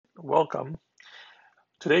welcome.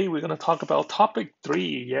 Today we're going to talk about topic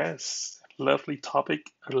three. Yes, lovely topic,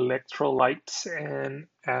 electrolytes and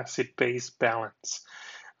acid-base balance.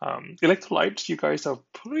 Electrolytes, you guys are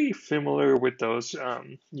pretty familiar with those.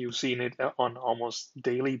 You've seen it on almost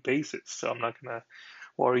daily basis, so I'm not going to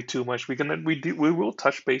worry too much. We will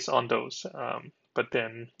touch base on those, but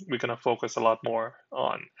then we're going to focus a lot more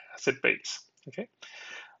on acid-base. Okay.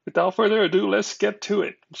 Without further ado, let's get to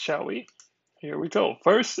it, shall we? Here we go.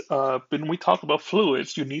 First, when we talk about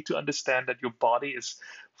fluids, you need to understand that your body is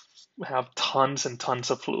have tons and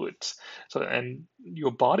tons of fluids. So, and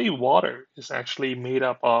your body water is actually made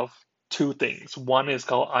up of two things. One is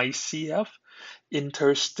called ICF,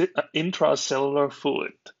 intracellular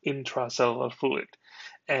fluid, intracellular fluid,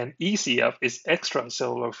 and ECF is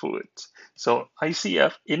extracellular fluids. So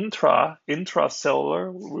ICF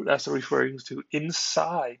intracellular, that's referring to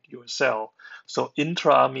inside your cell. So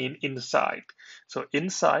intra mean inside. So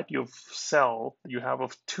inside your cell, you have a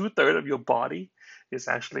 2/3 of your body is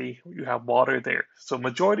actually you have water there. So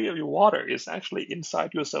majority of your water is actually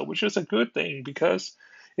inside your cell, which is a good thing because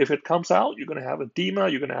if it comes out, you're going to have edema,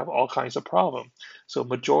 you're going to have all kinds of problems. So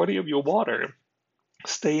majority of your water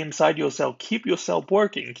stay inside your cell, keep your cell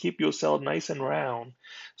working, keep your cell nice and round.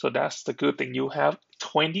 So that's the good thing. You have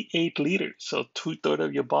 28 liters, so 2/3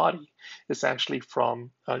 of your body is actually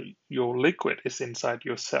from your liquid is inside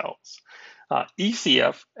your cells.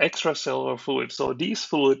 ECF, extracellular fluid. So these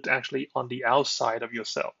fluids actually on the outside of your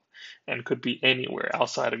cell and could be anywhere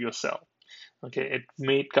outside of your cell. Okay, it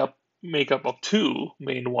make up of two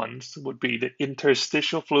main ones would be the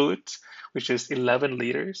interstitial fluids, which is 11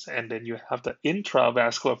 liters, and then you have the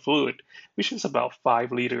intravascular fluid, which is about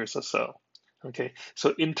 5 liters or so. Okay,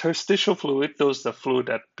 so interstitial fluid, those are the fluid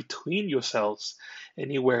that between your cells,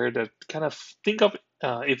 anywhere that kind of think of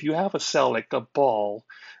if you have a cell like a ball,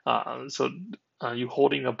 so you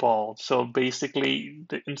holding a ball. So basically,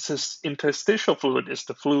 the interstitial fluid is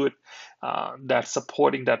the fluid that's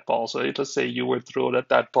supporting that ball. So let's say you were throw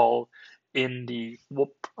that ball in the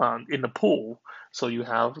pool. So you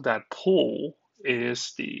have that pool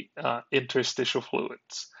is the interstitial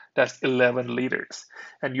fluids. That's 11 liters.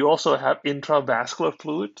 And you also have intravascular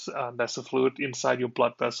fluids. That's the fluid inside your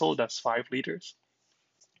blood vessel. That's 5 liters.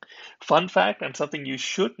 Fun fact, and something you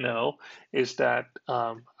should know, is that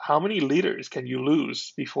how many liters can you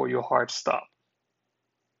lose before your heart stops?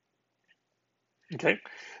 Okay,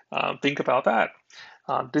 think about that.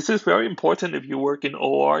 This is very important if you work in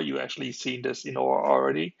OR. You actually seen this in OR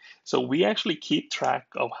already. So we actually keep track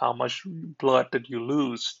of how much blood that you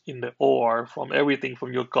lose in the OR from everything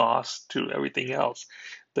from your gauze to everything else.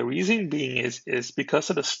 The reason being is because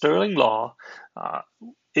of the Stirling law. Uh,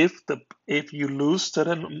 if you lose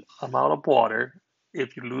certain amount of water,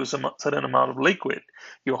 if you lose a certain amount of liquid,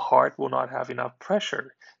 your heart will not have enough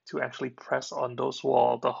pressure to actually press on those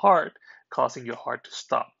walls of the heart, causing your heart to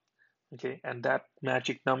stop. Okay, and that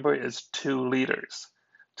magic number is 2 liters.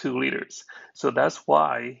 2 liters. So that's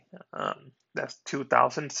why that's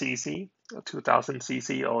 2000 cc, 2000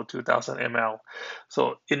 cc or 2000 ml.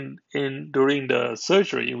 So in during the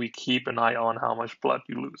surgery, we keep an eye on how much blood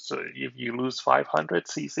you lose. So if you lose 500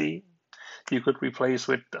 cc, you could replace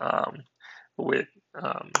with um,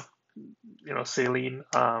 saline.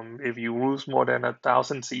 If you lose more than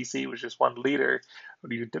 1,000 cc, which is 1 liter,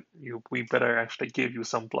 we better actually give you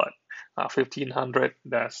some blood. 1,500,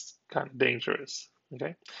 that's kind of dangerous.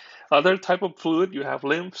 Okay. Other type of fluid, you have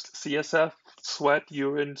lymph, CSF, sweat,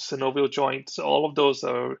 urine, synovial joints. All of those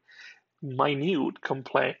are minute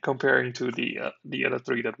comparing to the other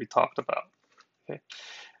three that we talked about. Okay.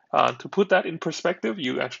 To put that in perspective,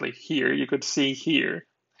 you could see here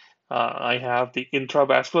I have the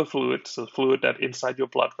intravascular fluid, so fluid that inside your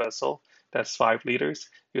blood vessel, that's 5 liters.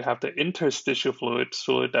 You have the interstitial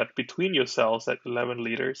fluid that between your cells at 11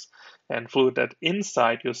 liters, and fluid that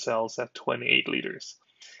inside your cells at 28 liters.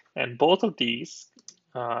 And both of these,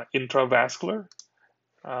 intravascular,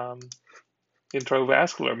 um,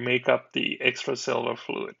 intravascular make up the extracellular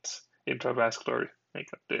fluids. Intravascular make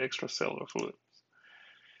up the extracellular fluid.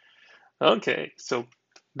 Okay, so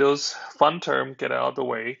those fun terms get out of the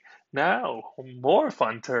way. Now, more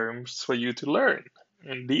fun terms for you to learn.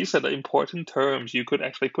 And these are the important terms. You could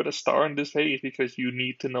actually put a star on this page because you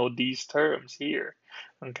need to know these terms here.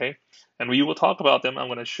 Okay, and we will talk about them. I'm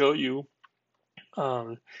going to show you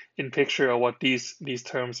in picture of what these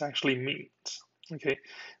terms actually mean. Okay,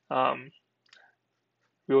 um,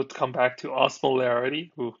 we will come back to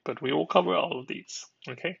osmolarity, but we will cover all of these.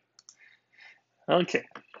 Okay. Okay,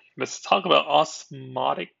 let's talk about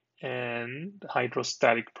osmotic and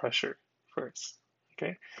hydrostatic pressure first.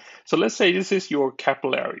 Okay, so let's say this is your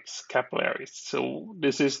capillaries. So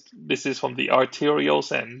this is from the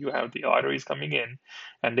arterioles, and you have the arteries coming in,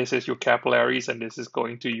 and this is your capillaries, and this is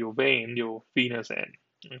going to your vein, your venous end.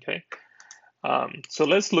 Okay, so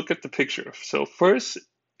let's look at the picture. So first,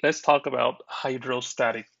 let's talk about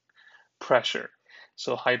hydrostatic pressure.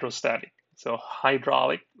 So hydrostatic. So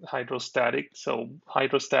hydraulic, hydrostatic. So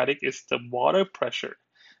hydrostatic is the water pressure.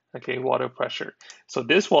 Okay, water pressure. So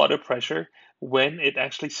this water pressure, when it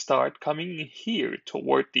actually start coming here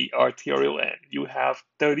toward the arterial end, you have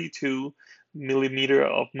 32 millimeter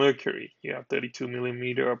of mercury. You have 32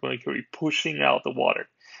 millimeter of mercury pushing out the water.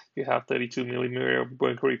 You have 32 millimeter of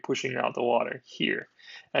mercury pushing out the water here.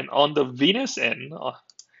 And on the venous end,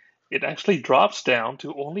 it actually drops down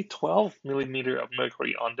to only 12 millimeter of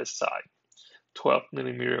mercury on this side. 12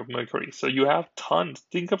 millimeter of mercury. So you have tons.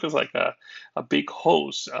 Think of it as like a big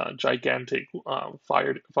hose, a gigantic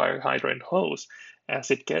fire hydrant hose.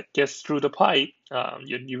 As it gets through the pipe,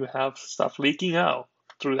 you have stuff leaking out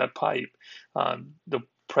through that pipe. The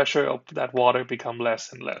pressure of that water become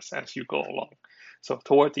less and less as you go along. So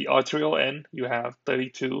toward the arterial end, you have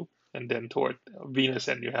 32, and then toward venous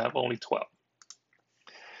end, you have only 12.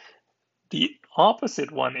 The opposite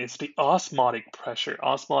one is the osmotic pressure.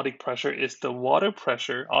 Osmotic pressure is the water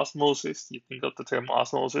pressure. Osmosis, you think of the term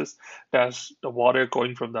osmosis, that's the water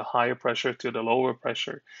going from the higher pressure to the lower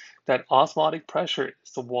pressure. That osmotic pressure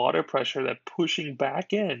is the water pressure that pushing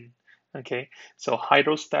back in. Okay, so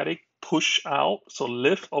hydrostatic push out, so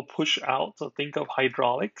lift or push out. So think of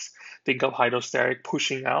hydraulics, think of hydrostatic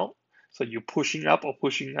pushing out. So you're pushing up or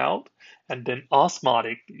pushing out, and then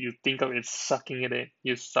osmotic, you think of it sucking it in.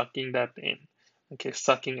 You're sucking that in. Okay,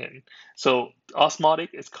 sucking in. So osmotic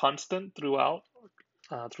is constant throughout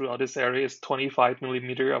this area is 25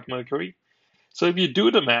 millimeter of mercury. So if you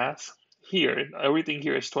do the math here, everything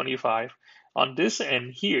here is 25. On this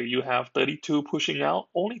end here, you have 32 pushing out,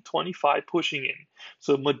 only 25 pushing in.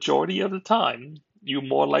 So majority of the time, you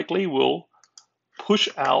more likely will push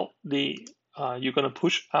out you're gonna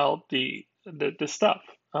push out the stuff,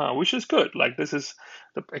 which is good. Like this is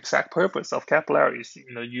the exact purpose of capillaries.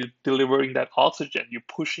 You know, you delivering that oxygen, you're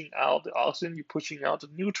pushing out the oxygen, you're pushing out the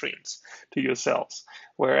nutrients to your cells.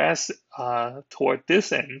 Whereas toward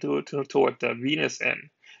this end, toward the venous end,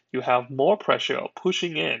 you have more pressure of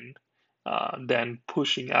pushing in than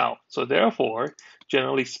pushing out. So therefore,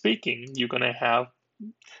 generally speaking, you're gonna have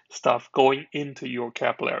stuff going into your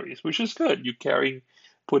capillaries, which is good. You're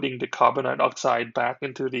putting the carbon dioxide back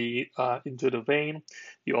into the vein.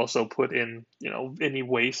 You also put in, any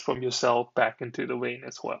waste from your cell back into the vein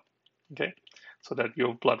as well. Okay, so that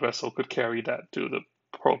your blood vessel could carry that to the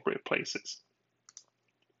appropriate places.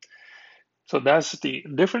 So that's the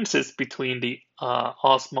differences between the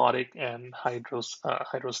osmotic and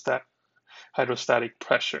hydrostatic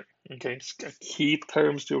pressure. Okay, key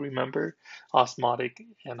terms to remember: osmotic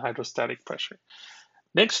and hydrostatic pressure.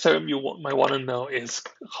 Next term you might want to know is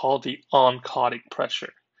called the oncotic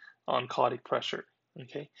pressure. Oncotic pressure.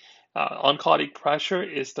 Okay, oncotic pressure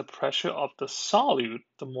is the pressure of the solute.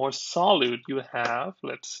 The more solute you have,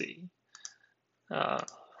 let's see. Uh,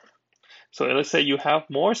 so let's say you have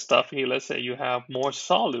more stuff here. Let's say you have more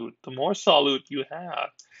solute. The more solute you have,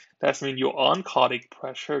 that means your oncotic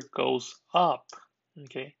pressure goes up.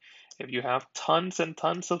 Okay, if you have tons and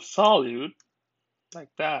tons of solute like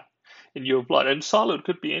that in your blood, and solute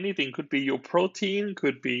could be anything, could be your protein,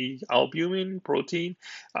 could be albumin, protein,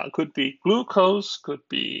 could be glucose, could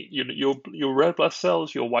be your red blood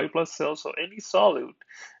cells, your white blood cells, or any solute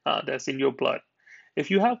that's in your blood.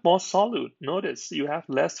 If you have more solute, notice you have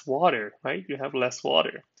less water, right? You have less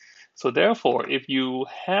water. So therefore, if you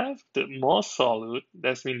have the more solute,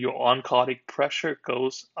 that means your oncotic pressure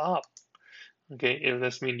goes up. Okay, if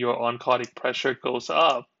that means your oncotic pressure goes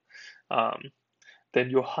up, um, then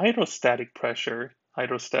your hydrostatic pressure,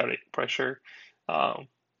 um,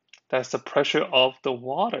 that's the pressure of the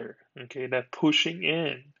water, okay, that pushing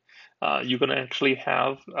in. You're gonna actually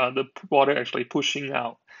have the water actually pushing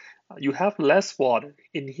out. You have less water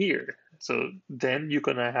in here, so then you're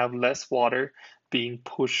gonna have less water being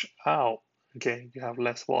pushed out. Okay, you have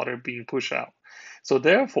less water being pushed out. So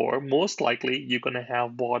therefore, most likely you're gonna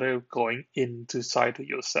have water going into side of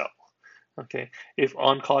your cell. Okay, if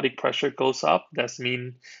oncotic pressure goes up, that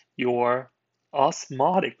means your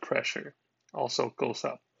osmotic pressure also goes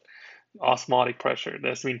up. Osmotic pressure,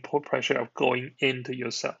 that means pressure of going into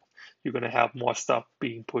your cell. You're going to have more stuff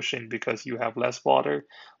being pushed in because you have less water.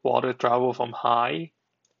 Water travel from high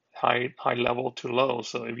level to low.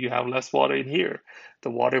 So if you have less water in here, the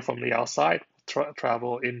water from the outside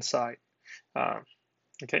travel inside.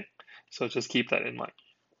 Okay, so just keep that in mind.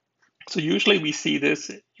 So usually we see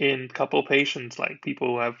this in couple patients, like people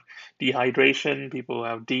who have dehydration, people who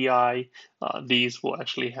have DI. These will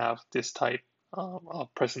actually have this type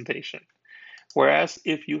of presentation. Whereas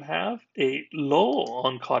if you have a low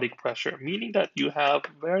oncotic pressure, meaning that you have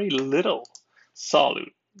very little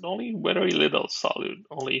solute, only very little solute,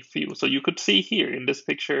 only a few. So you could see here in this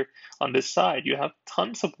picture on this side, you have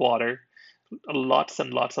tons of water, lots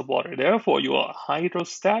and lots of water. Therefore, your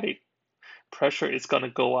hydrostatic pressure is going to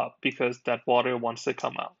go up because that water wants to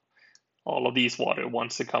come out. All of these water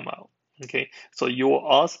wants to come out. Okay, so your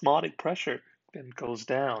osmotic pressure then goes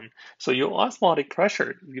down. So your osmotic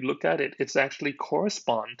pressure, if you look at it, it's actually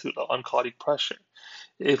correspond to the oncotic pressure.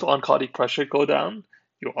 If oncotic pressure go down,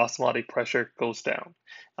 your osmotic pressure goes down.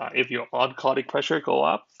 If your oncotic pressure go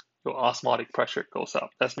up, your osmotic pressure goes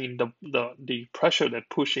up. That means the pressure that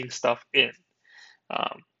pushing stuff in.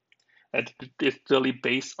 Um, and it's really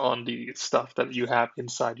based on the stuff that you have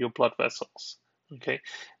inside your blood vessels. Okay,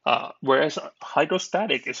 whereas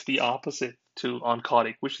hydrostatic is the opposite to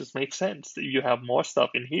oncotic, which just makes sense. You have more stuff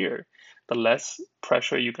in here, the less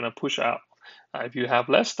pressure you're gonna push out. If you have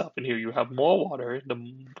less stuff in here, you have more water.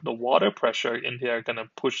 The water pressure in here gonna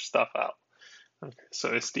push stuff out. Okay, so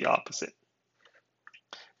it's the opposite.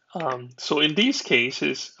 So in these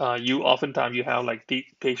cases, you oftentimes you have like the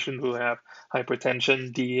patient who have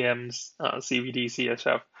hypertension, DMs, CVD,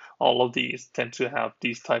 CSF, all of these tend to have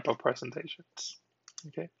these type of presentations.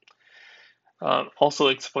 Okay. Also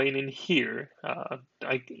explaining here,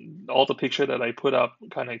 all the picture that I put up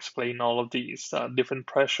kind of explain all of these different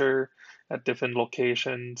pressure at different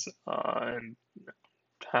locations and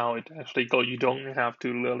how it actually go. You don't have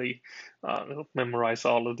to really memorize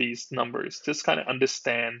all of these numbers. Just kind of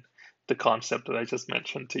understand the concept that I just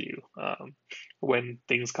mentioned to you. When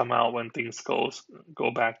things come out, when things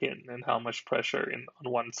go back in, and how much pressure in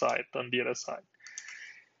on one side, on the other side.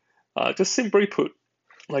 Just simply put,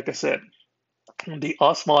 like I said, the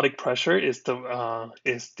osmotic pressure is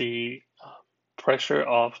the pressure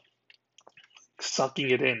of sucking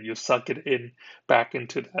it in. You suck it in back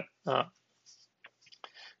into that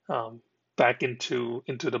um, back into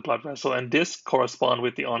the blood vessel, and this correspond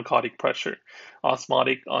with the oncotic pressure.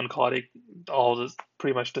 Osmotic, oncotic, all is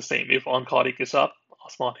pretty much the same. If oncotic is up,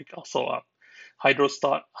 osmotic also up.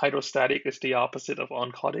 Hydrostatic is the opposite of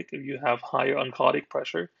oncotic. If you have higher oncotic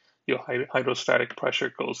pressure, your hydrostatic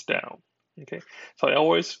pressure goes down. Okay, so I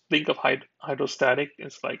always think of hydrostatic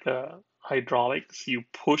as like hydraulics. You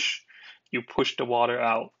push the water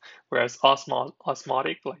out, whereas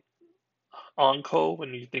osmotic, like onco,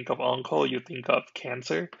 when you think of onco, you think of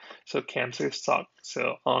cancer. So cancer suck.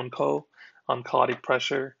 So oncotic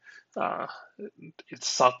pressure, uh, it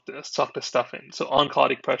suck the stuff in. So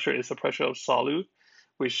oncotic pressure is the pressure of solute,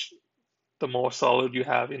 which the more solute you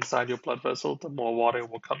have inside your blood vessel, the more water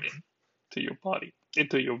will come in to your body,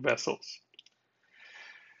 into your vessels.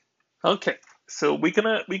 Okay, so we're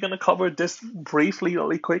gonna cover this briefly,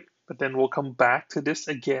 really quick, but then we'll come back to this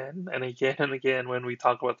again and again and again when we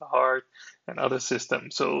talk about the heart and other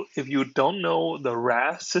systems. So if you don't know the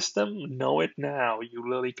RAS system, know it now. You're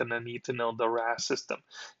really gonna need to know the RAS system.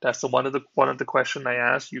 That's one of the question I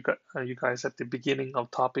asked you guys at the beginning of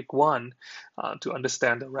topic one to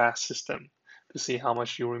understand the RAS system to see how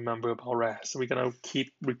much you remember about RAS. So we're gonna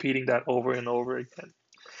keep repeating that over and over again.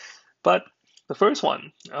 But the first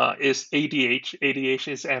one is ADH. ADH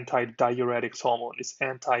is anti-diuretics hormone. It's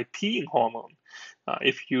anti-peeing hormone.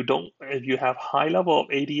 If you have high level of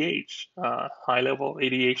ADH, high level of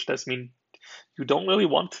ADH, that means you don't really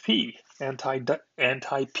want to pee.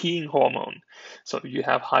 Anti-peeing hormone. So if you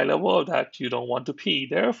have high level of that, you don't want to pee.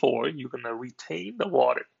 Therefore, you're gonna retain the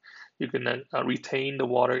water. You're gonna retain the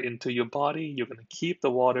water into your body. You're gonna keep the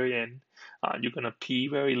water in. You're gonna pee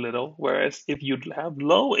very little. Whereas if you have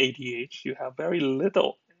low ADH, you have very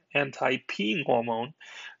little anti-peeing hormone.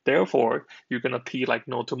 Therefore, you're gonna pee like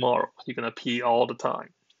no tomorrow. You're gonna pee all the time.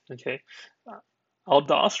 Okay. Uh,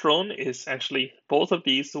 Aldosterone is actually both of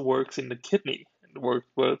these works in the kidney.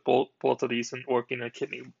 Both of these work in the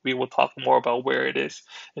kidney. We will talk more about where it is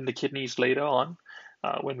in the kidneys later on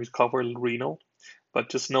when we cover renal. But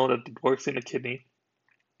just know that it works in the kidney.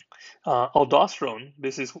 Aldosterone,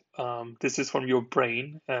 this is from your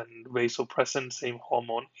brain, and vasopressin, same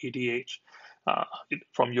hormone, ADH,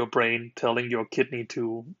 from your brain telling your kidney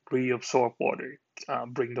to reabsorb water,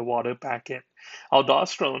 bring the water back in.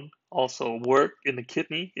 Aldosterone also work in the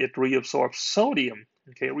kidney. It reabsorbs sodium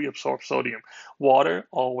Okay, reabsorb sodium. Water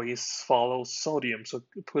always follows sodium, so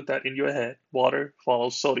put that in your head. Water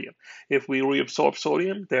follows sodium. If we reabsorb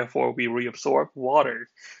sodium, therefore we reabsorb water.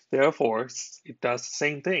 Therefore, it does the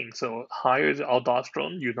same thing. So higher the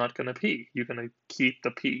aldosterone, you're not gonna pee. You're gonna keep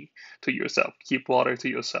the pee to yourself. Keep water to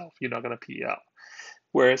yourself. You're not gonna pee out.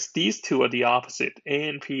 Whereas these two are the opposite.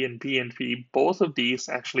 ANP and BNP, both of these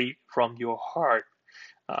actually from your heart.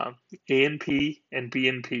 Um, ANP and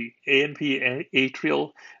BNP. ANP,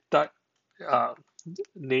 atrial uh,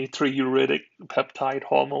 natriuretic peptide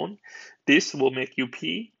hormone. This will make you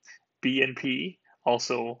pee. BNP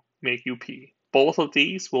also make you pee. Both of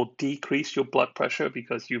these will decrease your blood pressure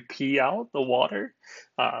because you pee out the water.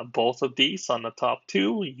 Both of these on the top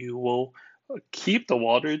two, you will keep the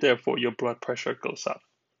water, therefore your blood pressure goes up.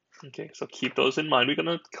 Okay, so keep those in mind. We're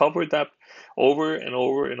gonna cover that over and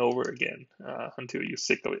over and over again until you're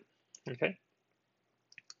sick of it. Okay,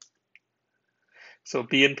 so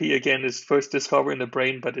BNP again is first discovered in the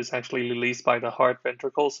brain, but is actually released by the heart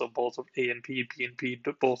ventricle. So both of ANP, BNP,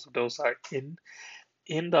 both of those are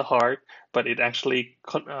in the heart, but it actually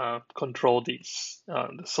control the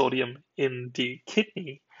sodium in the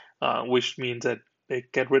kidney, which means that they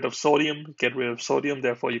get rid of sodium,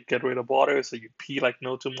 therefore you get rid of water, so you pee like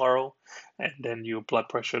no tomorrow, and then your blood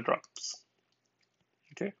pressure drops.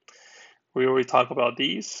 Okay, we already talked about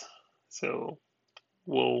these, so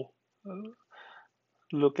we'll uh,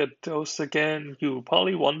 look at those again. You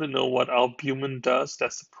probably want to know what albumin does.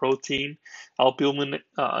 That's the protein. Albumin,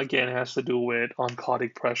 again, has to do with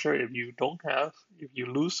oncotic pressure. If you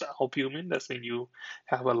lose albumin, that means you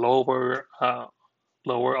have a lower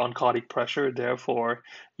oncotic pressure. Therefore,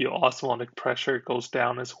 your osmotic pressure goes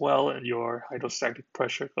down as well, and your hydrostatic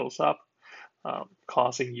pressure goes up,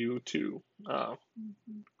 causing you to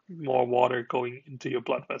more water going into your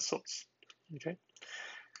blood vessels. Okay.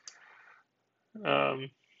 Um,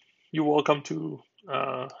 you're welcome to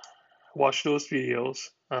watch those videos.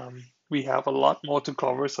 We have a lot more to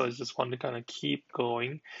cover, so I just want to kind of keep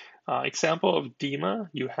going. Example of edema,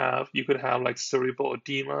 you could have like cerebral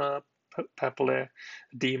edema, papillary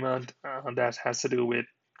edema that has to do with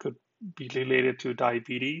could be related to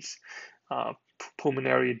diabetes. Uh,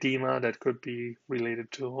 Pulmonary edema that could be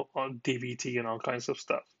related to DVT and all kinds of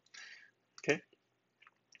stuff. Okay.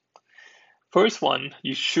 First one,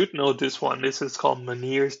 you should know this one. This is called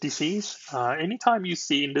Meniere's disease. Anytime you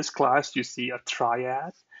see in this class, you see a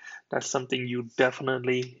triad. That's something you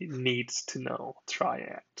definitely needs to know.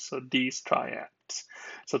 Triad. So these triads.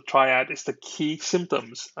 So triad is the key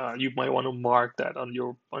symptoms. You might want to mark that on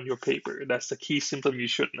your paper. That's the key symptom you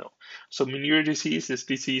should know. So Meniere disease is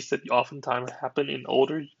disease that oftentimes happen in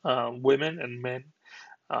older women and men,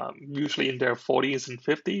 usually in their 40s and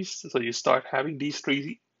 50s. So you start having these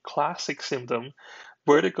three classic symptoms: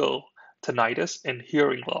 vertigo, tinnitus, and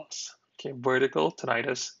hearing loss. Okay, vertigo,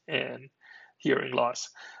 tinnitus, and hearing loss.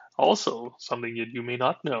 Also, something that you may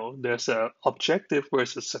not know, there's a objective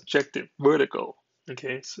versus subjective vertigo.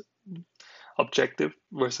 Okay, so objective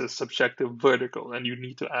versus subjective vertigo, and you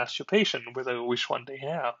need to ask your patient whether which one they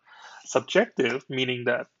have. Subjective meaning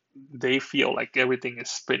that they feel like everything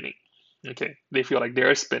is spinning. Okay, they feel like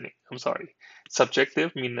they're spinning. I'm sorry.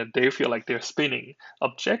 Subjective meaning that they feel like they're spinning.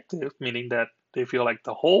 Objective meaning that they feel like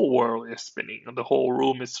the whole world is spinning, the whole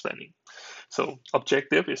room is spinning. So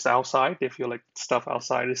objective is outside. They feel like stuff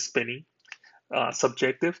outside is spinning.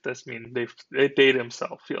 Subjective, that means they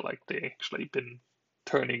themselves feel like they actually been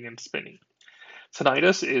turning and spinning.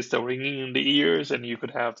 Tinnitus is the ringing in the ears, and you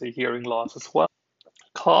could have the hearing loss as well.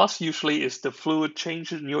 Cause usually is the fluid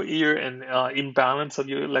change in your ear and imbalance of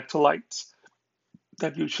your electrolytes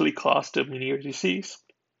that usually cause the Meniere disease.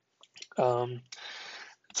 Um,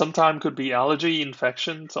 Sometimes could be allergy,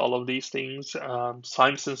 infections, all of these things.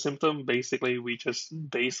 Signs and symptoms, basically, we just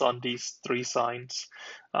base on these three signs.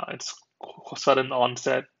 It's sudden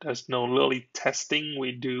onset. There's no really testing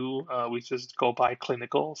we do. We just go by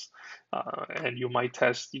clinicals. And you might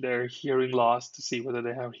test their hearing loss to see whether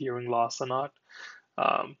they have hearing loss or not.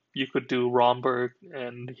 You could do Romberg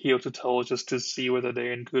and heel to toe just to see whether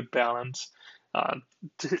they're in good balance. Uh,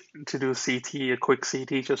 to do CT, a quick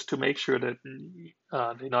CT, just to make sure that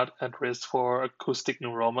they're not at risk for acoustic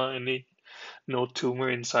neuroma, any no tumor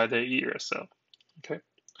inside their ear. So, okay.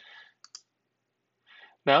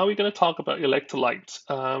 Now we're going to talk about electrolytes.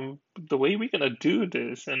 The way we're going to do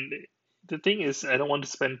this, and the thing is, I don't want to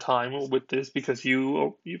spend time with this because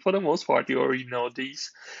for the most part, you already know these,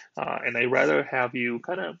 and I rather have you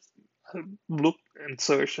kind of look and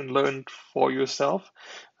search and learn for yourself.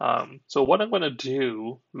 So what I'm going to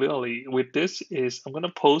do really with this is I'm going to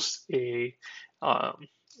post um,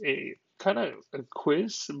 a kind of a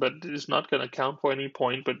quiz, but it's not going to count for any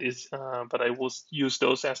point. But I will use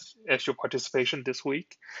those as your participation this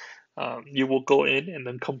week. You will go in and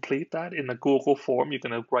then complete that in a Google form. You're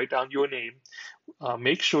going to write down your name.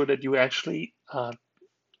 Make sure that you actually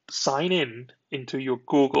sign in into your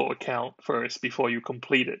Google account first before you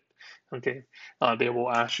complete it. Okay, they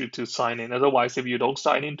will ask you to sign in. Otherwise, if you don't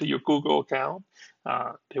sign into your Google account,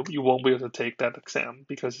 you won't be able to take that exam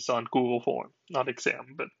because it's on Google form, not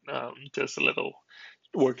exam, but just a little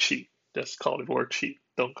worksheet. Just call it worksheet.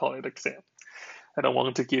 Don't call it exam. I don't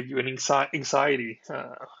want to give you an anxiety.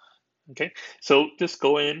 Okay, so just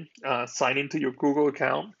go in, sign into your Google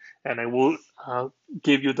account, and I will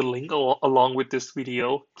give you the link along with this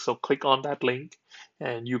video. So click on that link,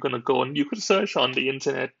 and you're gonna go and you can search on the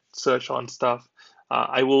internet, search on stuff.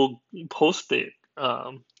 I will post it,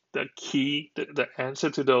 the answer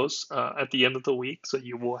to those at the end of the week, so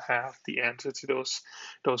you will have the answer to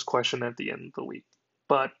those questions at the end of the week.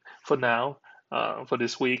 But for now, for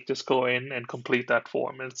this week, just go in and complete that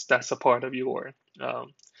form. That's a part of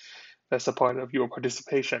your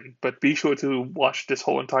participation. But be sure to watch this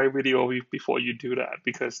whole entire video before you do that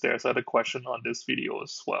because there's other question on this video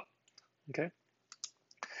as well. Okay.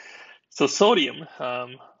 So sodium,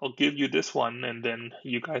 I'll give you this one, and then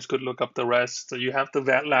you guys could look up the rest. So you have the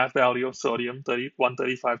lab value of sodium,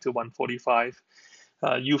 135 to 145.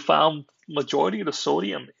 You found majority of the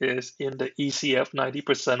sodium is in the ECF.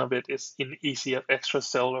 90% of it is in ECF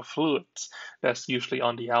extracellular fluids. That's usually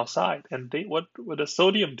on the outside. And what does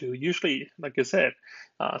sodium do? Usually, like I said,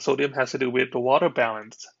 sodium has to do with the water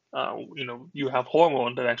balance. You have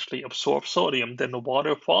hormone that actually absorb sodium, then the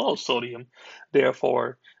water follows sodium.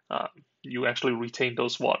 Therefore, you actually retain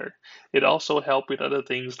those water. It also helps with other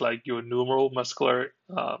things like your neuromuscular,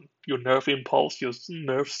 your nerve impulse, your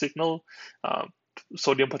nerve signal,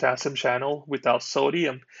 sodium potassium channel. Without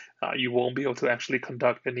sodium, you won't be able to actually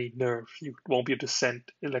conduct any nerve. You won't be able to send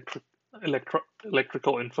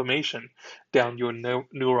electrical information down your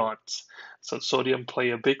neurons. So sodium play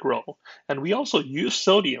a big role. And we also use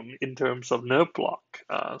sodium in terms of nerve block.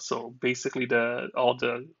 So basically all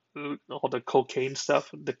the cocaine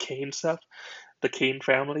stuff, the cane stuff, the cane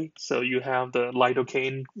family. So you have the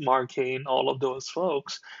lidocaine, marcaine, all of those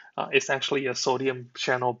folks. It's actually a sodium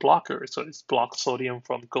channel blocker. So it's blocks sodium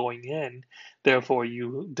from going in. Therefore,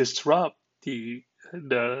 you disrupt the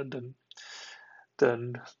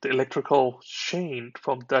the electrical chain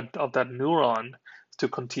from that neuron to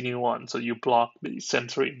continue on. So you block the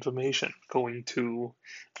sensory information going to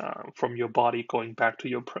from your body going back to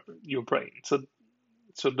your brain.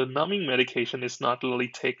 So the numbing medication is not really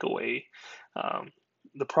take away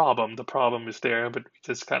the problem. The problem is there, but we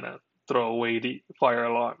just kind of throw away the fire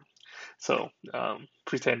alarm. So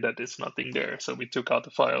pretend that there's nothing there. So we took out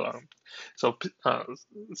the fire alarm. So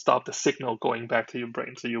stop the signal going back to your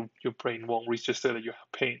brain, so your brain won't register that you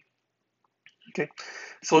have pain. Okay.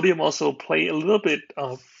 Sodium also play a little bit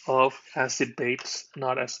of acid base,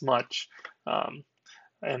 not as much, um,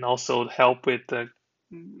 and also help with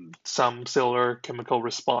some cellular chemical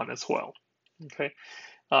response as well. Okay.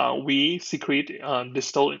 We secrete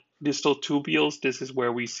distal tubules. This is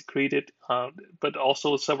where we secrete it, but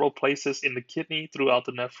also several places in the kidney throughout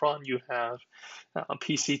the nephron. You have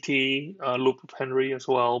PCT, loop of Henry as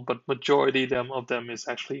well, but majority of them is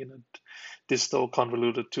actually in the distal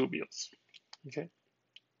convoluted tubules. Okay.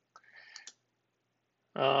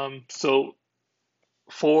 So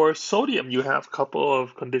for sodium, you have a couple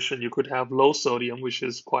of conditions. You could have low sodium, which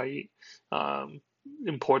is quite um,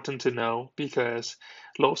 important to know because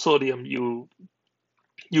low sodium you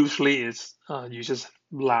usually is you just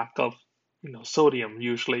lack of sodium.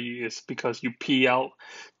 Usually is because you pee out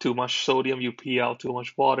too much sodium, you pee out too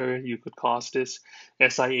much water. You could cause this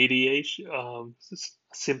SIADH,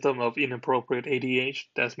 symptom of inappropriate ADH.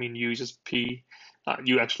 That means you just pee.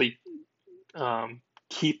 You actually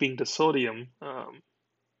keeping the sodium.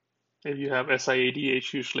 If you have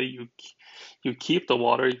SIADH, usually you keep the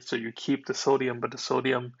water, so you keep the sodium, but the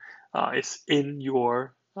sodium is in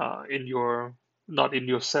your not in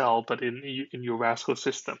your cell, but in your vascular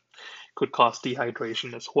system. Could cause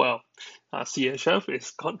dehydration as well. CHF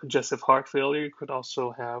is congestive heart failure. You could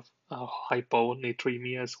also have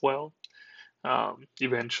hyponatremia as well.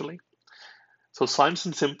 Eventually. So signs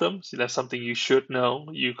and symptoms, that's something you should know.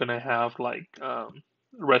 You're gonna have like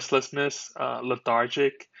restlessness,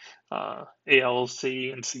 lethargic, ALC,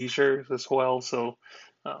 and seizures as well. So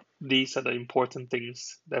these are the important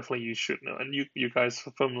things definitely you should know. And you guys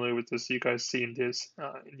are familiar with this. You guys seen this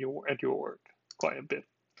at your work quite a bit.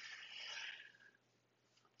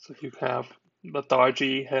 So you have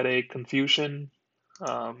lethargy, headache, confusion.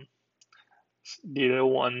 The other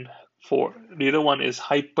one For the other one is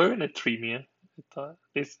hypernatremia. I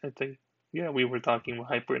think, yeah, we were talking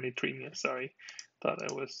about hypernatremia. Sorry, thought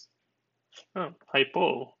I was, oh,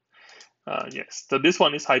 hypo. Yes. So this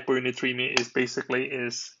one is hypernatremia. Is basically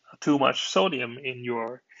is too much sodium in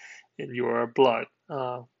your blood.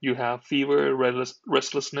 You have fever,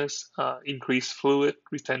 restlessness, increased fluid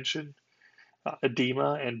retention,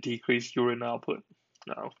 edema, and decreased urine output.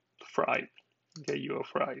 Now, fried. Okay, you are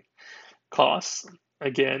fried. Cause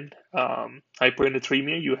again,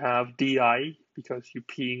 hypernatremia. You have DI because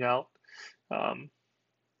um,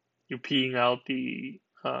 you're peeing out the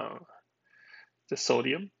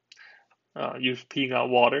sodium. You're peeing out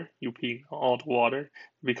water. You're peeing all the water.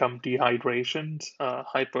 Become dehydration.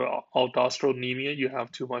 Hyperaldosteronemia. You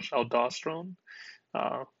have too much aldosterone.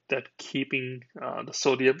 That keeping the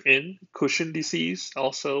sodium in. Cushing disease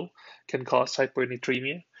also can cause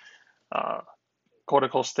hypernatremia. Uh,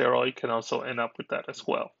 Corticosteroid can also end up with that as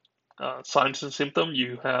well. Signs and symptoms,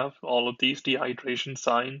 you have all of these dehydration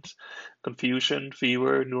signs, confusion,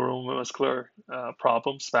 fever, neuromuscular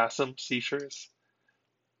problems, spasms, seizures.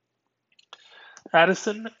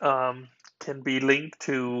 Addison can be linked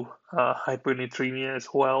to hypernatremia as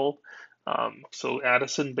well. So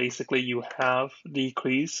Addison, basically you have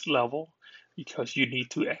decreased level because you need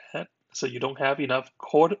to add. So you don't have enough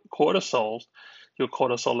cortisol. Your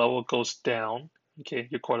cortisol level goes down. Okay,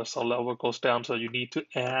 your cortisol level goes down, so you need to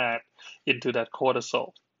add into that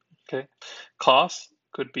cortisol. Okay, cause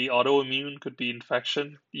could be autoimmune, could be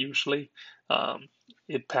infection. Usually,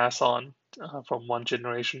 it pass on from one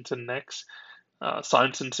generation to the next.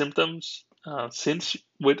 Signs and symptoms. Since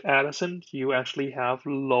with Addison, you actually have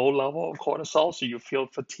low level of cortisol, so you feel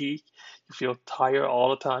fatigue, you feel tired all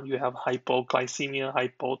the time, you have hypoglycemia,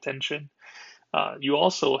 hypotension. You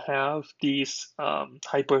also have these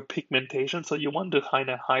hyperpigmentation, so you want to kind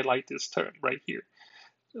of highlight this term right here.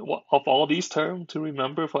 Of all these terms to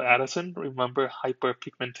remember for Addison, remember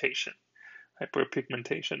hyperpigmentation.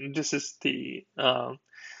 Hyperpigmentation. This is the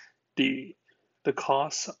the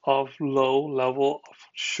cause of low level of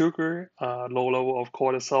sugar, low level of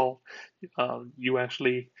cortisol. You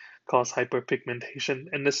actually cause hyperpigmentation,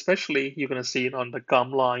 and especially you're gonna see it on the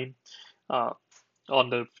gum line, uh, on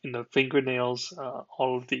the in the fingernails,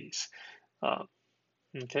 all of these. Uh,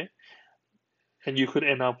 okay, and you could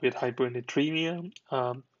end up with hypernatremia.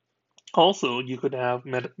 Also, you could have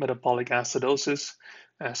metabolic acidosis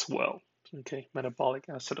as well. Okay, metabolic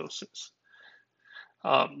acidosis.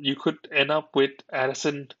 You could end up with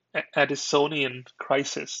Addisonian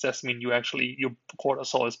crisis. That means you actually your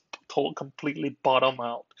cortisol is completely bottom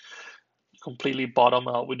out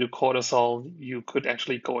with your cortisol. You could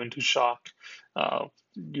actually go into shock.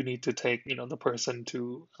 You need to take the person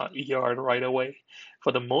to ER right away.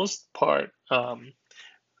 For the most part,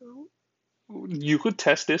 you could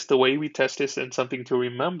test this the way we test this, and something to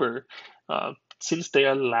remember. Since they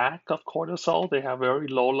are lack of cortisol, they have very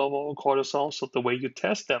low level of cortisol. So the way you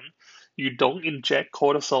test them, you don't inject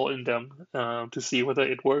cortisol in them to see whether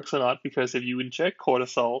it works or not. Because if you inject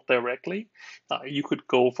cortisol directly, you could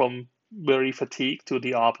go from very fatigued to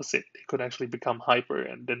the opposite. It could actually become hyper,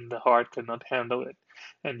 and then the heart cannot handle it,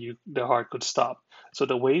 and the heart could stop. So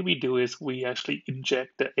the way we do is we actually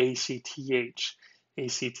inject the ACTH.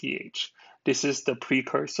 ACTH. This is the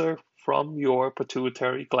precursor from your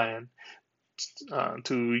pituitary gland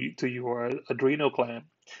to your adrenal gland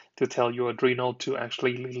to tell your adrenal to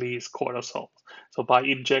actually release cortisol. So by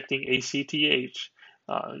injecting ACTH,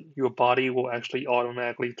 your body will actually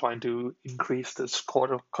automatically try to increase this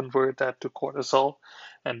convert that to cortisol,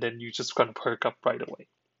 and then you just gonna perk up right away.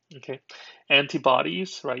 Okay,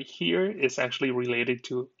 antibodies right here is actually related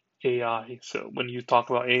to AI. So when you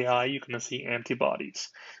talk about AI, you're gonna see antibodies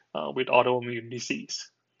with autoimmune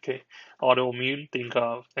disease. Okay, autoimmune, think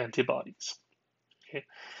of antibodies. Okay,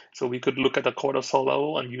 so we could look at the cortisol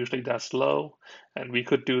level, and usually that's low. And we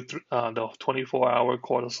could do the 24-hour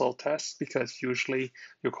cortisol test because usually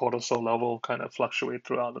your cortisol level kind of fluctuate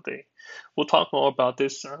throughout the day. We'll talk more about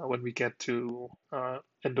this when we get to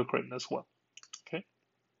endocrine as well. Okay,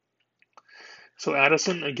 so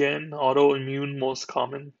Addison again, autoimmune most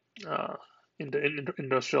common uh, in the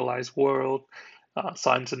industrialized world.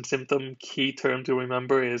 Signs and symptom key term to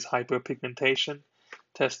remember is hyperpigmentation.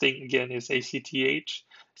 Testing again is ACTH.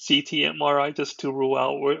 CT MRI just to rule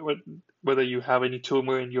out whether you have any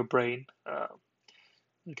tumor in your brain,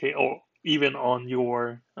 okay, or even on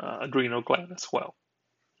your adrenal gland as well.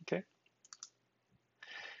 Okay,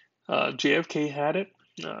 JFK had it,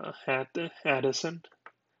 had Addison,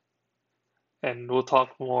 and we'll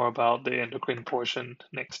talk more about the endocrine portion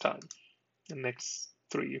next time, the next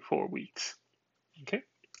 3 or 4 weeks. Okay.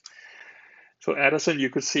 So Addison,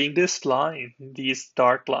 you could see in this line, these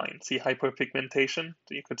dark lines, see hyperpigmentation?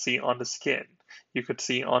 You could see on the skin. You could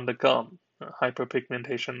see on the gum,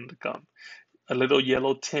 hyperpigmentation on the gum. A little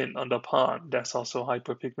yellow tint on the palm, that's also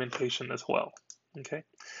hyperpigmentation as well. Okay.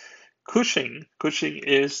 Cushing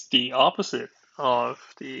is the opposite of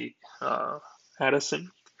the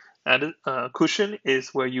Addison. Cushing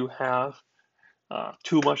is where you have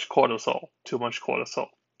too much cortisol, too much cortisol.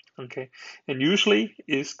 Okay, and usually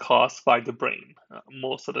is caused by the brain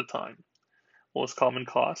most of the time. Most common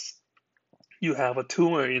cause, you have a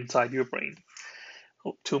tumor inside your brain,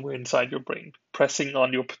 pressing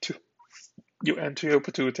on your anterior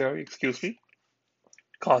pituitary, excuse me,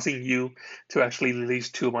 causing you to actually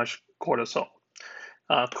release too much cortisol.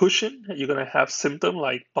 Cushing, you're gonna have symptom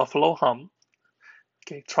like buffalo hump,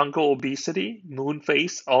 okay, truncal obesity, moon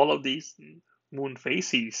face, all of these moon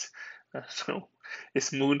faces. So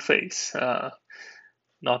it's moon face,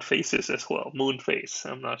 not faces as well. Moon face,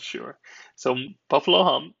 I'm not sure. So buffalo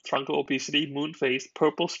hump, truncal obesity, moon face,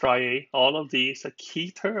 purple striae, all of these are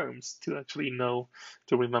key terms to actually know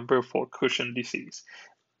to remember for Cushing disease.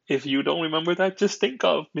 If you don't remember that, just think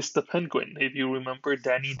of Mr. Penguin. If you remember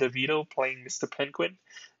Danny DeVito playing Mr. Penguin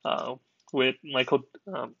uh, with Michael,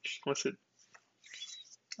 what's it?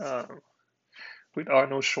 Uh, with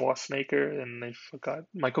Arnold Schwarzenegger and I forgot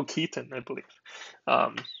Michael Keaton, I believe.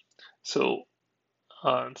 Um, so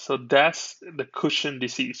so that's the Cushing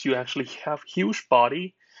disease. You actually have huge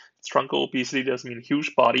body. Truncal obesity doesn't mean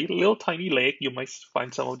huge body. Little tiny leg. You might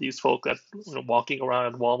find some of these folk at walking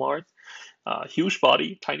around at Walmart. Huge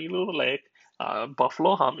body, tiny little leg.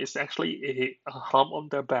 Buffalo hump is actually a hump on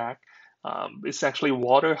their back. It's actually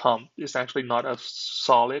water hump. It's actually not a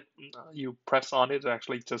solid. You press on it, it's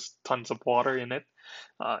actually just tons of water in it.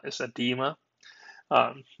 It's edema.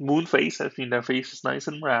 Moon face, I think their face is nice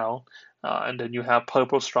and round. And then you have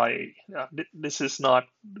purple striae. This is not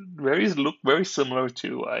look very similar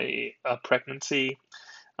to a pregnancy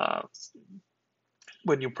uh,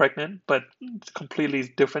 when you're pregnant, but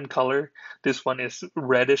completely different color. This one is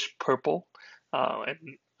reddish purple,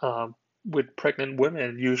 and with pregnant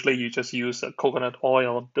women, usually you just use coconut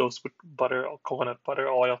oil. Those with butter or coconut butter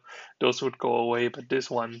oil, those would go away. But this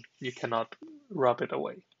one, you cannot rub it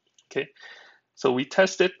away. Okay, so we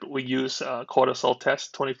test it. We use cortisol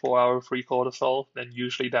test, 24-hour free cortisol. Then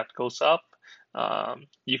usually that goes up.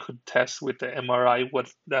 You could test with the MRI.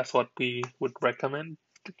 That's what we would recommend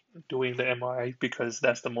doing the MRI because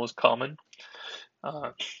that's the most common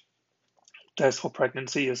uh, test for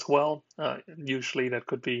pregnancy as well. Usually that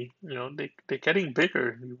could be, they're getting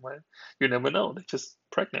bigger. You never know. They're just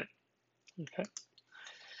pregnant. Okay.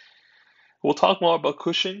 We'll talk more about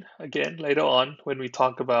Cushing again later on when we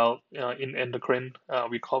talk about in endocrine.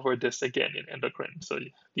 We cover this again in endocrine. So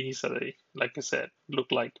these are like I said,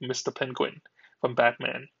 look like Mr. Penguin from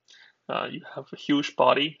Batman. You have a huge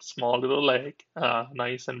body, small little leg,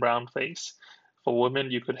 nice and brown face. For women,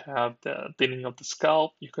 you could have the thinning of the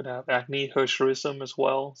scalp. You could have acne, hirsutism as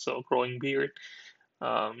well, so growing beard.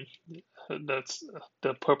 Um, that's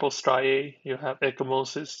the purple striae. You have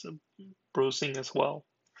ecchymosis, bruising as well.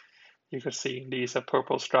 You can see these are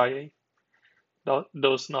purple striae.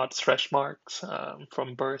 Those not stretch marks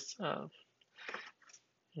from birth.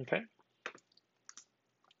 Okay.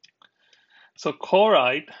 So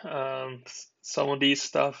chloride, some of these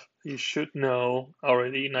stuff you should know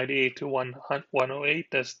already. 98 to 108,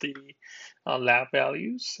 that's the lab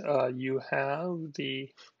values. You have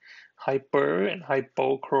the hyper and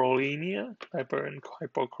hypochloremia. Hyper and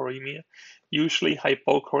hypochloremia. Usually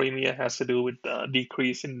hypochloremia has to do with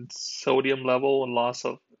decrease in sodium level and loss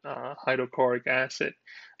of hydrochloric acid.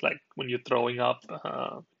 Like when you're throwing up,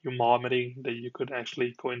 you're vomiting, that you could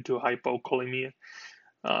actually go into hypochloremia.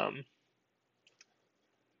 Um,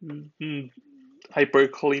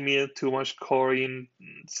 Hyperkalemia, too much chlorine,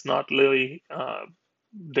 it's not really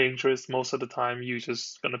dangerous most of the time. You're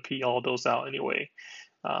just gonna pee all those out anyway.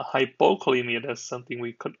 Hypokalemia, that's something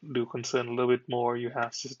we could do concern a little bit more. You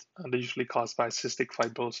have usually caused by cystic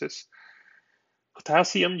fibrosis.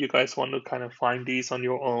 Potassium, you guys want to kind of find these on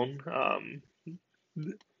your own,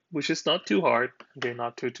 which is not too hard. They're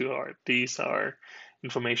not too hard. These are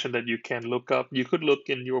information that you can look up. You could look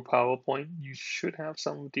in your PowerPoint. You should have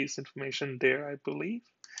some of these information there, I believe.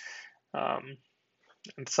 Um,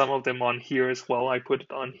 and some of them on here as well. I put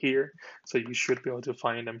it on here, so you should be able to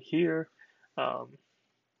find them here. Um,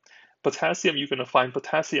 Potassium, you're going to find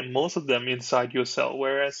potassium, most of them inside your cell,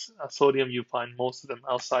 whereas sodium, you find most of them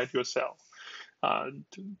outside your cell. Uh,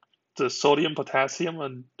 the sodium, potassium,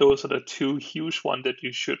 and those are the two huge ones that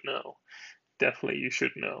you should know. Definitely, you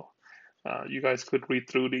should know. You guys could read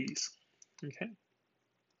through these. Okay.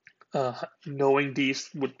 knowing these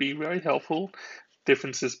would be very helpful.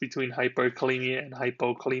 Differences between hyperkalemia and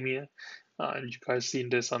hypokalemia. And you guys seen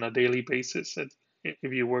this on a daily basis.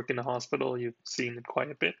 If you work in a hospital, you've seen it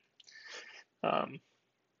quite a bit. Um,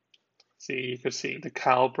 See, you can see the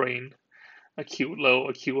cow brain, acute low,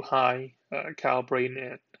 acute high, cow brain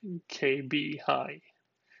at KB high.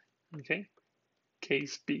 Okay,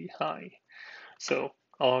 case B high. So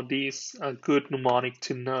all these are good mnemonic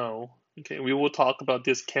to know. Okay, we will talk about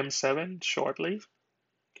this Chem 7 shortly.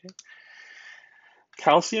 Okay.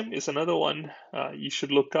 Calcium is another one you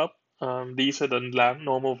should look up. These are the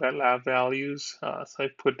normal lab values. So I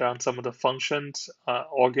put down some of the functions,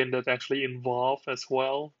 organ that actually involve as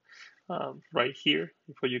well, right here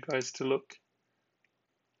for you guys to look.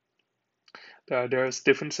 There's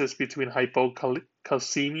differences between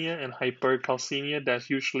hypocalcemia and hypercalcemia that's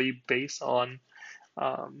usually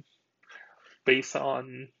um, based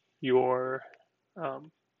on your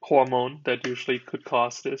hormone that usually could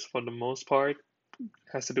cause this for the most part.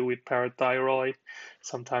 Has to do with parathyroid.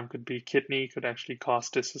 Sometimes could be kidney, could actually cause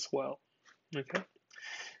this as well. Okay.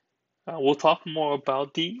 We'll talk more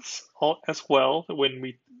about these as well when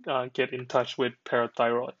we get in touch with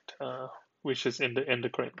parathyroid, which is in the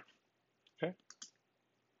endocrine. Okay.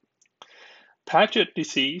 Paget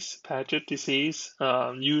disease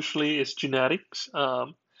usually is genetics.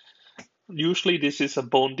 Usually this is a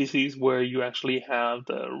bone disease where you actually have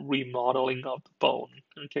the remodeling of the bone.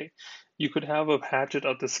 Okay, you could have a Paget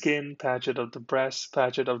of the skin, Paget of the breast,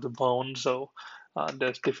 Paget of the bone. So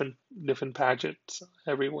there's different Pagets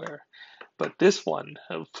everywhere. But this one,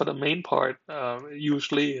 for the main part,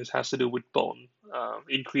 usually it has to do with bone,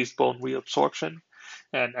 increased bone reabsorption,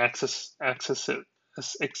 and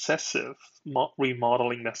excessive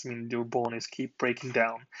remodeling. That means your bone is keep breaking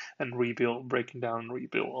down and rebuild, breaking down and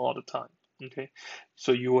rebuild all the time. Okay,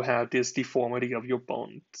 so you will have this deformity of your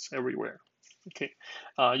bones everywhere. Okay,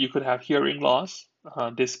 you could have hearing loss.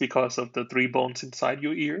 This because of the three bones inside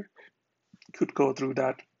your ear could go through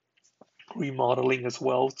that remodeling as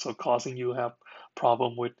well, so causing you have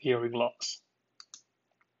problem with hearing loss.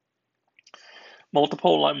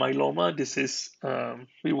 Multiple myeloma, this is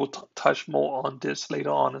we will touch more on this later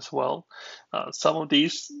on as well. Some of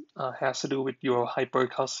these has to do with your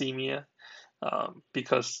hypercalcemia,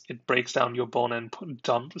 because it breaks down your bone and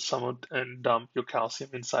dump your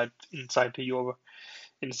calcium inside to your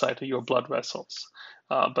blood vessels.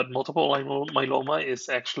 But multiple myeloma is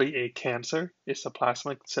actually a cancer. It's a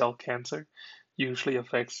plasma cell cancer. Usually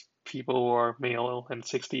affects people who are male and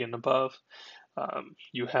 60 and above.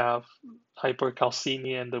 You have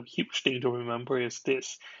hypercalcemia, and the huge thing to remember is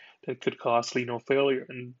this that could cause renal failure.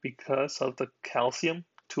 And because of the calcium,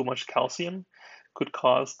 too much calcium could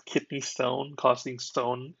cause kidney stone, causing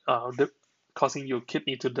your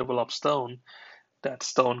kidney to develop stone. That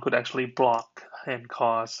stone could actually block and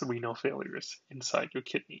cause renal failures inside your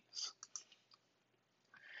kidneys.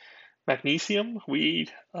 Magnesium, we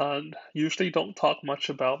usually don't talk much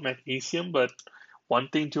about magnesium, but one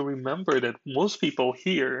thing to remember that most people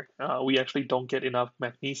here, we actually don't get enough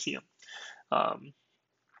magnesium. Um,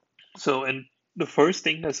 and the first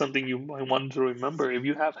thing that's something you might want to remember if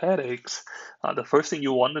you have headaches, the first thing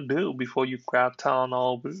you want to do before you grab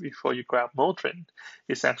Tylenol, before you grab Motrin,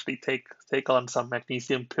 is actually take on some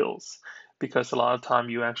magnesium pills. Because a lot of time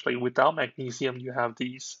you actually, without magnesium, you have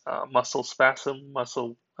these muscle spasm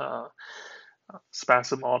all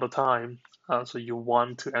the time. So you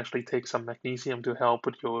want to actually take some magnesium to help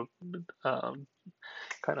with your um,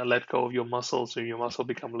 kind of let go of your muscles, so your muscle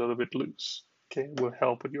become a little bit loose. Okay, will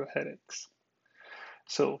help with your headaches.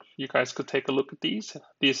 So you guys could take a look at these.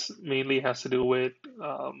 This mainly has to do with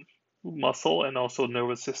muscle and also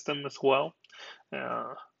nervous system as well.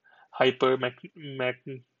 Uh,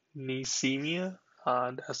 Hypermagnesemia,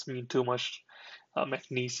 that's mean too much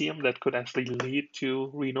magnesium that could actually lead to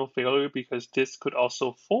renal failure, because this could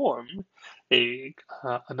also form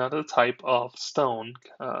another type of stone,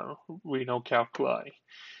 renal calculi.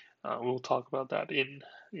 We'll talk about that in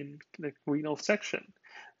the renal section.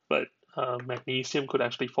 But magnesium could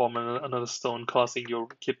actually form another stone, causing your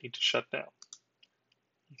kidney to shut down.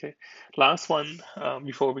 Okay, last one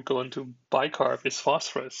before we go into bicarb is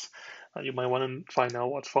phosphorus. You might want to find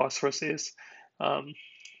out what phosphorus is. Um,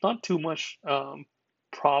 Not too much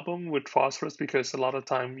problem with phosphorus, because a lot of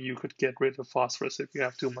time you could get rid of phosphorus if you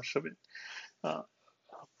have too much of it uh,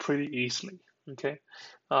 pretty easily. Okay,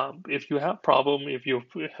 if you have problem, if you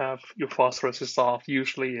have your phosphorus is off,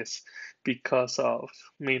 usually it's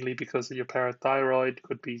mainly because of your parathyroid,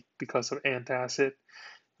 could be because of antacid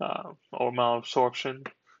or malabsorption.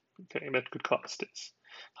 Okay, that could cause this.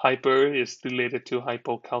 Hyper is related to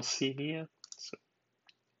hypocalcemia. So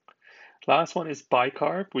Last one is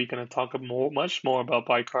bicarb. We're going to talk much more about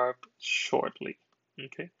bicarb shortly.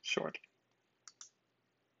 Okay, shortly.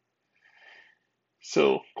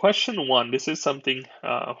 So question one, this is something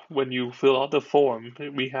when you fill out the form,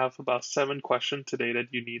 we have about 7 questions today that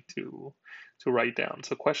you need to write down.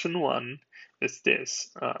 So question one is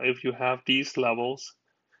this: if you have these levels,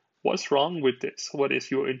 what's wrong with this? What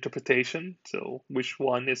is your interpretation? So which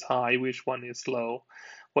one is high, which one is low?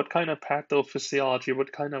 What kind of pathophysiology?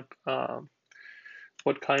 What kind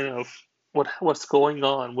of what's going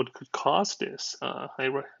on? What could cause this?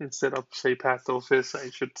 Instead of say pathophys, I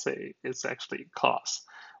should say it's actually cause.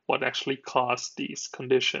 What actually caused these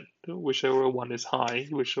condition? Whichever one is high,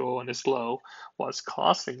 whichever one is low, what's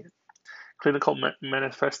causing it? Clinical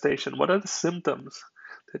manifestation. What are the symptoms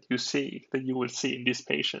that you will see in this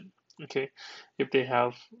patient? Okay, if they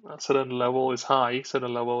have a certain level is high,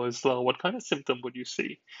 certain level is low, what kind of symptom would you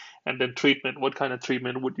see? And then treatment, what kind of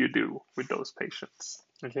treatment would you do with those patients?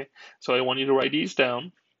 Okay, so I want you to write these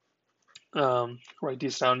down. Write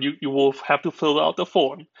these down. You will have to fill out the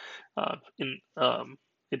form. In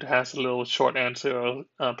It has a little short answer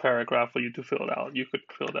paragraph for you to fill out. You could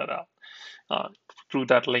fill that out uh, through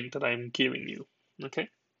that link that I'm giving you. Okay.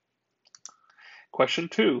 Question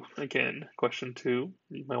two, again, question two,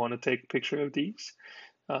 you might want to take a picture of these.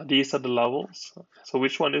 These are the levels. So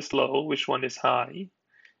which one is low, which one is high?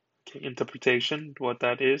 Okay, interpretation, what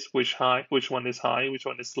that is, which one is high, which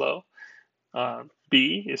one is low.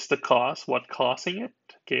 B is the cause, what causing it?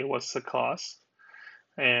 Okay, what's the cause?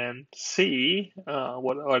 And C,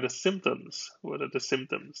 what are the symptoms? What are the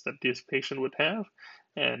symptoms that this patient would have?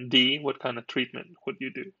 And D, what kind of treatment would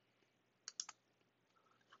you do?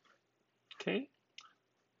 Okay.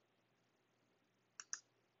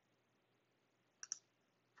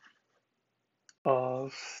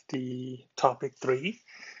 Of the topic 3.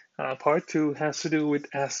 Part 2 has to do with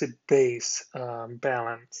acid-base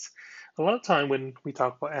balance. A lot of time when we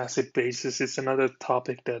talk about acid bases, it's another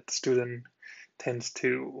topic that student tends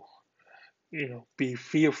to, be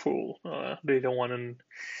fearful. They don't want to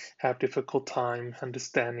have difficult time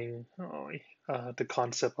understanding the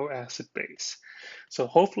concept of acid base. So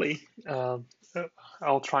hopefully,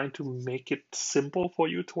 I'll try to make it simple for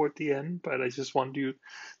you toward the end, but I just want you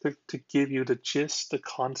to give you the gist, the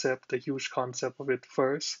concept, the huge concept of it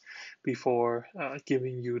first before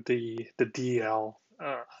giving you the DL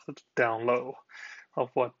down low of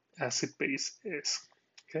what acid base is.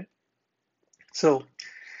 Okay, so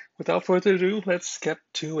without further ado, let's get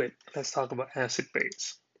to it. Let's talk about acid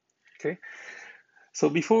base. Okay, so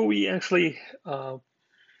before we actually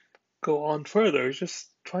go on further, just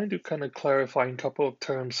trying to kind of clarify a couple of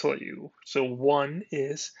terms for you. So one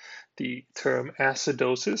is the term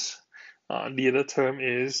acidosis. The other term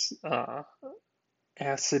is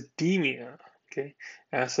acidemia. Okay,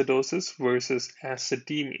 acidosis versus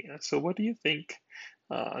acidemia. So what do you think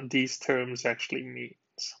these terms actually means?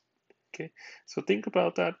 Okay, so think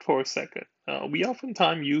about that for a second. We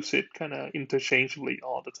oftentimes use it kind of interchangeably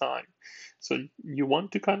all the time. So you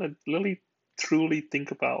want to kind of really truly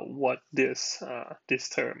think about what this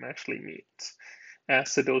term actually means.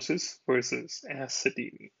 Acidosis versus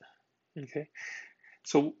acidemia. Okay,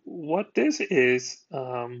 so what this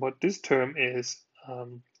term is,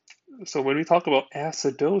 so when we talk about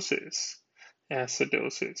acidosis,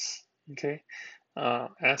 okay,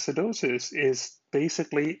 acidosis is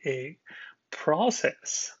basically a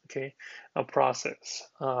process, okay, a process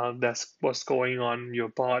that's what's going on in your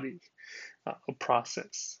body, a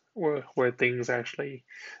process where things actually,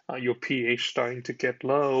 your pH starting to get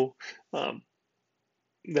low.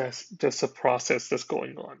 That's just a process that's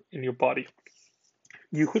going on in your body.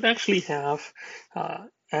 You could actually have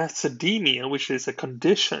acidemia, which is a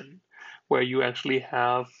condition where you actually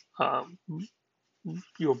have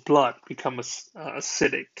your blood become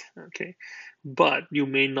acidic, okay? But you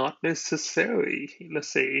may not necessarily, let's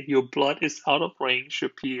say your blood is out of range,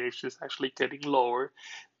 your pH is actually getting lower,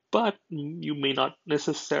 but you may not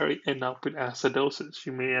necessarily end up with acidosis.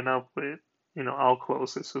 You may end up with,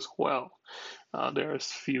 alkalosis as well. There's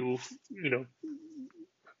few,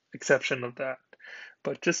 exception of that.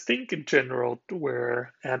 But just think in general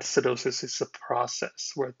where acidosis is a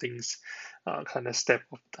process where things kind of step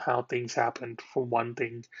of how things happen from one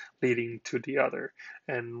thing leading to the other.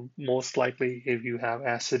 And most likely, if you have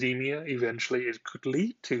acidemia, eventually it could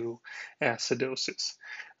lead to acidosis.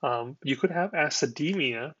 You could have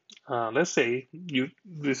acidemia. Let's say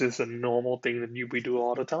this is a normal thing that we do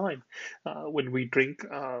all the time. When we drink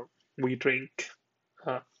uh,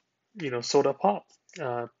 soda pop,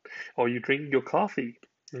 uh, or you drink your coffee.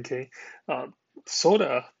 Okay, uh,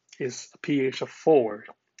 soda is a pH of 4.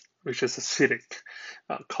 which is acidic.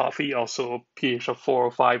 Coffee also pH of 4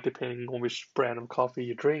 or 5, depending on which brand of coffee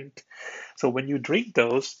you drink. So when you drink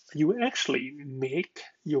those, you actually make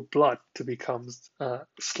your blood to become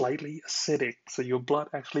slightly acidic. So your blood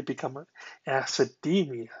actually become an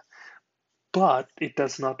acidemia, but it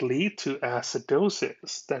does not lead to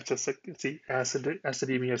acidosis. That's just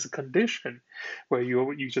acidemia is a condition where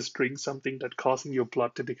you just drink something that causing your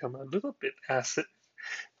blood to become a little bit acidic.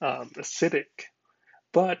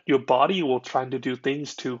 But your body will try to do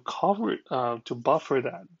things to cover to buffer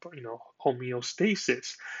that,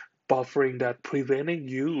 homeostasis, buffering that, preventing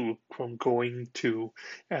you from going to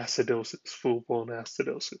acidosis, full-blown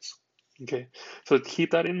acidosis. Okay, so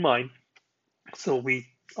keep that in mind. So we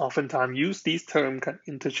oftentimes use these terms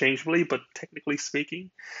interchangeably, but technically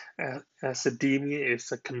speaking, acidemia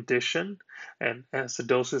is a condition, and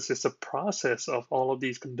acidosis is a process of all of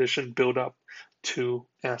these conditions build up to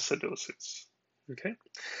acidosis. Okay,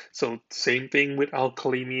 so same thing with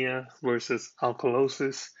alkalemia versus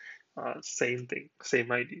alkalosis, same thing,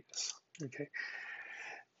 same ideas. Okay,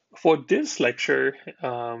 for this lecture,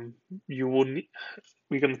 you will need,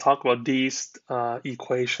 we're going to talk about these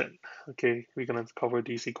equation. Okay, we're going to cover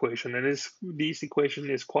these equation, and these equation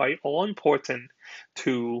is quite all important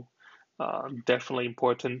to definitely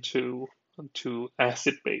important to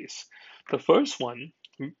acid base. The first one,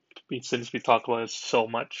 since we talk about it so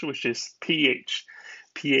much, which is pH.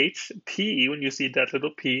 P, when you see that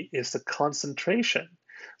little p, is the concentration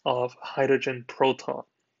of hydrogen proton.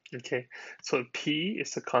 Okay, so P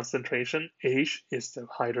is the concentration, H is the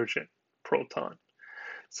hydrogen proton.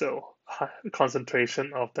 So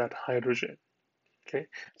concentration of that hydrogen. Okay,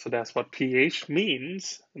 so that's what pH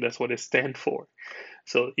means. That's what it stands for.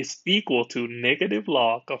 So it's equal to negative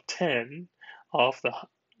log of 10 of the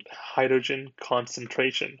hydrogen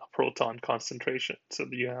concentration, proton concentration. So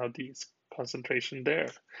you have these concentration there.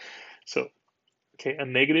 So okay, a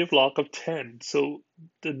negative log of 10. So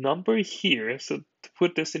the number here, so to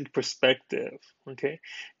put this in perspective, okay,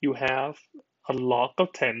 you have a log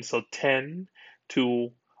of 10, so 10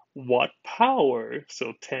 to what power?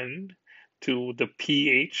 So 10 to the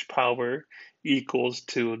pH power equals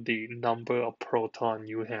to the number of proton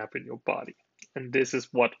you have in your body. And this is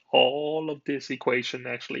what all of this equation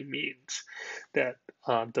actually means, that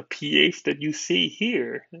the pH that you see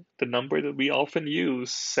here, the number that we often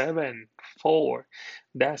use, 7, 4,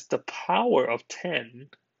 that's the power of 10.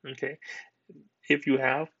 Okay, if you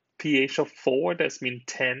have pH of 4, that's mean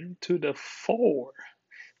 10 to the 4.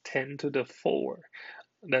 10 to the 4.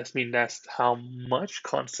 That's mean that's how much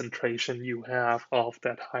concentration you have of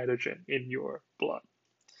that hydrogen in your blood.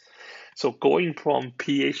 So going from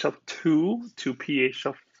pH of 2 to pH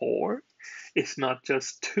of 4, it's not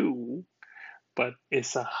just 2, but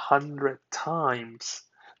it's 100 times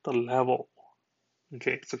the level.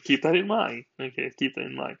 Okay, so keep that in mind. Okay, keep that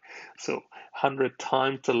in mind. So 100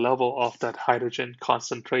 times the level of that hydrogen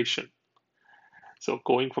concentration. So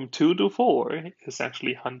going from 2 to 4 is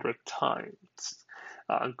actually 100 times.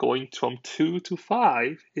 Going from 2 to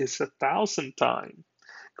 5 is 1,000 times.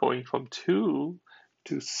 Going from 2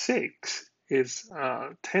 to 6 is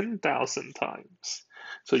 10,000 times.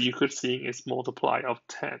 So you could see it's multiply of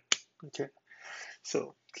 10. Okay,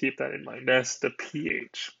 so keep that in mind. That's the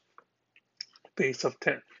pH, base of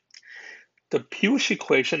 10. The Puech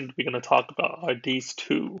equation we're going to talk about are these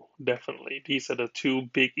two, definitely. These are the two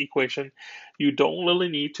big equations. You don't really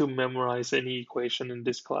need to memorize any equation in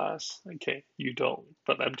this class, okay? You don't.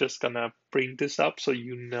 But I'm just going to bring this up so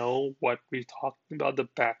you know what we're talking about, the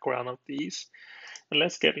background of these. And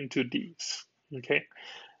let's get into these, okay?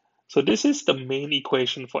 So this is the main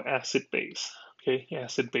equation for acid base. Okay,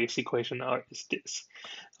 acid base equation is this.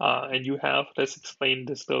 And you have, let's explain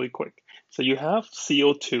this really quick. So you have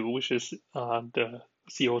CO2, which is the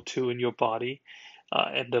CO2 in your body,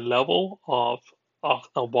 and the level of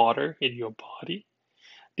water in your body.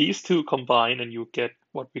 These two combine and you get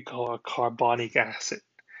what we call a carbonic acid.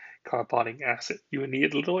 Carbonic acid. You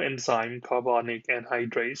need a little enzyme, carbonic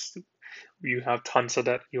anhydrase. You have tons of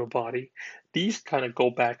that in your body. These kind of go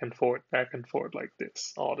back and forth like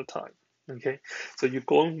this all the time. Okay, so you're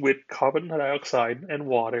going with carbon dioxide and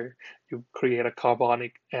water, you create a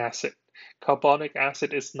carbonic acid. Carbonic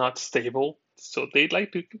acid is not stable, so they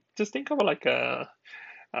like to just think of it like a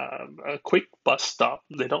quick bus stop.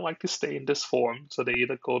 They don't like to stay in this form, so they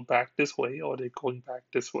either go back this way or they're going back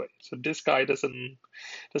this way. So this guy doesn't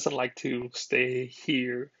like to stay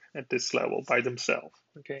here at this level by themselves.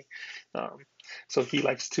 Okay, um, so he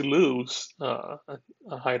likes to lose a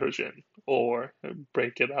hydrogen or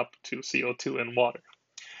break it up to CO2 and water.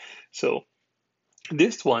 So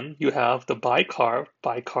this one you have the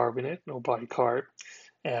bicarbonate or bicarb,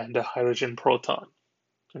 and the hydrogen proton.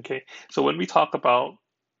 Okay, so when we talk about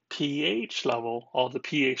pH level, or the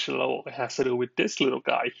pH level, it has to do with this little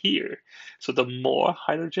guy here. So the more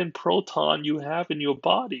hydrogen proton you have in your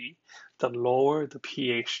body, the lower the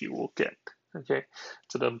pH you will get. Okay,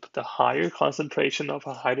 so the higher concentration of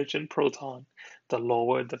a hydrogen proton, the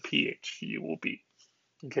lower the pH you will be.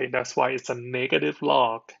 Okay, that's why it's a negative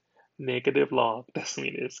log. Negative log, that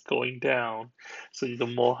means it's going down. So the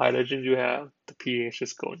more hydrogen you have, the pH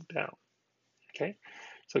is going down. Okay,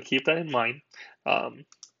 so keep that in mind. Um,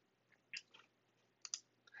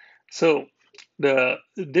 so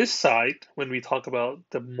this side, when we talk about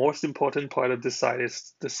the most important part of this side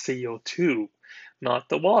is the CO2, not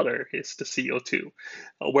the water. It's the CO2.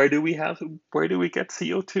 Where do we get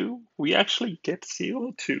CO2? We actually get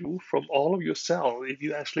CO2 from all of your cells. If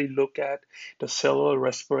you actually look at the cellular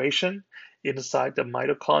respiration inside the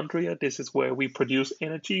mitochondria, this is where we produce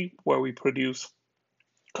energy, where we produce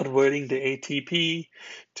converting the ATP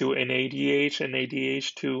to NADH and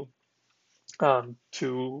ADH um,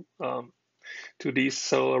 to um, to these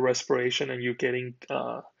cellular respiration, and you're getting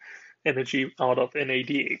energy out of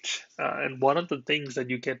NADH. And one of the things that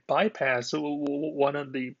you get bypassed, one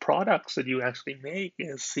of the products that you actually make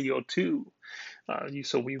is CO2.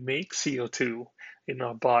 So we make CO2 in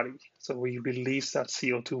our body. So we release that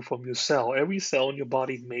CO2 from your cell. Every cell in your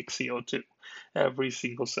body makes CO2. Every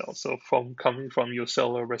single cell. So from coming from your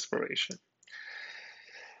cellular respiration.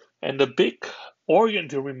 And the big organ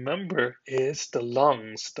to remember is the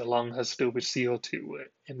lungs. The lung has to do with CO2,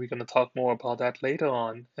 and we're going to talk more about that later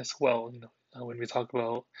on as well, when we talk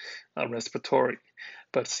about respiratory.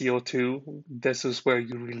 But CO2, this is where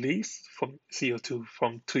you release from CO2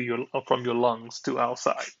 from your lungs to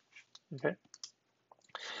outside. Okay.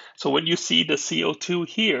 So when you see the CO2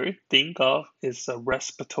 here, think of is a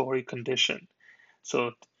respiratory condition.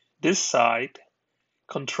 So this side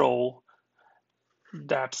control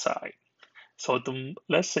that side. So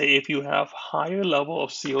let's say if you have higher level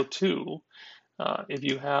of CO2, if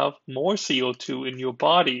you have more CO2 in your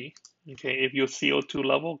body, okay, if your CO2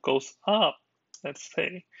 level goes up, let's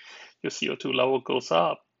say your CO2 level goes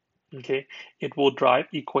up, okay, it will drive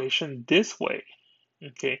equation this way,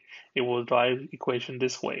 okay, it will drive equation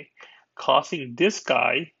this way, causing this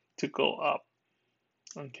guy to go up,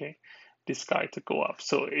 okay, this guy to go up.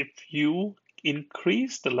 So if you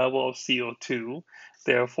increase the level of CO2,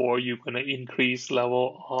 therefore you're going to increase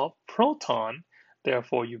level of proton,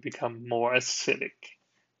 therefore you become more acidic.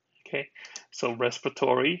 Okay, so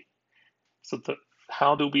respiratory. So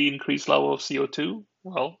how do we increase level of CO2?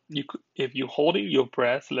 Well, if you're holding your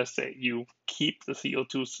breath, let's say you keep the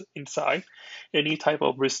CO2 inside, any type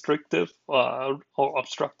of restrictive or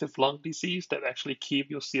obstructive lung disease that actually keep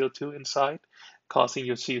your CO2 inside, causing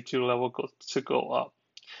your CO2 level to go up,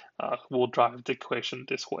 will drive the equation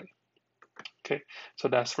this way. Okay, so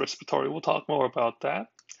that's respiratory. We'll talk more about that.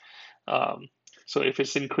 Um, so if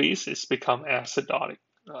it's increased, it's become acidotic.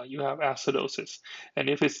 You have acidosis. And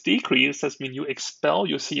if it's decreased, that means you expel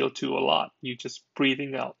your CO2 a lot. You're just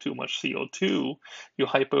breathing out too much CO2. You're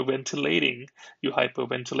hyperventilating. Your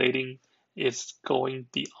hyperventilating is going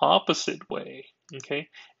the opposite way. Okay,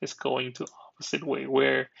 it's going to opposite way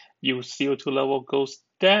where your CO2 level goes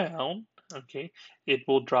down. Okay, it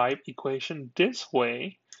will drive equation this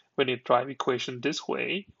way. When it drive equation this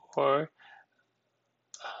way, or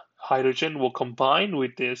hydrogen will combine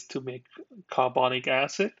with this to make carbonic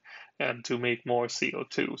acid and to make more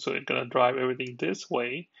CO2. So it's going to drive everything this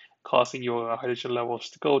way, causing your hydrogen levels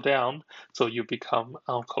to go down, so you become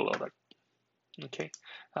alkalotic. Okay,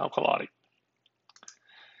 alkalotic.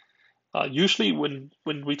 Usually, when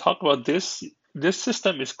we talk about this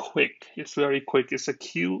system is quick. It's very quick. It's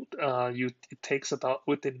acute. It takes about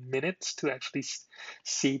within minutes to actually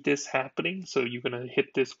see this happening. So you're gonna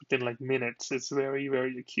hit this within like minutes. It's very,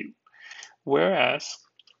 very acute. Whereas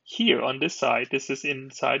here on this side, this is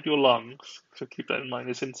inside your lungs. So keep that in mind,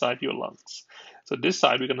 it's inside your lungs. So this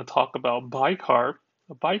side, we're going to talk about bicarb.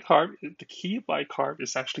 Bicarb, the key of bicarb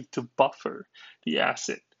is actually to buffer the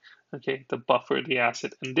acid. Okay, to buffer the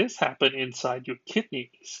acid. And this happens inside your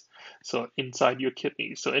kidneys. So inside your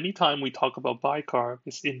kidneys. So anytime we talk about bicarb,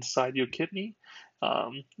 it's inside your kidney.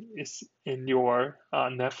 It's in your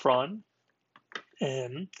nephron.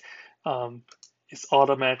 And um, it's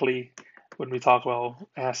automatically when we talk about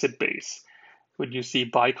acid base. When you see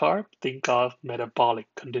bicarb, think of metabolic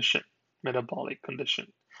condition. Metabolic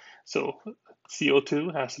condition. So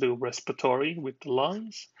CO2 has to do with respiratory with the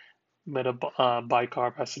lungs.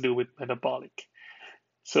 Bicarb has to do with metabolic.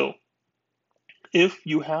 So if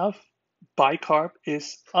you have bicarb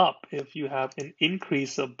is up, if you have an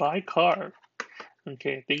increase of bicarb,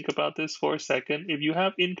 Okay, think about this for a second. If you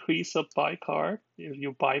have increase of bicarb, if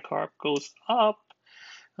your bicarb goes up,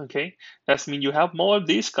 okay, that means you have more of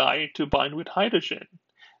this guy to bind with hydrogen.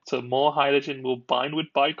 So more hydrogen will bind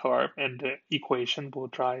with bicarb and the equation will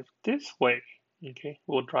drive this way. Okay,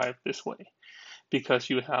 will drive this way. Because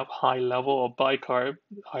you have high level of bicarb,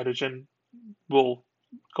 hydrogen will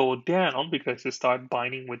go down because you start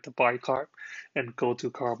binding with the bicarb and go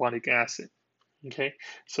to carbonic acid. Okay,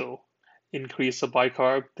 so increase the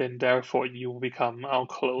bicarb, then therefore you become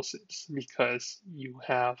alkalosis because you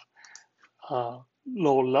have a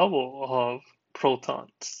low level of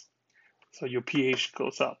protons. So your pH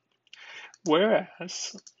goes up.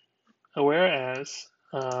 Whereas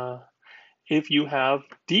if you have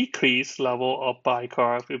decreased level of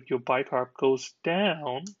bicarb, if your bicarb goes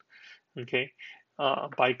down, okay,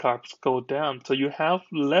 bicarbs go down. So you have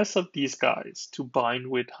less of these guys to bind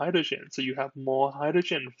with hydrogen. So you have more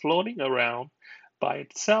hydrogen floating around by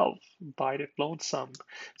itself, by the lonesome.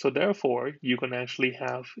 So therefore, you can actually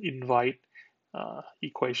have invite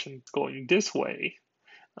equation going this way,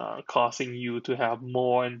 causing you to have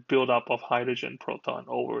more and build up of hydrogen proton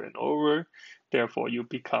over and over. Therefore, you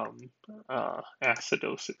become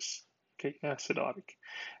acidosis. Okay, acidotic.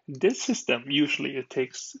 This system usually it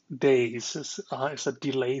takes days. It's a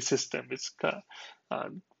delay system. It's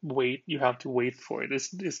wait. You have to wait for it.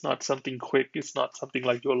 It's not something quick. It's not something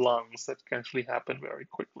like your lungs that can actually happen very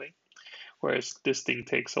quickly. Whereas this thing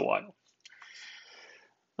takes a while.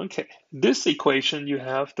 Okay, this equation you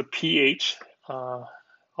have the pH of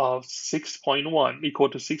 6.1 equal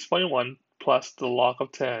to 6.1 plus the log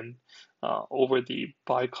of 10 over the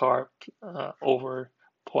bicarb over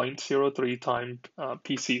 0.03 times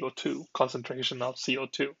PCO2, concentration of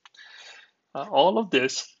CO2. All of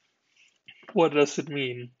this, what does it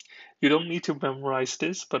mean? You don't need to memorize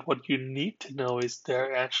this, but what you need to know is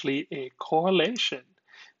there actually a correlation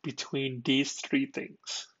between these three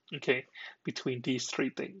things. Okay, between these three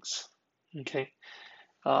things. Okay,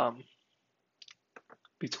 um,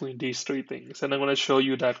 between these three things. And I'm going to show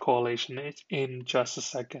you that correlation in just a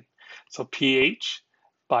second. So pH,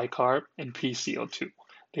 bicarb, and PCO2,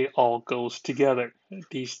 they all goes together.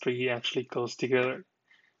 These three actually goes together.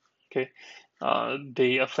 Okay,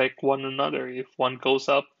 they affect one another. If one goes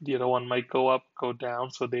up, the other one might go up, go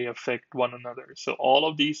down, so they affect one another. So all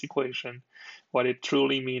of these equation, what it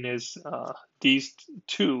truly mean is these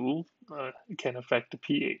two can affect the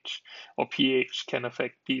pH, or pH can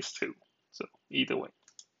affect these two. So either way.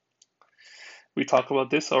 We talked about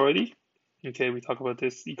this already. Okay, we talked about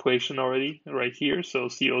this equation already right here. So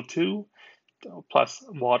CO2 plus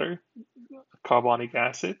water, carbonic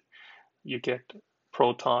acid, you get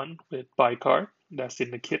proton with bicarb. That's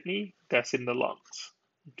in the kidney, that's in the lungs.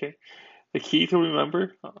 Okay, the key to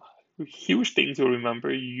remember, huge thing to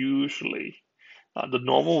remember, usually the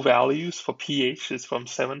normal values for pH is from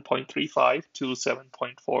 7.35 to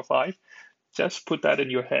 7.45. Just put that in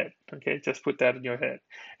your head, okay? Just put that in your head.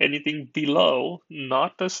 Anything below,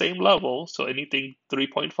 not the same level, so anything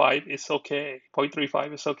 3.5 is okay,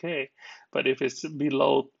 0.35 is okay. But if it's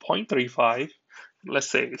below 0.35, let's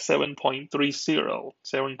say 7.30, 7.34,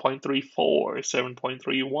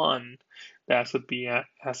 7.31, that would be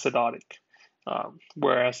acidotic.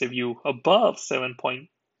 Whereas if you above 7.45,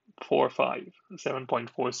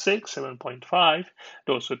 7.46, 7.5,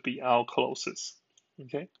 those would be alkalosis,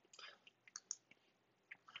 okay?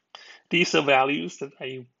 These are values that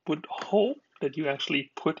I would hope that you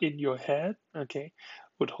actually put in your head, okay?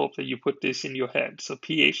 Would hope that you put this in your head. So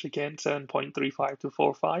pH again, 7.35 to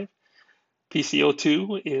 45.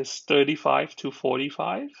 PCO2 is 35 to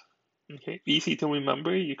 45. Okay, easy to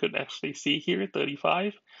remember. You could actually see here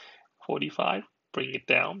 35, 45. Bring it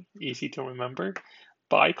down, easy to remember.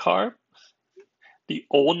 Bicarb, the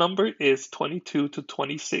old number is 22 to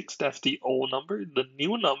 26. That's the old number. The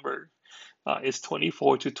new number is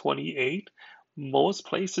 24 to 28. Most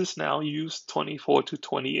places now use 24 to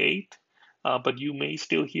 28, but you may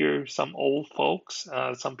still hear some old folks,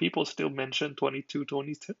 some people still mention 22,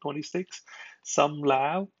 20, 26. Some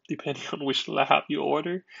lab, depending on which lab you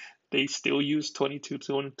order, they still use 22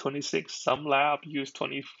 to 26. Some lab use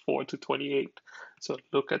 24 to 28. So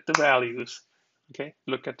look at the values, okay?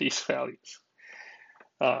 Look at these values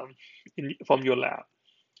from your lab.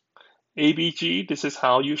 ABG, this is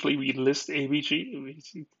how usually we list ABG.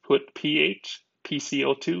 We put pH,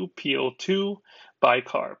 PCO2, PO2,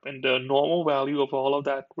 bicarb. And the normal value of all of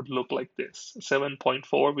that would look like this.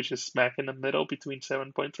 7.4, which is smack in the middle between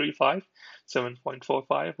 7.35,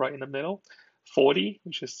 7.45, right in the middle. 40,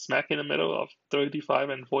 which is smack in the middle of 35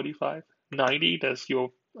 and 45. 90, that's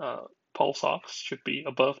your pulse ox should be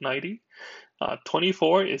above 90.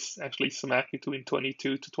 24 is actually smack between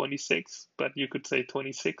 22 to 26, but you could say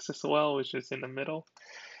 26 as well, which is in the middle.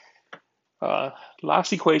 Uh,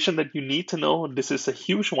 Last equation that you need to know, this is a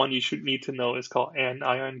huge one you should need to know, is called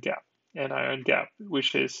anion gap. Anion gap,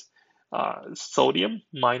 which is sodium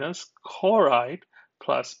minus chloride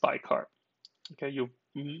plus bicarb. Okay, you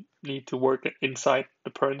need to work inside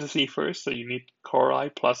the parenthesis first, so you need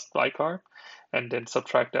chloride plus bicarb, and then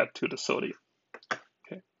subtract that to the sodium.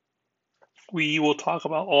 Okay, we will talk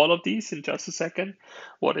about all of these in just a second,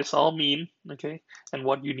 what this all mean, okay, and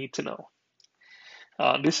what you need to know.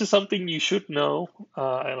 This is something you should know.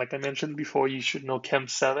 Like I mentioned before, you should know Chem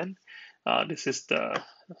 7. This is the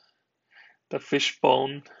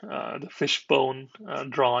fishbone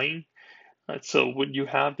drawing. So when you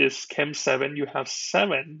have this Chem 7, you have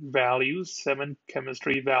 7 values, 7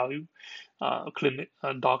 chemistry value.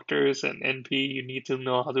 Doctors and NP, you need to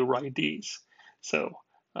know how to write these. So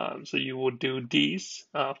you would do these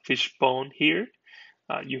fishbone here.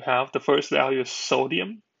 You have the first value is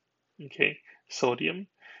sodium. Okay, sodium.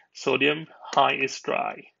 Sodium high is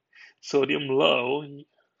dry. Sodium low,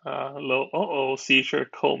 seizure,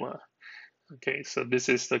 coma. Okay, so this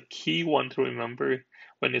is the key one to remember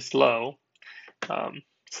when it's low.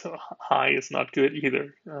 So high is not good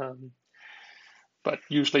either. But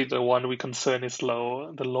usually the one we concern is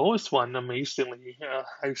low. The lowest one, amazingly,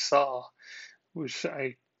 I saw, which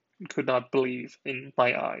I could not believe in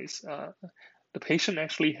my eyes. The patient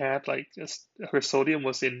actually had like just her sodium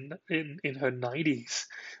was in her 90s,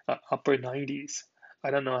 upper 90s. I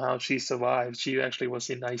don't know how she survived. She actually was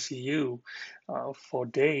in ICU for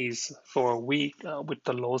days, for a week, with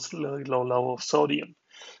the low level of sodium.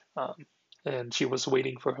 Um, and she was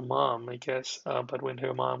waiting for her mom, I guess. But when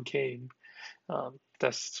her mom came,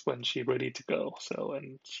 that's when she ready to go. So,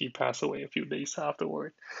 and she passed away a few days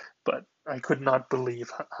afterward. But I could not believe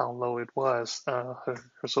how low it was. Her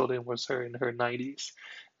sodium was her in her 90s,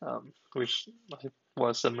 which I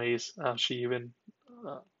was amazed. She even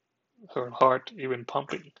her heart even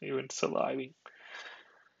pumping, even surviving.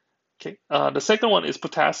 Okay. The second one is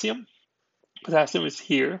potassium. Potassium is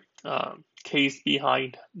here. Case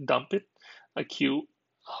behind dump it. Acute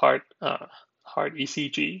heart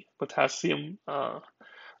ECG. Potassium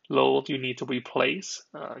low, you need to replace.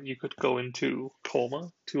 You could go into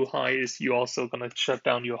coma. Too high is you also gonna shut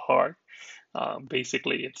down your heart.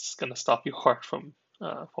 Basically, it's gonna stop your heart from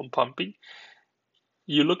pumping.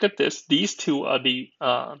 You look at this. These two are the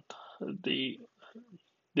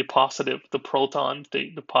the positive, the proton,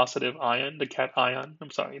 the positive ion, the cation ion.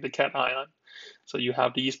 I'm sorry, the cation ion. So you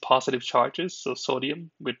have these positive charges. So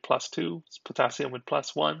sodium with +2, potassium with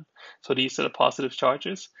 +1. So these are the positive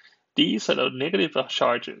charges. These are the negative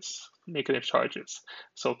charges. Negative charges.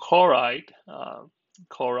 So chloride,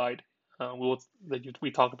 chloride.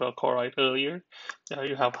 We talked about chloride earlier.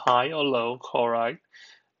 You have high or low chloride.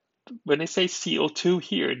 When they say CO2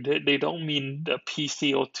 here, they don't mean the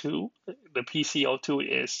PCO2. The PCO2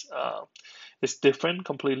 is different,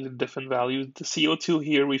 completely different value. The CO2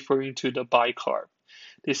 here referring to the bicarb.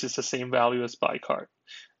 This is the same value as bicarb.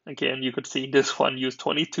 Again, you could see this one used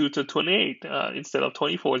 22 to 28 instead of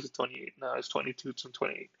 24 to 28. Now it's 22 to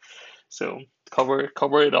 28. So cover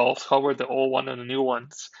it all, cover the old one and the new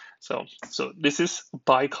ones. So this is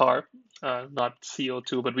bicarb, not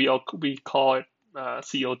CO2, but we call it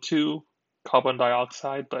CO2, carbon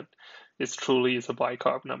dioxide, but it's truly is a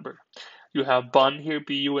bicarb number. You have BUN here,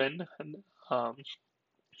 BUN, and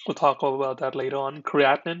we'll talk about that later on.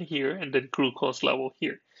 Creatinine here, and then glucose level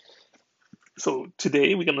here. So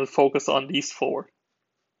today we're going to focus on these four.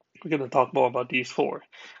 We're going to talk more about these four.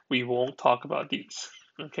 We won't talk about these.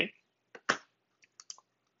 Okay.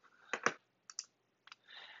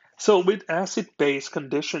 So with acid-base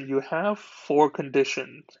condition, you have four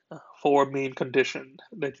main conditions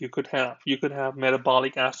that you could have. You could have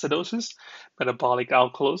metabolic acidosis, metabolic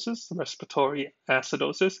alkalosis, respiratory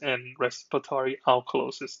acidosis, and respiratory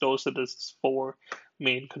alkalosis. Those are the four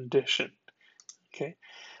main conditions. Okay.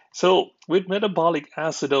 So with metabolic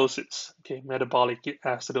acidosis,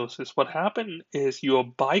 what happened is your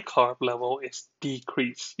bicarb level is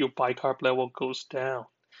decreased. Your bicarb level goes down.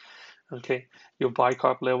 Okay, your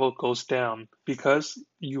bicarb level goes down because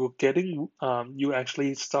you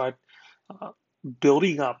actually start uh,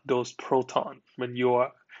 building up those protons when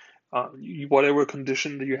whatever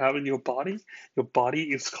condition that you have in your body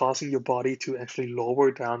is causing your body to actually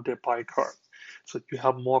lower down the bicarb. So you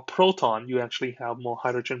have more proton, you actually have more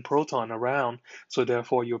hydrogen proton around, so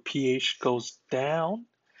therefore your pH goes down,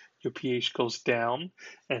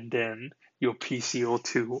 and then your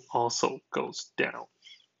PCO2 also goes down.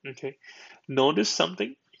 Okay, notice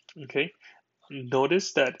something. Okay,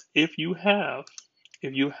 notice that if you have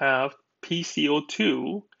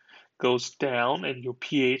PCO2 goes down and your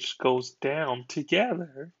pH goes down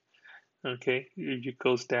together, okay, if it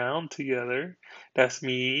goes down together, that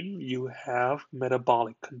means you have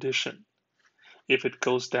metabolic condition. If it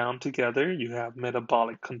goes down together, you have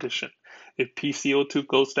metabolic condition. If PCO2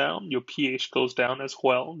 goes down, your pH goes down as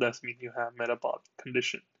well. That means you have metabolic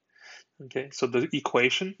condition. Okay, so the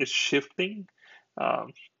equation is shifting.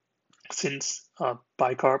 Um, since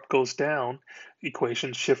bicarb goes down,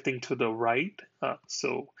 equation shifting to the right.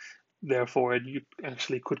 So therefore, you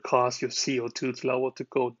actually could cause your CO2 level to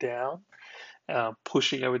go down,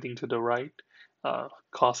 pushing everything to the right,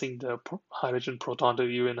 causing the hydrogen proton to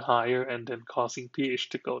be even higher, and then causing pH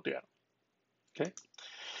to go down. Okay.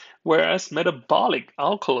 Whereas metabolic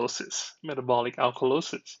alkalosis,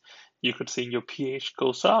 you could see your pH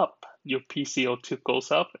goes up, your PCO2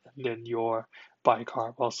 goes up, and then your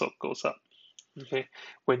bicarb also goes up. Okay,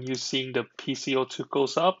 when you're seeing the PCO2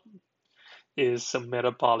 goes up, is a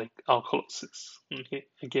metabolic alkalosis. Okay,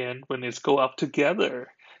 again, when it's go up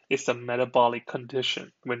together, it's a metabolic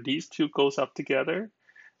condition. When these two goes up together,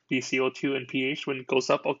 PCO2 and pH, when it goes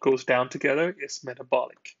up or goes down together, it's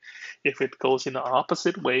metabolic. If it goes in the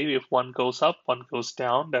opposite way, if one goes up, one goes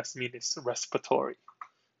down, that means it's respiratory.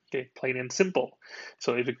 Okay, plain and simple.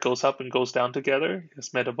 So if it goes up and goes down together,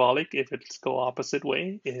 it's metabolic. If it's go opposite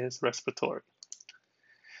way, it is respiratory.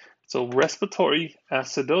 So respiratory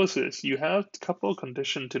acidosis, you have a couple of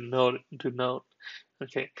conditions to note.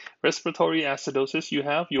 Okay, respiratory acidosis, you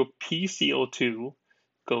have your PCO2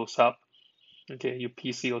 goes up. Okay, your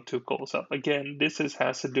PCO2 goes up. Again,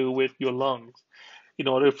 has to do with your lungs. In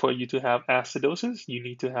order for you to have acidosis, you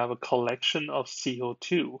need to have a collection of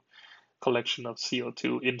CO2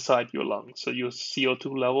 inside your lungs. So your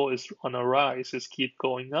CO2 level is on a rise, it's keep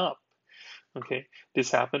going up. Okay,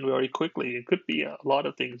 this happened very quickly. It could be a lot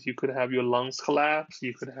of things. You could have your lungs collapse.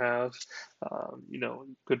 You could have,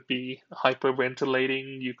 could be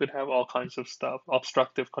hyperventilating. You could have all kinds of stuff,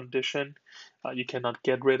 obstructive condition. You cannot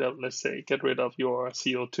let's say, get rid of your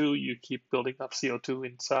CO2. You keep building up CO2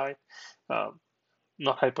 inside. Um,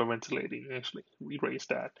 Not hyperventilating, actually. Erase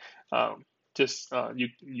that. Just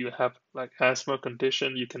you have like asthma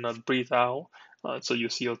condition, you cannot breathe out, so your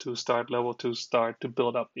CO2 level to start to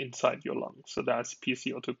build up inside your lungs. So that's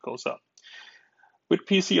PCO2 goes up. With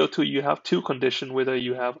PCO2, you have two conditions, whether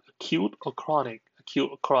you have acute or chronic. Acute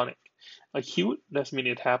or chronic. Acute, that means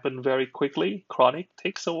it happened very quickly. Chronic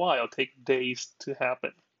takes a while, take days to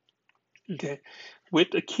happen. Okay.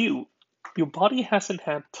 With acute, your body hasn't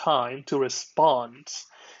had time to respond.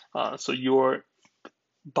 So your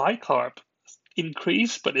bicarb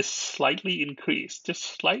increased, but it's slightly increased,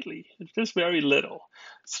 just slightly, just very little,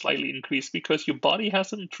 slightly increased because your body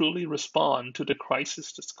hasn't truly responded to the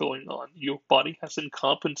crisis that's going on. Your body hasn't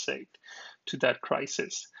compensated to that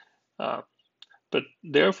crisis. Uh, but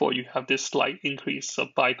therefore, you have this slight increase of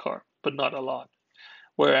bicarb, but not a lot.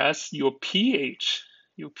 Whereas your pH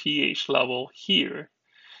level here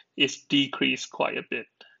is decreased quite a bit.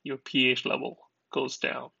 Your pH level goes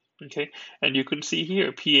down. Okay, and you can see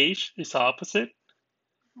here pH is opposite,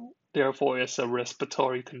 therefore it's a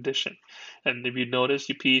respiratory condition. And if you notice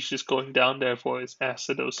your pH is going down, therefore it's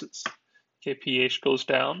acidosis. Okay, pH goes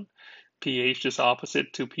down, pH is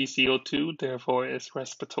opposite to PCO2, therefore it's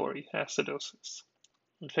respiratory acidosis.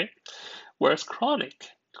 Okay, whereas chronic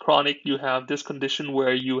you have this condition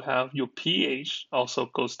where you have your pH also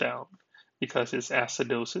goes down because it's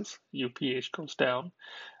acidosis, your pH goes down.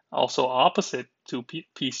 Also opposite to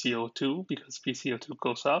PCO2 because PCO2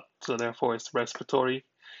 goes up, so therefore it's respiratory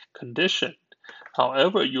condition.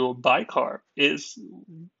 However, your body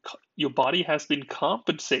has been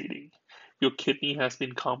compensating, your kidney has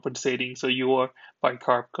been compensating, so your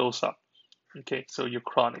bicarb goes up. Okay, so you're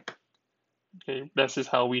chronic. Okay, this is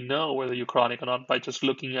how we know whether you're chronic or not by just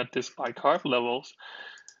looking at this bicarb levels.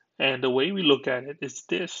 And the way we look at it is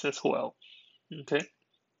this as well. Okay,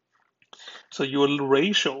 so your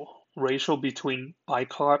ratio between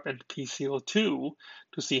bicarb and PCO2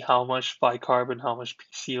 to see how much bicarb and how much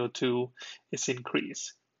PCO2 is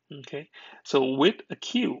increased. Okay, so with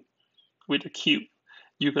acute,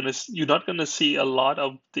 you're not gonna see a lot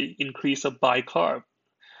of the increase of bicarb.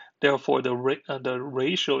 Therefore, the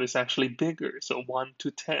ratio is actually bigger. So 1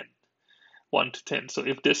 to 10. 1 to 10. So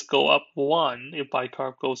if this go up 1, if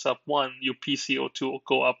bicarb goes up 1, your PCO2 will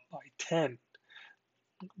go up by 10.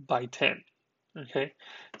 By 10. Okay,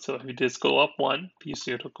 so if you just go up 1,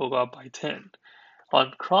 PCO2 go up by 10.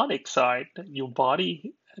 On chronic side, your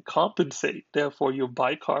body compensate, therefore your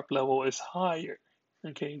bicarb level is higher.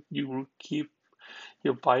 Okay, you keep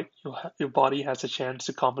your body has a chance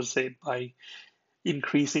to compensate by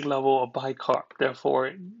increasing level of bicarb.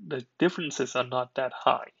 Therefore, the differences are not that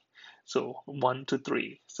high. So 1 to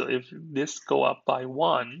 3. So if this go up by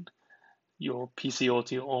 1, your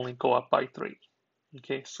PCO2 only go up by 3.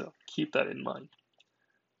 Okay, so keep that in mind.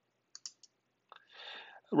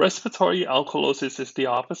 Respiratory alkalosis is the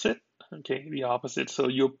opposite. Okay, the opposite. So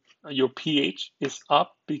your pH is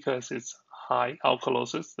up because it's high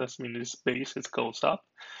alkalosis. That means its base it goes up.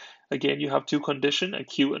 Again, you have two conditions,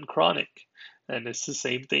 acute and chronic, and it's the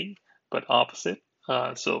same thing but opposite.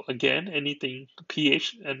 So again, anything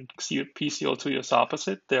pH and PCO2 is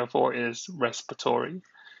opposite, therefore is respiratory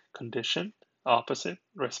condition, opposite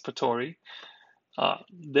respiratory.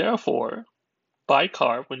 Therefore,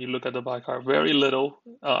 bicarb, when you look at the bicarb, very little,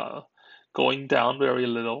 going down very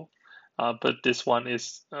little. But this one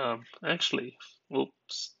is actually,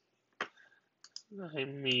 oops, I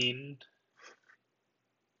mean,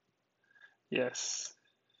 yes,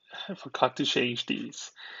 I forgot to change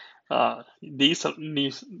these. These are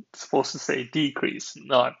supposed to say decrease,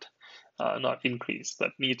 not increase,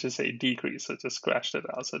 but need to say decrease. So just scratch that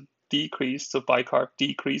out. So decrease, so bicarb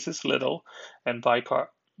decreases little, and bicarb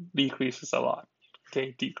decreases a lot.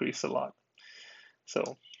 Okay, decrease a lot.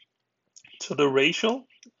 So so the ratio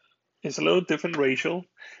is a little different ratio.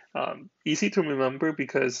 Easy to remember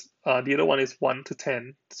because the other one is 1 to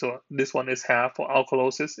 10. So this one is half. For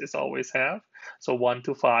alkalosis, it's always half. So 1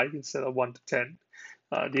 to 5 instead of 1 to 10.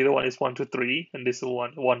 The other one is 1 to 3, and this is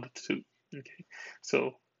 1 to 2. Okay,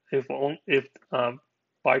 so if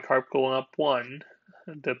bicarb going up 1,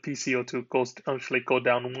 the PCO2 goes actually go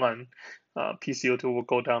down 1. PCO2 will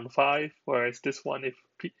go down 5, whereas this one, if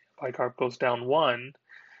bicarb goes down 1,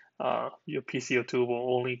 your PCO2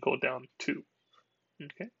 will only go down 2.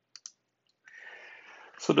 Okay.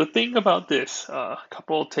 So the thing about this, a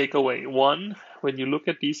couple of takeaway. One, when you look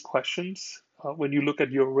at these questions, when you look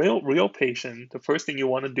at your real patient, the first thing you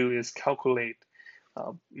want to do is calculate.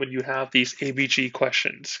 When you have these ABG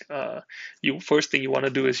questions, you first thing you want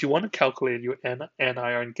to do is you want to calculate your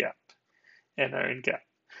anion gap. Anion gap.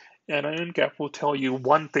 Anion gap will tell you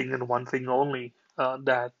one thing and one thing only,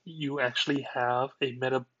 that you actually have a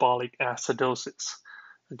metabolic acidosis.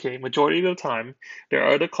 Okay, majority of the time, there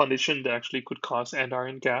are other conditions that actually could cause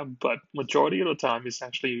anion gap, but majority of the time is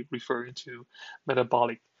actually referring to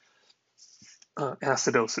metabolic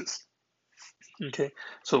acidosis. Okay,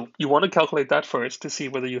 so you want to calculate that first to see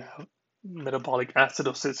whether you have metabolic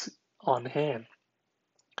acidosis on hand.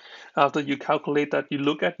 After you calculate that, you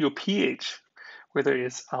look at your pH, whether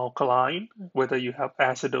it's alkaline, whether you have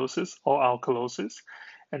acidosis or alkalosis,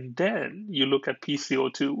 and then you look at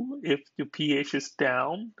PCO2. If your pH is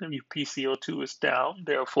down and your PCO2 is down,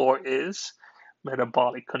 therefore is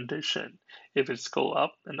metabolic condition. If it's go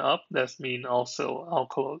up and up, that means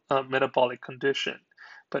also metabolic condition.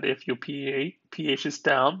 But if your pH is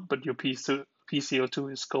down, but your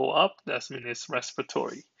PCO2 is go up, that means it's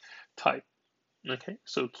respiratory type. Okay,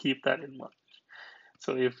 so keep that in mind.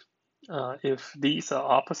 So if these are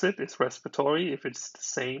opposite, it's respiratory. If it's the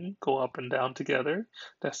same, go up and down together,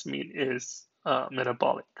 that means is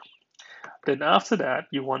metabolic. Then after that,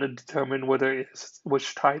 you want to determine whether it's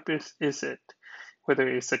which type is it, whether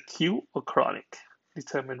it's acute or chronic.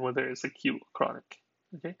 Determine whether it's acute or chronic.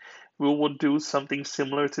 Okay, we will do something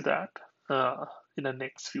similar to that in the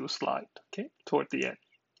next few slides. Okay, toward the end.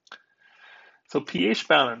 So pH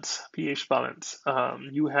balance, pH balance.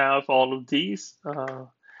 You have all of these.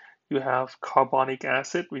 You have carbonic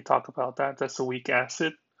acid. We talk about that. That's a weak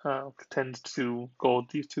acid. Tends to go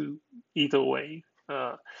to either way,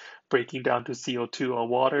 breaking down to CO2 or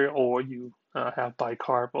water, or you have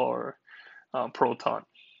bicarb or proton.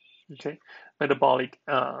 Okay, metabolic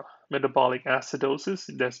acidosis.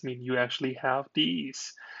 That means you actually have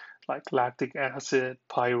these like lactic acid,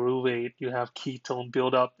 pyruvate. You have ketone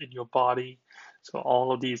buildup in your body. So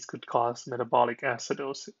all of these could cause metabolic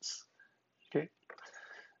acidosis. Okay.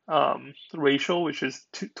 Ratio, which is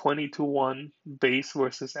 20 to 1 base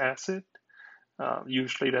versus acid.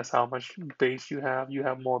 Usually that's how much base you have. You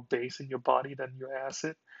have more base in your body than your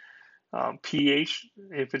acid. pH,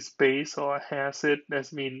 if it's base or acid,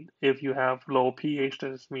 that means if you have low pH,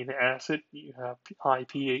 that means acid. You have high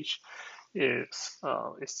pH, it's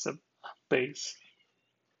a base.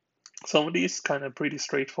 Some of these kind of pretty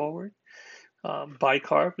straightforward.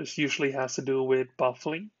 Bicarb, this usually has to do with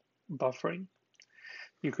buffering.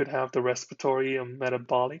 You could have the respiratory and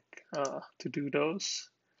metabolic to do those.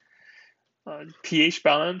 pH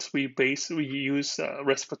balance, we use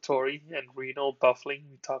respiratory and renal buffering.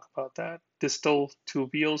 We talk about that. Distal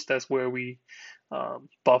tubules, that's where we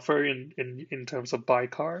buffer in terms of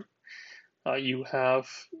bicarb. You have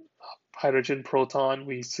hydrogen proton.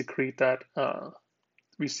 We secrete that.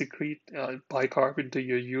 We secrete bicarb into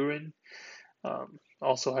your urine.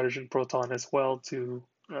 Also hydrogen proton as well to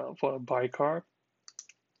for bicarb.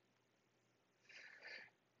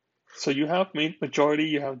 So you have majority.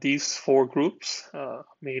 You have these four groups.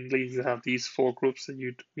 Mainly, you have these four groups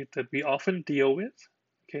that we often deal with.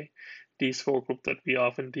 Okay, these four groups that we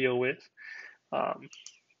often deal with. Um,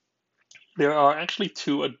 there are actually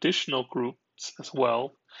two additional groups as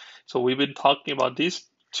well. So we've been talking about these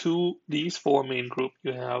four main groups.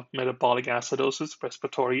 You have metabolic acidosis,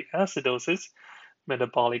 respiratory acidosis,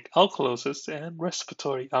 metabolic alkalosis, and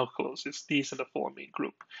respiratory alkalosis. These are the four main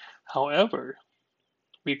groups. However,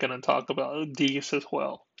 we're going to talk about these as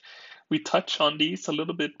well. We touched on these a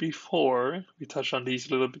little bit before.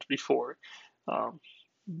 Um,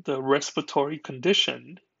 the respiratory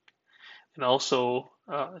condition and also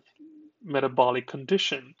metabolic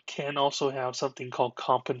condition can also have something called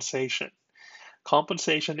compensation.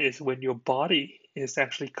 Compensation is when your body is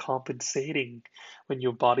actually compensating, when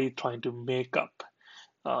your body is trying to make up,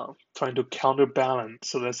 trying to counterbalance.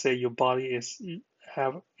 So let's say your body is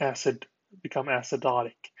have acid become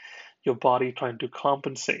acidotic, your body trying to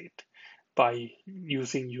compensate by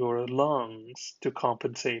using your lungs to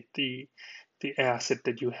compensate the acid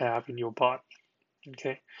that you have in your body.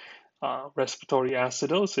 Okay, respiratory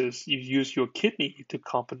acidosis, you use your kidney to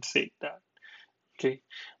compensate that. Okay,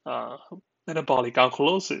 uh, metabolic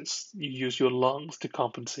alkalosis, you use your lungs to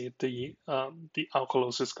compensate the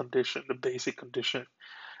alkalosis condition, the basic condition.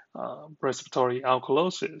 Respiratory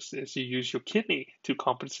alkalosis is you use your kidney to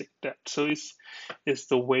compensate that. So it's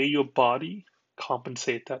the way your body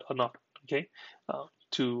compensate that or not. Okay,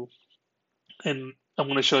 to and I'm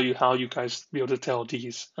going to show you how you guys be able to tell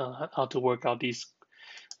these, how to work out these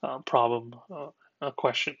problem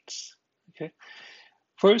questions. Okay.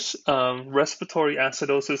 First, respiratory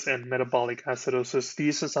acidosis and metabolic acidosis.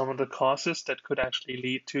 These are some of the causes that could actually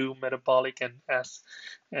lead to metabolic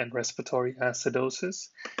and respiratory acidosis.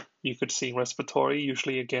 You could see respiratory,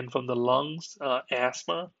 usually again from the lungs,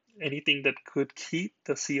 asthma, anything that could keep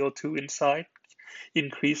the CO2 inside,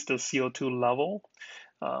 increase the CO2 level.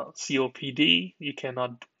 COPD, you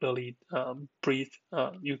cannot really breathe.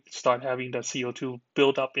 You start having the CO2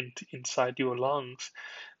 build up inside your lungs.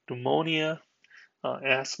 Pneumonia,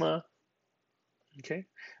 asthma. Okay,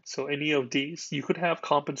 so any of these, you could have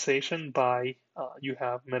compensation by you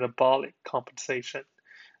have metabolic compensation.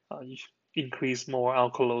 You increase more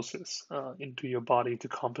alkalosis into your body to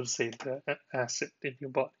compensate the acid in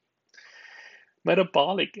your body.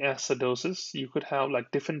 Metabolic acidosis, you could have like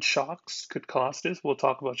different shocks could cause this. We'll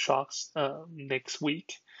talk about shocks next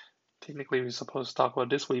week. Technically, we're supposed to talk about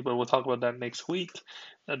this week, but we'll talk about that next week.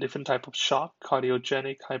 A different type of shock,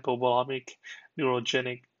 cardiogenic, hypovolemic,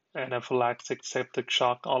 neurogenic, anaphylactic, septic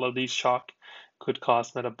shock. All of these shock could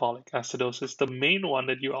cause metabolic acidosis. The main one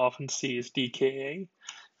that you often see is DKA.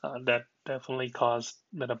 That definitely cause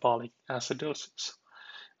metabolic acidosis.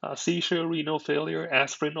 Seizure, renal failure,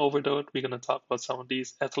 aspirin overdose. We're going to talk about some of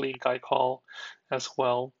these. Ethylene glycol as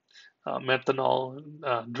well.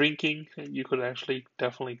 Methanol, drinking. You could actually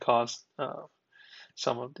definitely cause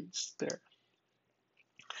some of these there.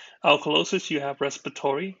 Alkalosis, you have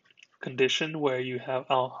respiratory condition where you have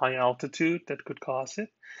high altitude that could cause it,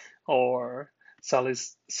 or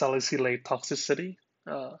salicylate toxicity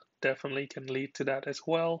definitely can lead to that as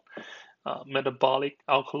well. Metabolic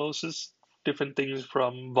alkalosis, different things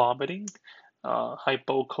from vomiting,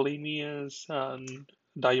 hypokalemias,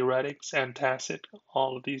 diuretics, antacid,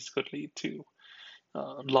 all of these could lead to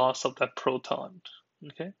loss of that proton.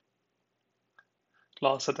 Okay,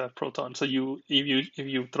 loss of that proton. So if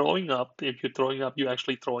you're throwing up, you're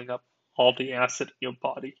actually throwing up all the acid in your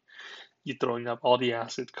body. You're throwing up all the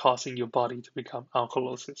acid, causing your body to become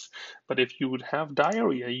alkalosis. But if you would have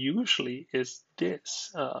diarrhea, usually is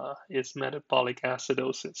metabolic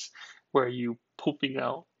acidosis, where you pooping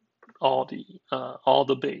out all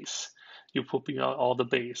the base. You're pooping out all the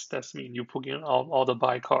base. That's mean you're pooping out all the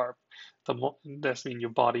bicarb. That's mean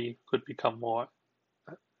your body could become more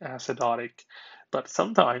acidotic. But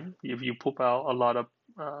sometimes if you poop out a lot of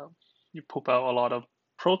uh, you poop out a lot of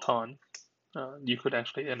proton, you could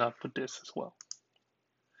actually end up with this as well.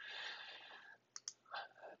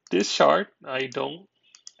 This chart, I don't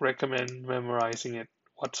recommend memorizing it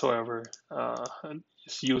whatsoever.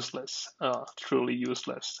 It's useless, truly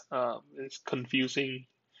useless. It's confusing,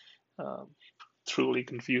 um, truly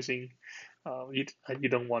confusing. You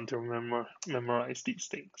don't want to memorize these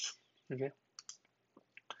things. Okay,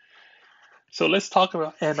 so let's talk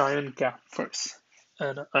about anion gap first.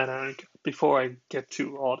 Anion gap before I get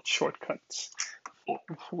to all the shortcuts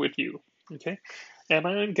with you. Okay,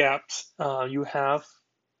 anion gaps, you have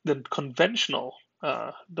the conventional,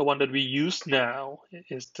 the one that we use now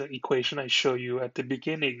is the equation I show you at the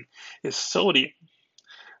beginning, is sodium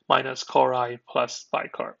minus chloride plus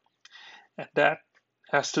bicarb, and that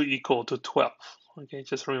has to equal to 12. Okay,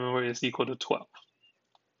 just remember it's equal to 12.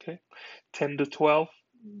 Okay, 10 to 12,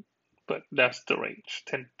 but that's the range.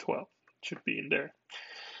 10 to 12 should be in there.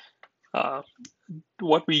 Uh,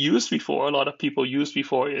 what we used before, a lot of people used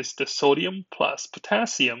before, is the sodium plus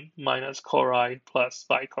potassium minus chloride plus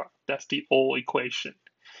bicarb. That's the old equation.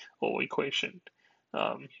 Old equation.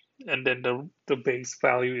 Um, and then the base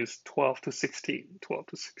value is 12 to 16. 12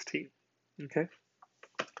 to 16. Okay.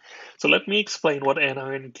 So let me explain what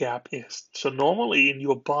anion gap is. So normally in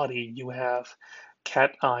your body you have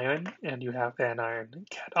cation and you have anion.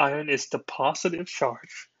 Cation is the positive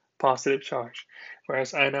charge,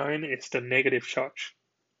 whereas anion is the negative charge.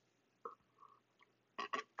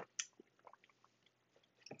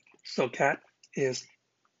 So is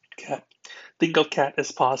cat. Think of cat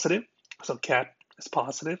as positive. So cat is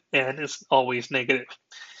positive and is always negative.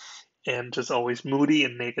 And just always moody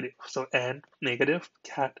and negative. So and negative,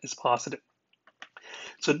 cat is positive.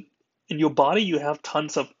 So in your body you have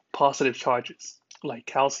tons of positive charges like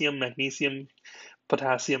calcium, magnesium,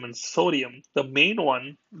 potassium, and sodium. The main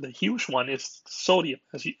one, the huge one, is sodium.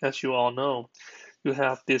 As you all know, you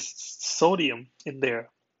have this sodium in there.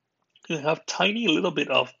 You have tiny little bit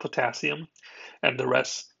of potassium, and the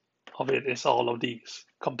rest of it is all of these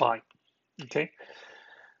combined. Okay,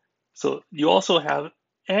 so you also have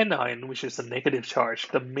anion, which is a negative charge.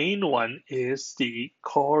 The main one is the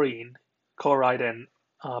chloride and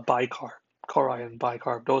bicarb. Chloride and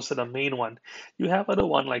bicarb, those are the main one. You have other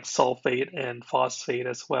one like sulfate and phosphate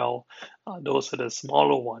as well. Those are the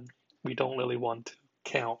smaller one. We don't really want to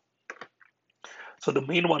count. So the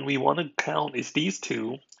main one we want to count is these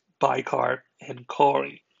two, bicarb and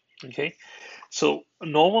chlorine. Okay, so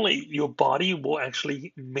normally your body will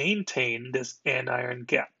actually maintain this anion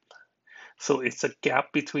gap. So it's a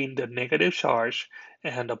gap between the negative charge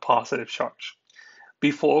and the positive charge.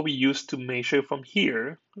 Before we used to measure from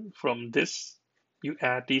here, from this, you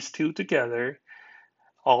add these two together,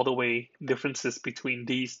 all the way differences between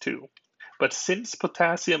these two. But since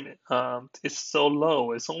potassium is so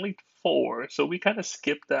low, it's only 4, so we kind of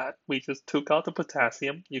skipped that. We just took out the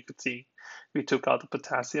potassium. You could see we took out the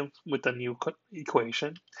potassium with the new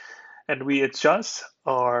equation, and we adjust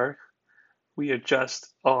our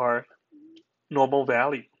normal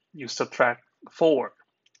value. You subtract 4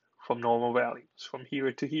 from normal values. From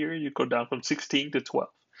here to here, you go down from 16 to 12.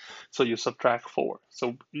 So you subtract 4.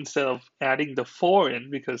 So instead of adding the 4 in,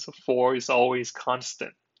 because 4 is always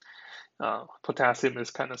constant, potassium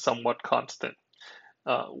is kind of somewhat constant,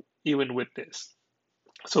 uh, even with this.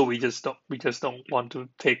 So we just don't want to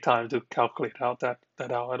take time to calculate out that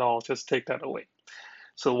out at all. Just take that away.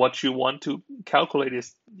 So what you want to calculate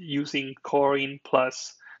is using chloride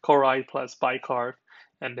plus bicarb,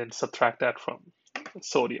 and then subtract that from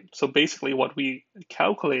sodium. So basically what we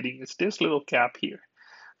calculating is this little gap here,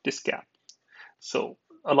 this gap. So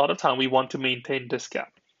a lot of time we want to maintain this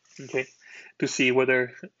gap, okay, to see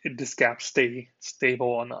whether this gap stay stable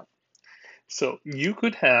or not. So you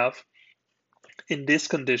could have, in this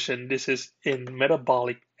condition, this is in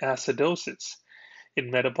metabolic acidosis. In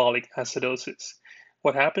metabolic acidosis,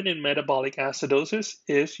 what happened in metabolic acidosis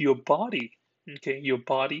is your body, okay, your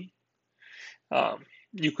body,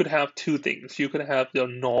 you could have two things. You could have the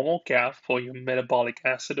normal gap for your metabolic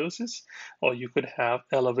acidosis, or you could have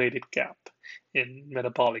elevated gap in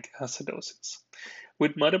metabolic acidosis.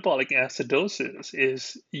 With metabolic acidosis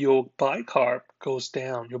is your bicarb goes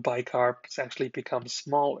down. Your bicarb actually becomes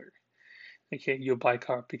smaller. Okay, your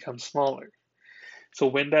bicarb becomes smaller. So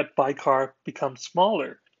when that bicarb becomes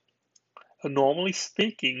smaller, normally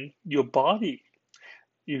speaking, your body,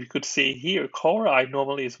 you could say here, chloride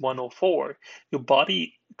normally is 104. Your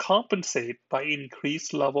body compensate by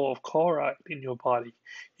increased level of chloride in your body,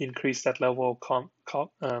 increase that level of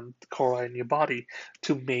chloride in your body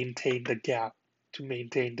to maintain the gap, to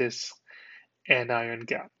maintain this anion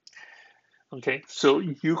gap. Okay, so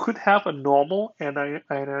you could have a normal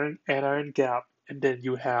anion gap, and then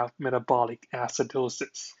you have metabolic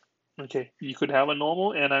acidosis. Okay, you could have a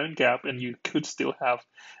normal anion gap, and you could still have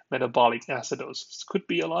metabolic acidosis. Could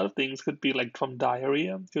be a lot of things. Could be like from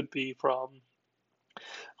diarrhea. Could be from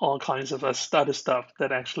all kinds of other stuff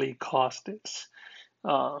that actually cause this.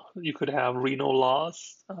 You could have renal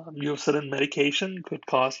loss. Your certain medication could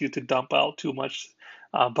cause you to dump out too much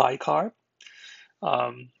bicarb.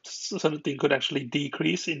 So something could actually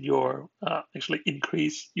decrease in your actually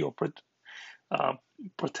increase your uh,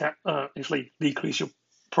 protect actually decrease your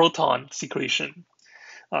proton secretion.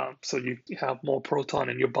 So you have more proton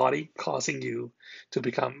in your body, causing you to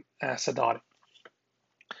become acidotic.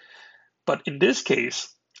 But in this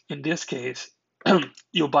case,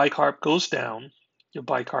 your bicarb goes down, your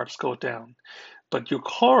bicarbs go down, but your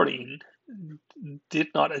chlorine did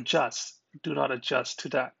not adjust, do not adjust to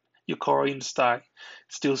that. Your chlorine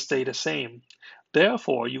still stay the same.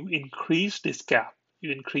 Therefore, you increase this gap.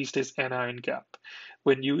 You increase this anion gap.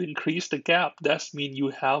 When you increase the gap, that means you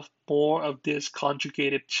have more of this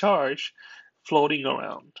conjugated charge floating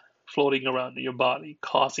around, floating around in your body,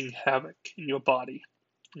 causing havoc in your body.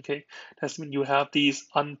 Okay, that's when you have these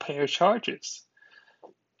unpaired charges,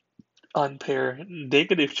 unpaired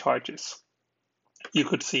negative charges. You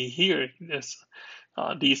could see here this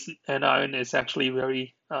these anion is actually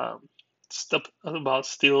very still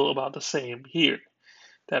about the same here,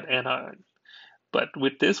 that anion. But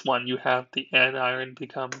with this one, you have the anion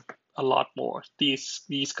become a lot more.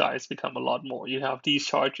 These guys become a lot more. You have these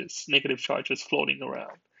charges, negative charges floating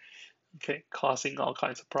around, okay, causing all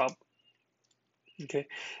kinds of problems. Okay,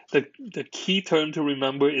 the key term to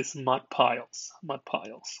remember is mud piles. Mud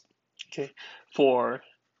piles. Okay, for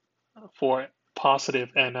for positive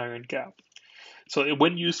anion gap. So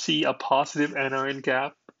when you see a positive anion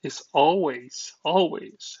gap, it's always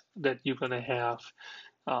that you're gonna have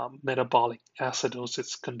metabolic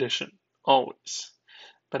acidosis condition. Always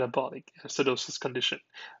metabolic acidosis condition.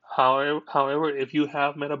 However, if you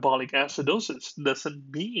have metabolic acidosis,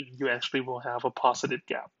 doesn't mean you actually will have a positive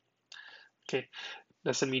gap. Okay,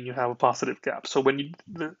 doesn't mean you have a positive gap. So when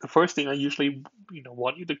the first thing I usually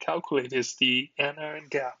want you to calculate is the anion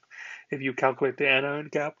gap. If you calculate the anion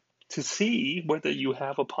gap to see whether you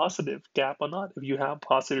have a positive gap or not. If you have a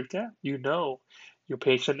positive gap, you know your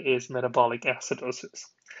patient is metabolic acidosis.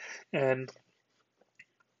 And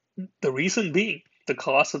the reason being, the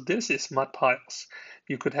cause of this is mud piles.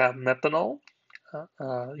 You could have methanol,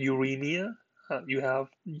 uremia, you have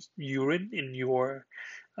urine in your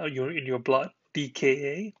blood,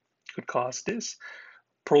 DKA could cause this.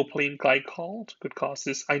 Propylene glycol could cause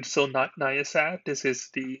this. Isoniazid, this is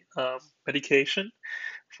the medication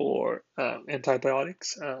for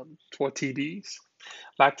antibiotics for TBs.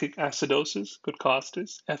 Lactic acidosis could cause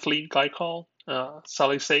this. Ethylene glycol,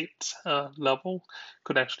 salicylate level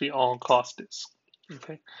could actually all cause this.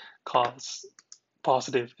 Okay, cause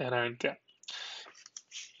positive anion gap.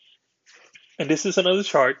 And this is another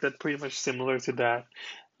chart that's pretty much similar to that.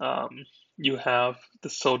 You have the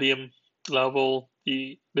sodium level.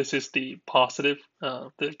 This is the positive,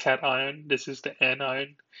 the cation. This is the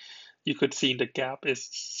anion. You could see the gap is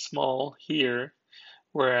small here,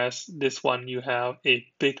 whereas this one you have a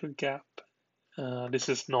bigger gap. This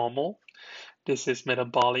is normal. This is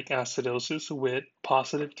metabolic acidosis with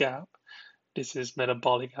positive gap. This is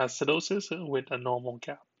metabolic acidosis with a normal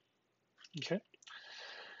gap. Okay.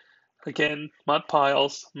 Again, mud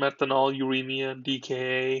piles, methanol, uremia,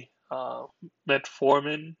 DKA,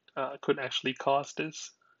 metformin could actually cause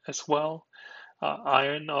this as well.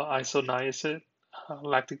 Iron or isoniazid,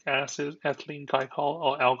 lactic acid, ethylene glycol,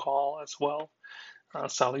 or alcohol as well.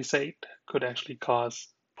 Salicylate could actually cause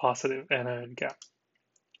positive anion gap.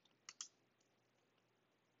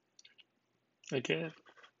 Again,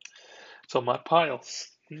 so mud piles.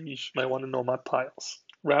 You might want to know mud piles.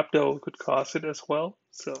 Rhabdo could cause it as well.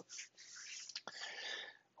 So,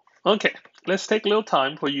 okay, let's take a little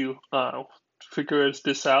time for you figure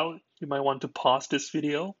this out. You might want to pause this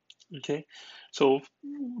video. Okay, so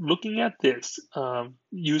looking at this,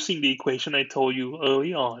 using the equation I told you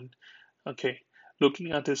early on. Okay,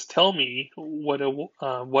 looking at this, tell me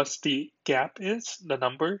what's the gap is, the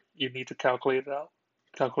number you need to calculate it out.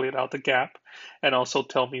 Calculate out the gap, and also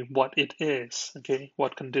tell me what it is. Okay,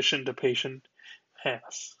 what condition the patient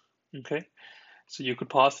has. Okay, so you could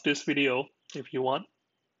pause this video if you want.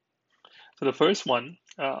 So the first one,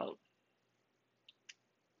 the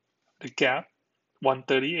gap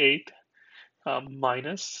 138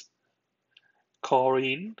 minus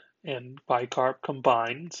chlorine and bicarb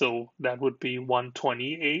combined, so that would be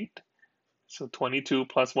 128. So 22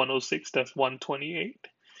 plus 106, that's 128.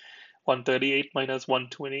 138 minus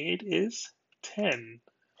 128 is 10.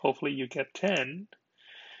 Hopefully you get 10.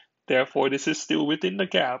 Therefore, this is still within the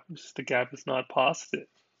gap. The gap is not positive.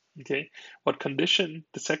 Okay. What condition?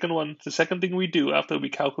 The second thing we do after we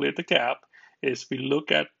calculate the gap is we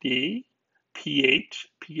look at the pH.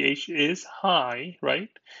 pH is high, right?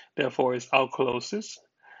 Therefore, it's alkalosis.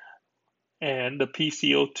 And the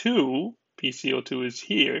PCO2 is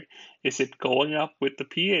here. Is it going up with the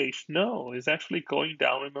pH? No, it's actually going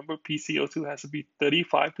down. Remember, PCO2 has to be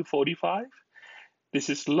 35 to 45. This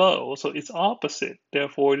is low, so it's opposite.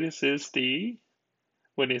 Therefore, this is the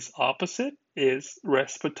when its opposite is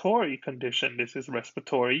respiratory condition. This is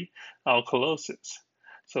respiratory alkalosis.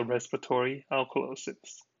 So respiratory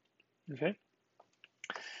alkalosis. Okay.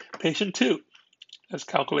 Patient 2, let's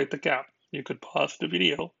calculate the gap. You could pause the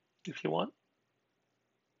video if you want.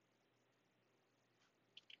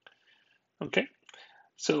 Okay,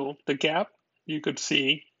 so the gap, you could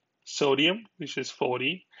see sodium, which is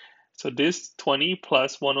 40. So this 20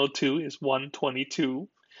 plus 102 is 122.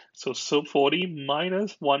 So 40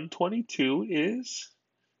 minus 122 is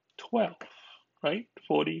 12, right?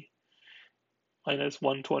 40 minus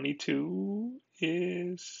 122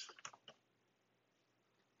 is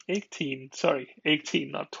 18. Sorry,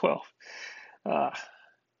 18, not 12.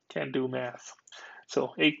 Can't do math.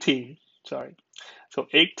 So 18, sorry. So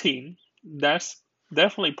 18, that's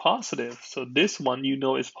definitely positive. So this one you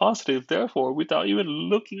know is positive. Therefore, without even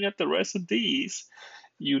looking at the rest of these,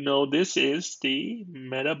 you know this is the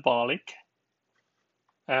metabolic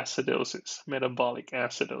acidosis. Metabolic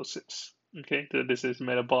acidosis. Okay, so this is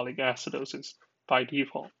metabolic acidosis by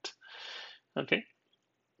default. Okay,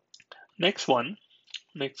 next one.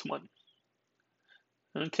 Next one.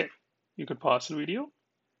 Okay, you could pause the video.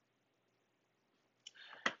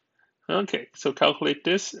 Okay, so calculate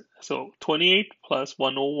this. So 28 plus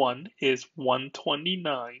 101 is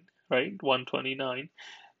 129, right? 129.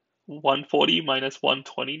 140 minus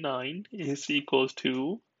 129 is equals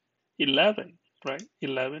to 11, right?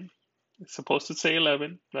 11. It's supposed to say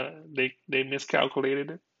 11. They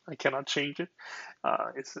miscalculated it. I cannot change it.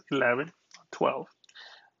 It's 11, 12.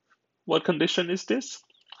 What condition is this?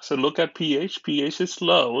 So look at pH. pH is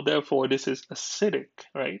low, therefore this is acidic,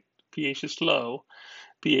 right? pH is low.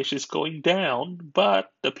 pH is going down,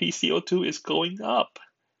 but the PCO2 is going up.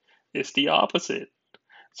 It's the opposite.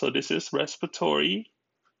 So this is respiratory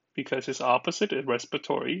because it's opposite is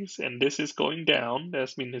respiratory, and this is going down.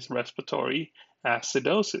 That means it's respiratory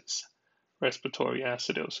acidosis. Respiratory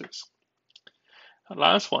acidosis.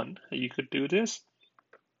 Last one, you could do this.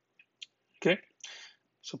 Okay,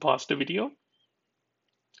 so pause the video.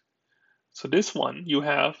 So this one, you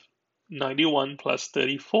have 91 plus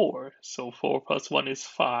 34. So 4 plus 1 is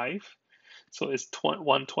 5. So it's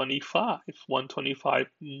 125. 125,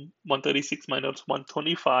 136 minus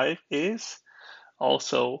 125 is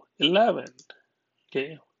also 11.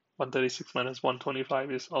 Okay, 136 minus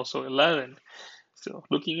 125 is also 11. So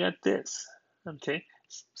looking at this, okay,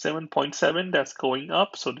 7.7, that's going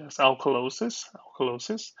up, so that's alkalosis.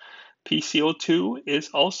 PCO2 is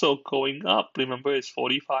also going up. Remember, it's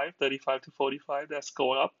 45, 35 to 45, that's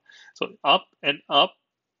going up. So up and up,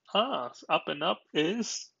 up and up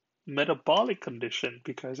is metabolic condition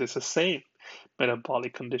because it's the same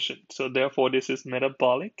metabolic condition. So therefore, this is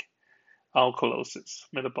metabolic alkalosis.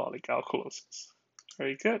 Metabolic alkalosis.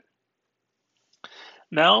 Very good.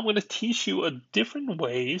 Now I'm going to teach you a different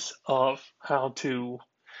ways of how to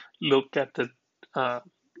look at the.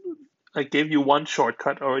 I gave you one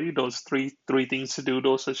shortcut already. Those three things to do.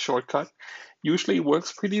 Those are shortcut. Usually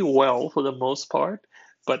works pretty well for the most part.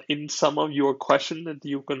 But in some of your questions that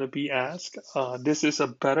you're going to be asked, this is a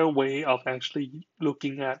better way of actually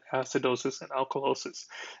looking at acidosis and alkalosis.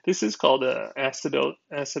 This is called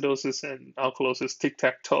acidosis and alkalosis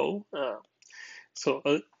tic-tac-toe. So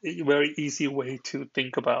a very easy way to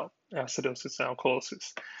think about acidosis and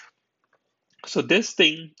alkalosis. So this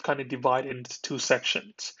thing kind of divided into two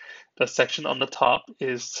sections. The section on the top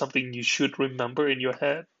is something you should remember in your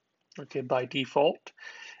head, okay, by default.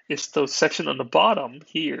 It's the section on the bottom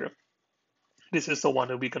here. This is the one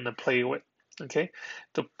that we're gonna play with, okay?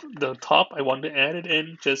 The top, I want to add it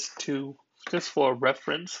in just for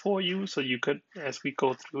reference for you, so you could, as we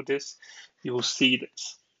go through this, you'll see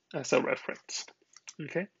this as a reference,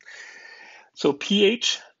 okay? So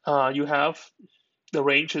pH, you have the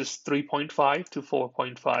range is 3.5 to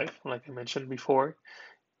 4.5, like I mentioned before.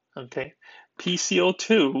 Okay.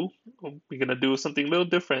 PCO2, we're going to do something a little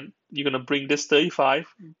different. You're going to bring this 35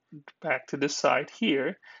 back to this side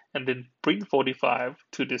here, and then bring 45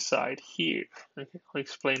 to this side here. Okay. I'll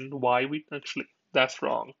explain why that's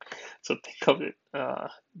wrong. So think of it.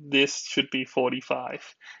 This should be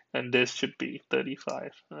 45, and this should be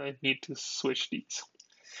 35. I need to switch these.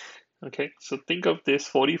 Okay, so think of this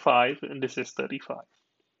 45 and this is 35.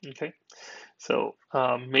 Okay, so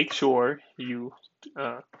make sure you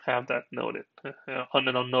have that noted on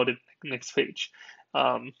the noted next page.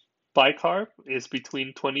 Bicarb is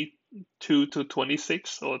between 22 to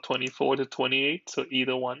 26 or 24 to 28, so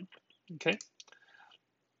either one. Okay.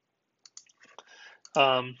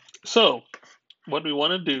 So what we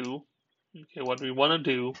want to do,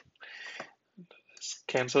 let's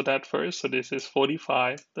cancel that first. So this is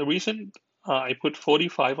 45. The reason I put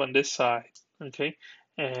 45 on this side, okay,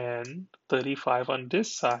 and 35 on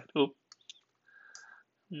this side. Oops,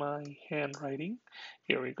 my handwriting.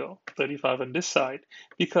 Here we go. 35 on this side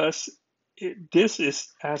because this is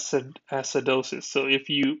acidosis. So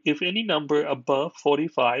if any number above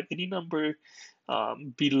 45, any number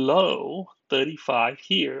below 35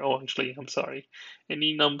 here, oh actually I'm sorry,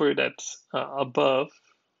 any number that's above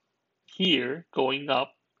here going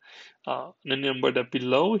up, the number that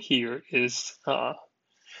below here is gonna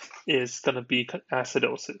be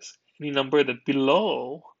acidosis. Any number that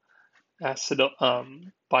below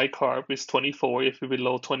bicarb is 24. If you're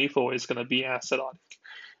below 24, it's going to be acidotic,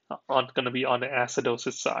 going to be on the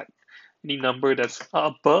acidosis side. Any number that's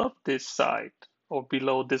above this side or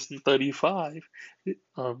below this 35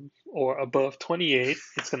 or above 28,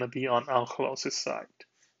 it's going to be on alkalosis side.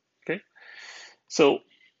 Okay, so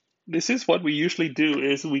this is what we usually do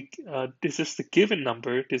is this is the given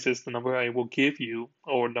number. This is the number I will give you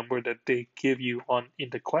or number that they give you on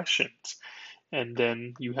in the questions, and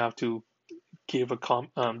then you have to give a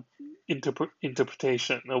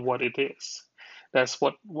interpretation of what it is. That's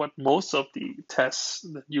what most of the tests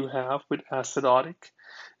that you have with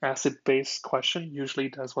acid-based question, usually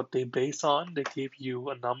that's what they base on. They give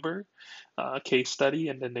you a number, a case study,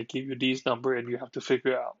 and then they give you these number, and you have to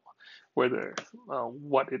figure out whether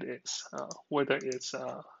what it is, whether it's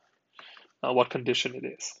what condition it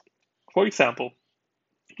is. For example,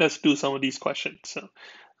 let's do some of these questions. So,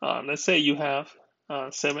 let's say you have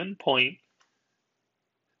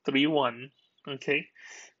 7.31, okay?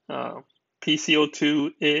 Uh,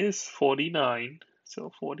 PCO2 is 49,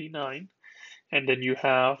 so 49, and then you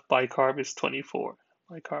have bicarb is 24.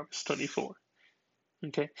 Bicarb is 24.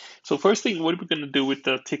 Okay, so first thing what we're going to do with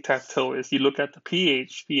the tic-tac-toe is you look at the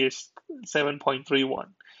pH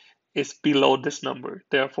 7.31 is below this number.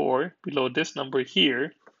 Therefore, below this number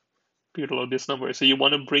here, below this number. So you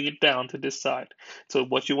want to bring it down to this side. So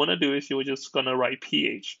what you want to do is you're just going to write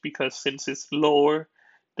pH because since it's lower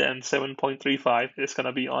than 7.35, it's going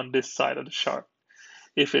to be on this side of the chart.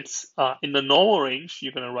 If it's in the normal range,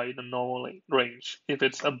 you're going to write in the normal range. If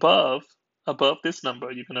it's above this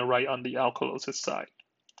number, you're going to write on the alkalosis side.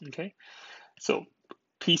 Okay, so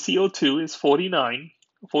PCO2 is 49.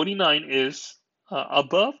 49 is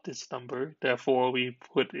above this number, therefore we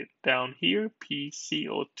put it down here,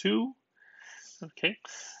 PCO2. Okay,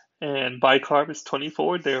 and bicarb is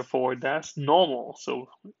 24, therefore that's normal. So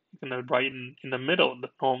you're going to write in the middle of the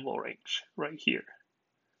normal range right here.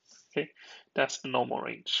 Okay, that's the normal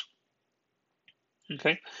range.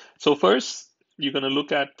 Okay, so first you're going to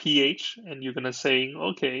look at pH and you're going to say,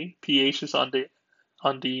 okay, pH is on the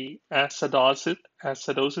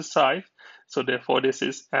acidosis side, so therefore this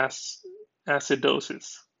is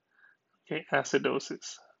acidosis. Okay,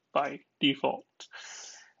 acidosis by default.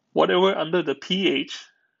 Whatever under the pH,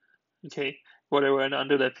 okay, whatever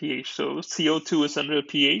under the pH. So CO2 is under the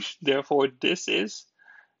pH, therefore this is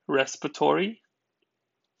respiratory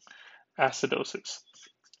acidosis.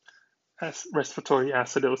 Respiratory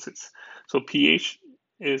acidosis. So pH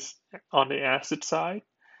is on the acid side,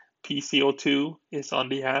 PCO2 is on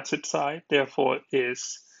the acid side, therefore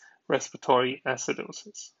is respiratory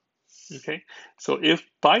acidosis. Okay, so if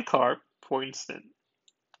bicarb, for instance,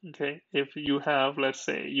 okay, if you have, let's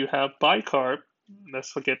say you have bicarb,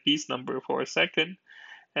 let's forget these numbers for a second,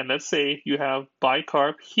 and let's say you have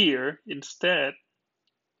bicarb here instead,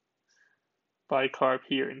 right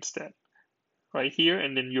here,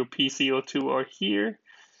 and then your PCO2 are here.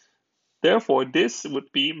 Therefore, this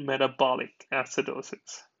would be metabolic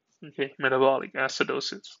acidosis. Okay, metabolic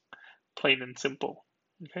acidosis, plain and simple.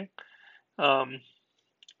 Okay, um,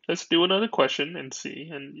 let's do another question and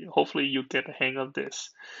see, and hopefully you get a hang of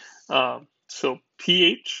this. So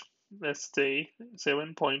pH, let's say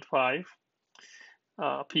 7.5,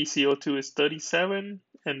 PCO2 is 37,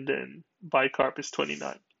 and then bicarb is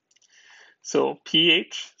 29. So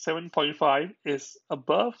pH 7.5 is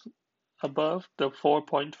above the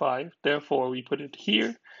 4.5, therefore we put it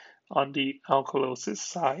here on the alkalosis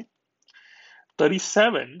side.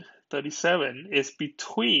 37 is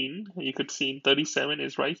between, you could see 37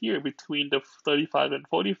 is right here between the 35 and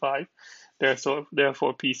 45, therefore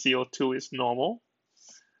PCO2 is normal.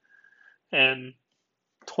 And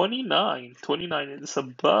 29 is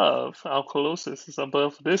above, alkalosis is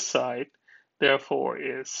above this side, therefore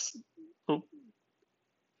is,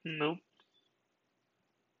 nope,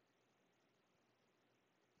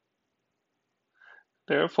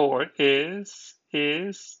 therefore is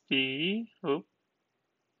the,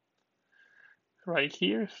 right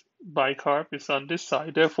here, bicarb is on this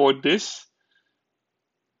side, therefore this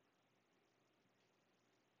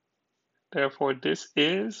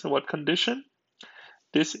is what condition?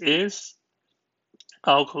 This is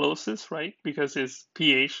alkalosis, right? Because its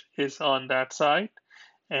pH is on that side,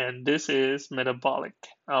 and this is metabolic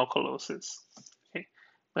alkalosis. Okay,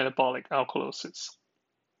 metabolic alkalosis.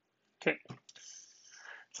 Okay,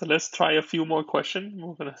 so let's try a few more questions.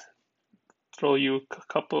 We're gonna throw you a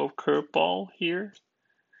couple of curveball here.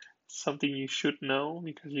 Something you should know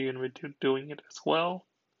because you're gonna be doing it as well.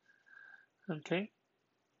 Okay.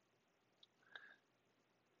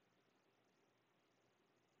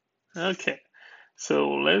 Okay. So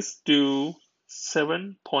let's do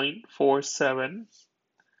 7.47,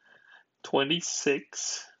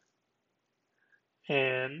 26,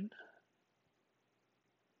 and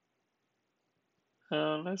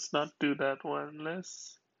let's not do that one.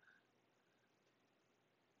 Let's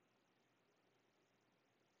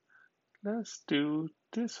do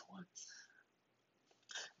this one.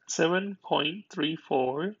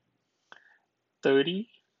 7.34, 30,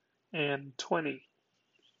 and 20.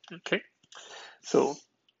 Okay. So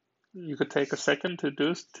you could take a second to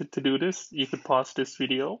do this. You could pause this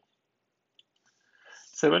video.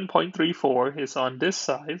 7.34 is on this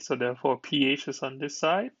side, so therefore pH is on this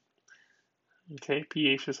side. Okay,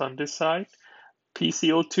 pH is on this side.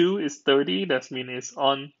 PCO2 is 30, that means it's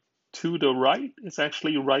on to the right. It's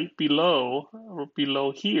actually right below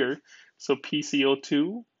here. So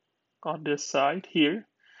PCO2 on this side here.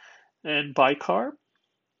 And bicarb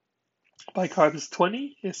is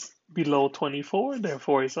 20, is below 24,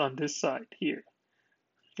 therefore it's on this side here.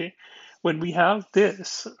 Okay, when we have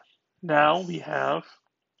this, now we have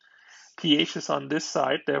pH is on this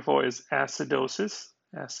side, therefore it's acidosis.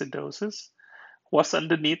 Acidosis. What's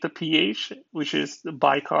underneath the pH, which is the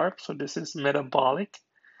bicarb, so this is metabolic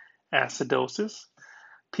acidosis.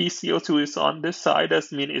 PCO2 is on this side, that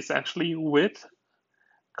means it's actually with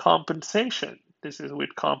compensation. This is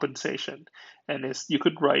with compensation. And you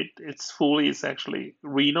could write it's actually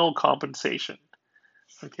renal compensation.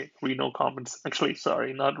 Okay, renal compensation. Actually,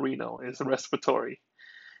 sorry, not renal, it's respiratory.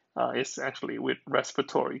 It's actually with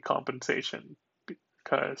respiratory compensation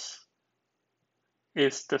because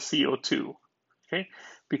it's the CO2. Okay,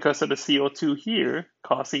 because of the CO2 here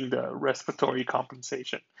causing the respiratory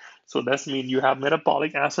compensation. So that means you have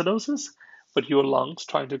metabolic acidosis, but your lungs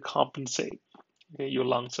trying to compensate. Okay, your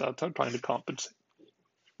lungs are trying to compensate.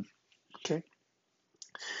 Okay,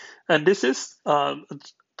 and this is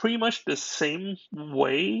pretty much the same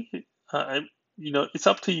way. It's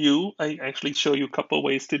up to you. I actually show you a couple of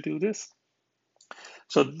ways to do this.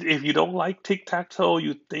 So if you don't like tic-tac-toe,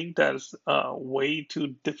 you think that's way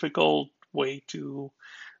too difficult, way too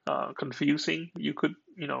confusing, you could,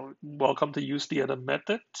 welcome to use the other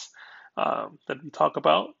methods that we talk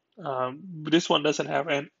about. This one doesn't have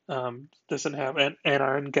an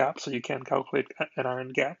NRN gap, so you can't calculate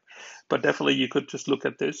NRN gap. But definitely, you could just look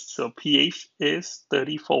at this. So pH is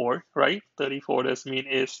 34, right? 34 does mean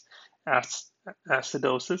is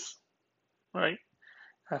acidosis, right?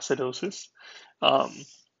 Acidosis. Um,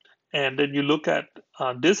 and then you look at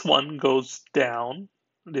this one goes down.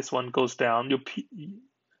 This one goes down.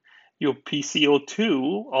 Your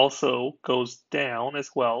PCO2 also goes down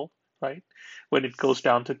as well, right? When it goes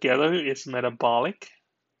down together, it's metabolic,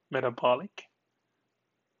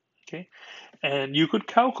 okay? And you could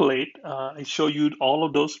calculate, I show you all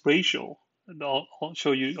of those ratio, and I'll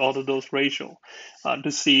show you all of those ratio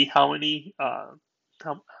to see how many,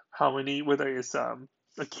 whether it's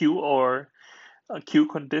acute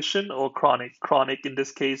condition or chronic. Chronic in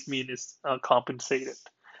this case means it's compensated.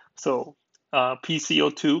 So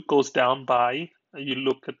PCO2 goes down by, you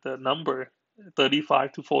look at the number,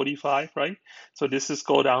 35 to 45, right? So this is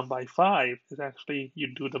go down by 5. It's actually,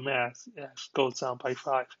 you do the math, it goes down by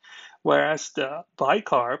 5. Whereas the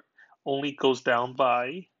bicarb only goes down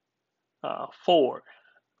by 4.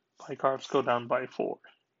 Bicarbs go down by 4.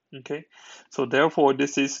 Okay, so therefore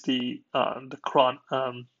this is the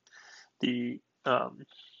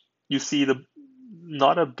you see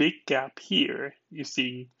not a big gap here. You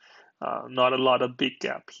see not a lot of big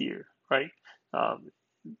gap here, right? Um,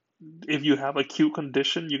 if you have acute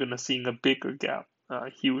condition, you're gonna see a bigger gap,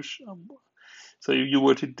 huge. So if you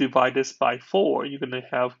were to divide this by 4, you're gonna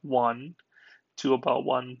have 1 to about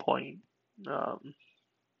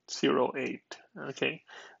 1.08. Okay,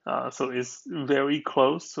 so it's very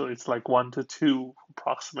close. So it's like 1 to 2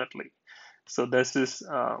 approximately. So this is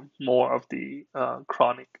more of the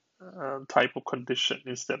chronic type of condition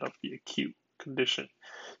instead of the acute condition.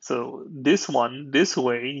 So this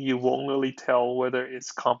way, you won't really tell whether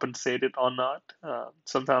it's compensated or not.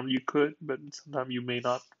 Sometimes you could, but sometimes you may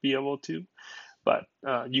not be able to. But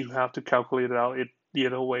you have to calculate it out the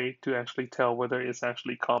other way to actually tell whether it's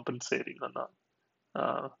actually compensating or not.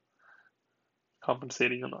 Uh,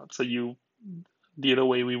 compensating or not. So the other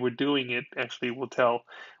way we were doing it actually will tell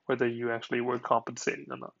whether you actually were compensating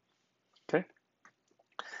or not. Okay,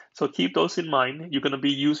 so keep those in mind. You're going to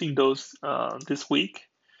be using those this week.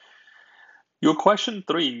 Your question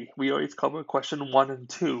 3, we already covered question 1 and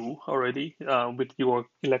 2 already with your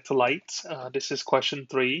electrolytes. This is question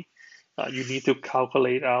 3. You need to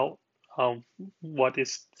calculate out what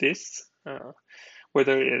is this,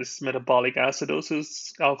 whether it's metabolic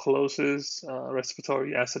acidosis, alkalosis,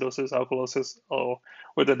 respiratory acidosis, alkalosis, or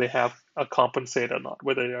whether they have a compensate or not,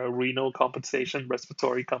 whether they are renal compensation,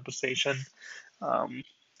 respiratory compensation, um,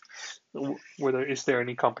 whether is there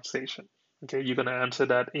any compensation. Okay, you're gonna answer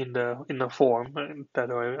that in the form that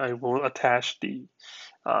I will attach the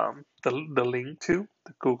link to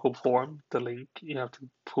the Google form. The link you have to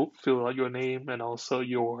fill out your name and also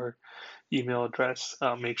your email address.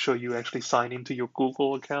 Make sure you actually sign into your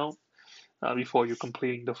Google account before you're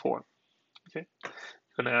completing the form. Okay,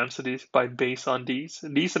 you're gonna answer this based on these.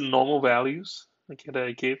 These are normal values. Okay, that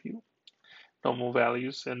I gave you, normal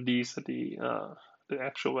values, and these are the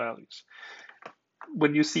actual values.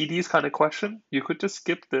 When you see these kind of question, you could just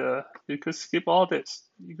skip all this.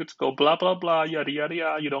 You could go blah blah blah yada yada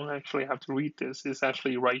yada. You don't actually have to read this. It's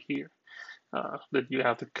actually right here that you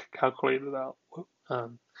have to calculate it out.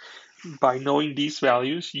 By knowing these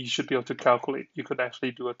values, you should be able to calculate. You could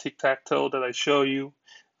actually do a tic-tac-toe that I show you,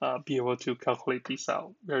 be able to calculate these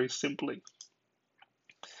out very simply.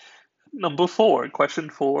 Number 4, question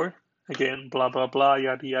 4, again, blah, blah, blah,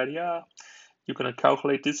 yada, yada, yada. You're going to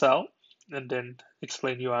calculate this out and then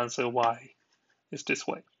explain your answer why it's this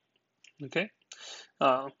way. Okay?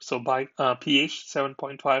 So by pH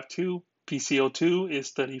 7.52, PCO2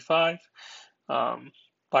 is 35,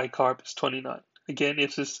 bicarb is 29. Again,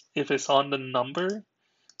 if it's on the number,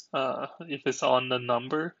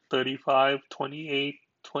 35, 28,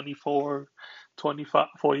 24, 25,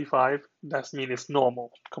 45, that means it's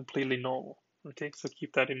normal, completely normal. Okay, so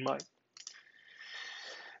keep that in mind.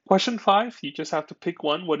 Question 5, you just have to pick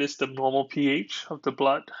one. What is the normal pH of the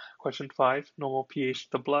blood? Question 5, normal pH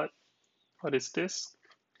of the blood. What is this?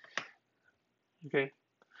 Okay,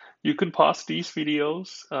 you can pause these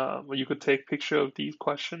videos, or you could take picture of these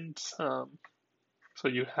questions, so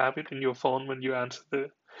you have it in your phone when you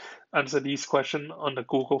answer these questions on the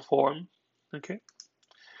Google form. Okay.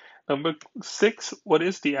 Number 6, what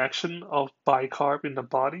is the action of bicarb in the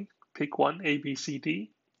body? Pick one, A, B, C,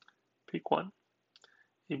 D. Pick one,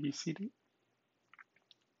 A, B, C, D.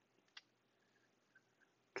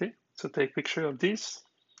 Okay, so take picture of this.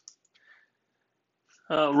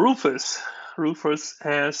 Rufus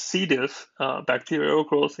has C. diff, bacterial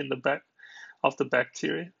growth in the back of the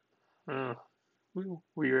bacteria.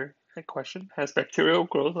 Weird question. Has bacterial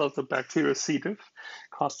growth of the bacteria C. diff,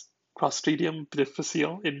 Clostridium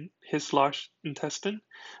difficile in his large intestine,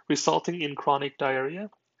 resulting in chronic diarrhea.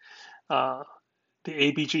 The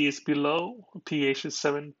ABG is below, pH is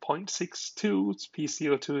 7.62,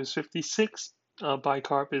 PCO2 is 56,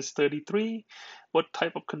 bicarb is 33. What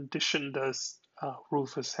type of condition does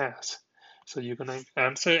Rufus has? So you're going to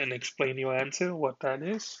answer and explain your answer, what that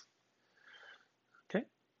is. Okay.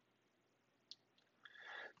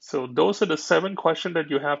 So those are the 7 questions that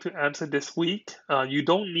you have to answer this week. You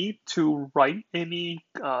don't need to write any,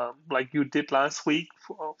 like you did last week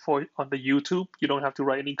for on the YouTube. You don't have to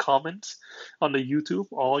write any comments on the YouTube.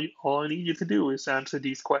 All I need you to do is answer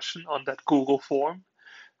these questions on that Google form.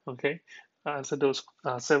 Okay, answer those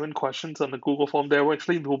 7 questions on the Google form. There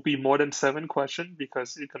actually will be more than 7 questions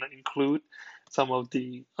because it's going to include some of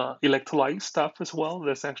the electrolyte stuff as well.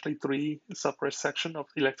 There's actually 3 separate sections of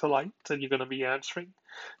electrolytes that you're going to be answering.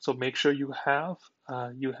 So make sure you have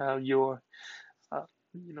your,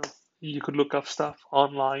 you could look up stuff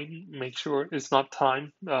online. Make sure it's not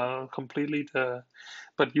timed completely,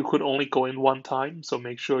 but you could only go in one time. So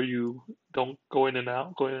make sure you don't go in and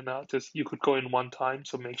out. Just you could go in one time.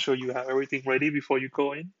 So make sure you have everything ready before you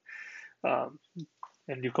go in,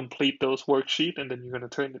 and you complete those worksheets, and then you're going to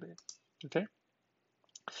turn it in. Okay.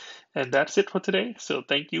 And that's it for today. So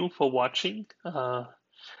thank you for watching.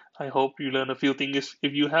 I hope you learned a few things.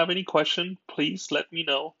 If you have any question, please let me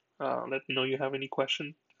know. Let me know you have any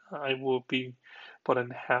question. I will be more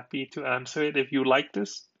than happy to answer it. If you like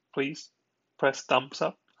this, please press thumbs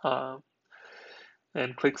up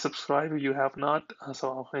and click subscribe if you have not.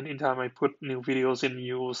 So anytime I put new videos in,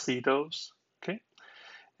 you will see those. Okay.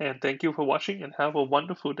 And thank you for watching and have a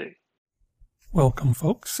wonderful day. Welcome,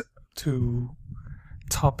 folks, to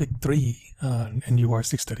topic 3 in UR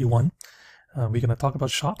 631. We're going to talk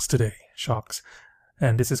about shocks today. Shocks.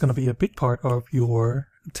 And this is going to be a big part of your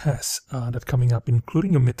tests that's coming up,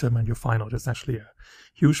 including your midterm and your final. There's actually a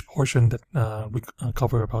huge portion that we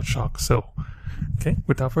cover about shock. So, okay,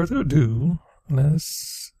 without further ado,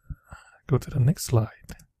 let's go to the next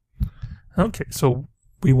slide. Okay, so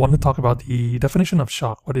we want to talk about the definition of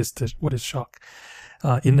shock. What is shock?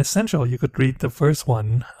 In Essential, you could read the first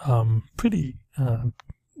one, pretty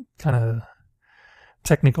kind of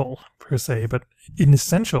technical per se, but in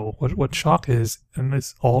Essential, what shock is, and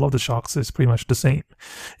it's all of the shocks is pretty much the same,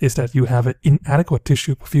 is that you have an inadequate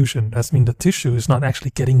tissue perfusion. That means the tissue is not actually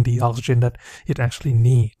getting the oxygen that it actually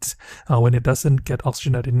needs. When it doesn't get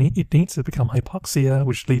oxygen that it needs, it becomes hypoxia,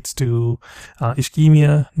 which leads to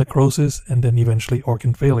ischemia, necrosis, and then eventually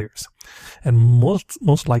organ failures. And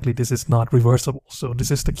most likely this is not reversible. So this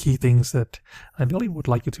is the key things that I really would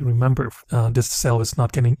like you to remember. This cell is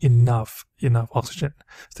not getting enough oxygen,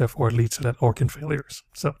 therefore it leads to that organ failures.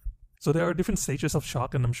 So there are different stages of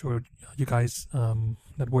shock, and I'm sure you guys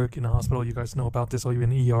that work in a hospital, you guys know about this, or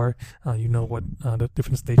even ER, you know what the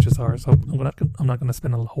different stages are. So I'm not going to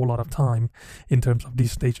spend a whole lot of time in terms of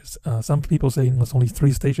these stages. Some people saying there's only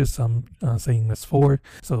 3 stages, some saying there's 4.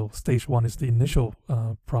 So stage 1 is the initial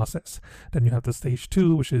process. Then you have the stage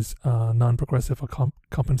 2, which is non-progressive or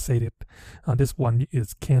compensated. This one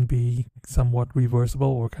can be somewhat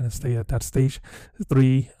reversible or kind of stay at that stage.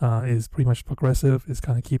 3 is pretty much progressive, is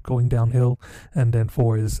kind of keep going downhill, and then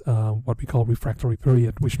 4 is what we call refractory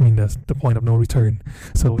period, which means that's the point of no return.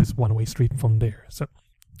 So it's one-way street from there. So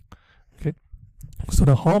okay, so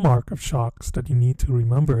the hallmark of shocks that you need to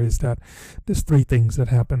remember is that there's 3 things that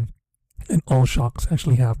happen, and all shocks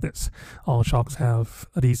actually have this. All shocks have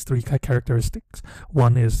these 3 characteristics.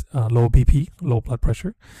 One is low BP, low blood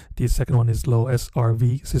pressure. The second one is low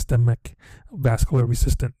SRV, systemic vascular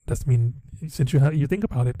resistance. That means, since you think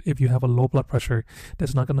about it, if you have a low blood pressure,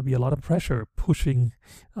 there's not going to be a lot of pressure pushing,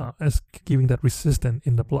 as giving that resistance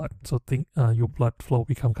in the blood. So your blood flow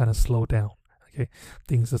become kind of slowed down. Okay,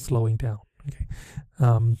 things are slowing down. Okay,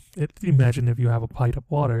 imagine if you have a pint of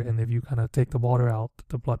water, and if you kind of take the water out,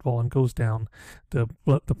 the blood volume goes down, the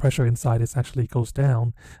pressure inside is actually goes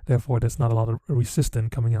down. Therefore, there's not a lot of resistance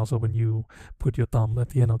coming out. So when you put your thumb at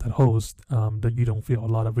the end of that hose, that you don't feel a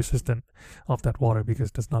lot of resistance of that water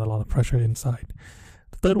because there's not a lot of pressure inside.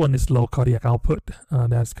 The third one is low cardiac output.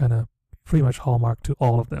 That's kind of pretty much hallmark to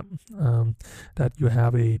all of them. That you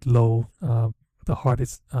have a low the heart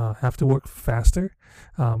is have to work faster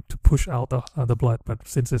to push out the blood, but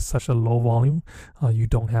since it's such a low volume, you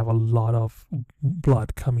don't have a lot of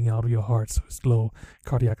blood coming out of your heart, so it's low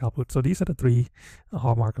cardiac output. So these are the 3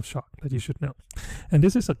 hallmark of shock that you should know, and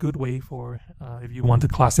this is a good way for if you want to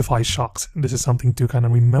classify shocks. This is something to kind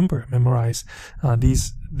of memorize.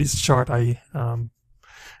 This chart I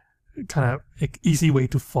kind of easy way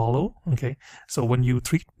to follow. Okay, so when you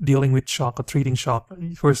dealing with shock or treating shock,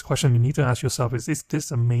 first question you need to ask yourself is this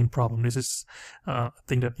a main problem? This is a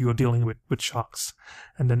thing that you are dealing with shocks?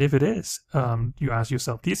 And then if it is, you ask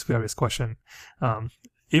yourself these various questions.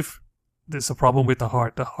 If there's a problem with the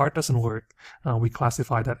heart doesn't work, we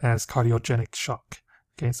classify that as cardiogenic shock.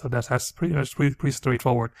 Okay, so that's pretty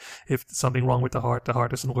straightforward. If something wrong with the heart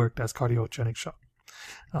doesn't work, that's cardiogenic shock.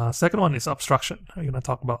 Second one is obstruction. I'm going to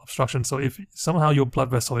talk about obstruction. So if somehow your blood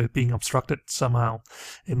vessel is being obstructed somehow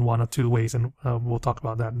in 1 or 2 ways, and we'll talk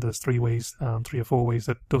about that. There's 3 ways, 3 or 4 ways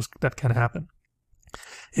that can happen.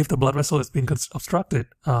 If the blood vessel is being obstructed,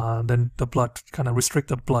 then the blood kind of restrict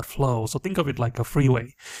the blood flow. So think of it like a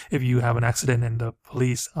freeway. If you have an accident and the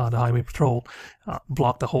police, the highway patrol,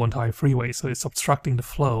 block the whole entire freeway, so it's obstructing the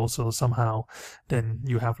flow. So somehow, then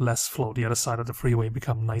you have less flow. The other side of the freeway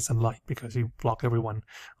become nice and light because you block everyone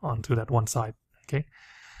onto that one side. Okay,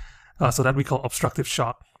 so that we call obstructive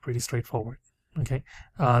shock. Pretty straightforward. Okay,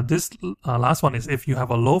 this last one is if you have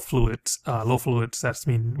a low fluids, that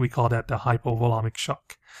means we call that the hypovolemic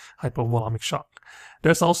shock.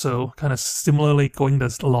 There's also kind of similarly going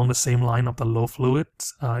along the same line of the low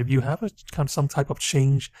fluids. If you have some type of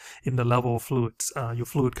change in the level of fluids, your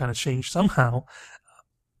fluid kind of change somehow,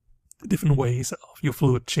 different ways of your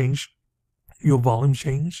fluid change, your volume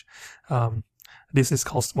change. This is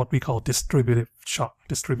called what we call distributive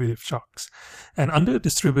shocks. And under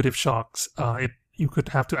distributive shocks, you could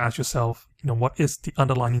have to ask yourself, what is the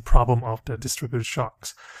underlying problem of the distributive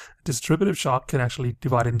shocks? Distributive shock can actually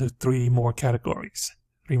divide into 3 more categories.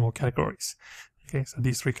 Okay, so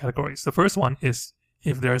these 3 categories. The first one is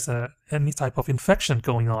if there's any type of infection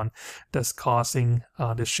going on that's causing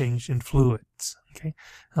the change in fluids. Okay,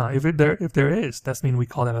 if there is, that means we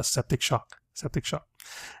call that a septic shock.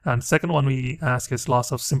 And the second one we ask is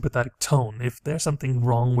loss of sympathetic tone. If there's something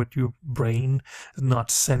wrong with your brain,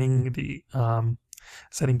 not sending the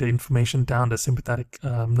setting the information down, the sympathetic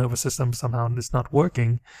nervous system somehow is not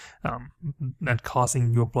working, and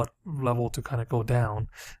causing your blood level to kind of go down.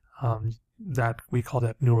 That we call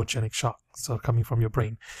that neurogenic shock, so coming from your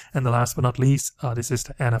brain. And the last but not least, this is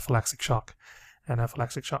the anaphylactic shock.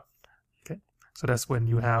 Anaphylactic shock. Okay, so that's when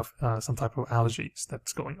you have some type of allergies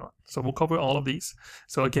that's going on. So we'll cover all of these.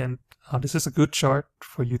 So again, this is a good chart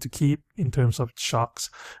for you to keep in terms of shocks.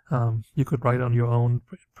 You could write on your own,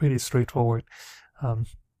 pretty straightforward.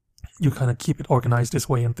 You kind of keep it organized this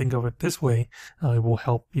way and think of it this way. It will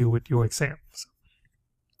help you with your exams.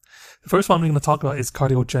 The first one we're going to talk about is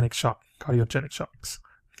cardiogenic shock. Cardiogenic shocks.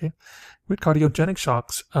 Okay, with cardiogenic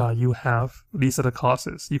shocks, you have, these are the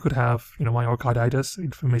causes. You could have, myocarditis,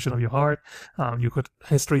 inflammation of your heart. You could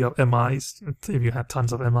history of MIs if you had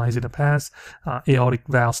tons of MIs in the past. Aortic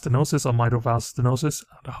valve stenosis or mitral valve stenosis.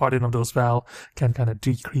 The hardening of those valves can kind of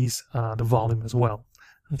decrease the volume as well.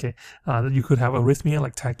 Okay, you could have arrhythmia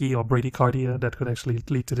like tachy or bradycardia that could actually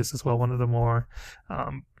lead to this as well. One of the more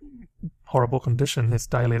horrible condition is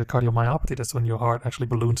dilated cardiomyopathy. That's when your heart actually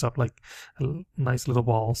balloons up like a nice little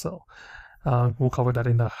ball. So we'll cover that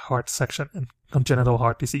in the heart section, and congenital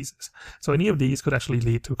heart diseases. So any of these could actually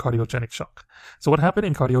lead to cardiogenic shock. So what happened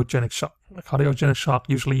in cardiogenic shock? Cardiogenic shock,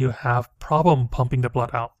 usually you have problem pumping the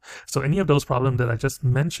blood out. So any of those problems that I just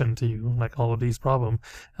mentioned to you, like all of these problems,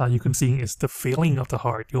 you can see is the failing of the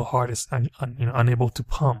heart. Your heart is unable to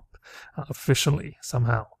pump efficiently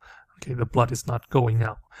somehow. Okay, the blood is not going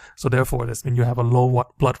out. So therefore, this means you have a low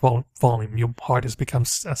blood volume. Your heart has become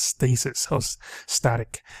a stasis, or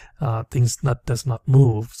static. Things does not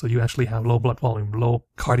move. So you actually have low blood volume, low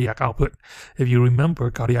cardiac output. If you remember,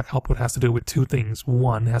 cardiac output has to do with two things.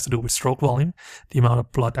 One has to do with stroke volume, the amount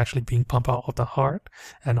of blood actually being pumped out of the heart,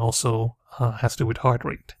 and also has to do with heart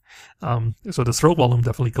rate. So the stroke volume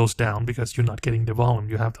definitely goes down because you're not getting the volume.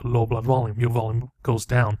 You have the low blood volume. Your volume goes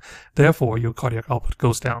down. Therefore, your cardiac output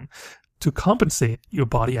goes down. To compensate, your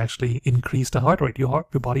body actually increase the heart rate. Your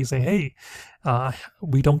body say, hey,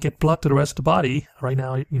 we don't get blood to the rest of the body. Right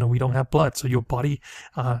now, we don't have blood. So your body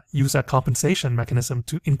use that compensation mechanism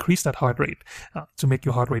to increase that heart rate, to make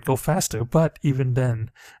your heart rate go faster. But even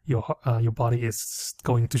then, your body is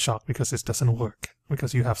going to shock because it doesn't work,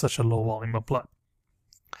 because you have such a low volume of blood.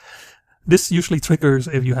 This usually triggers,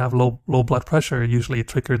 if you have low blood pressure, usually it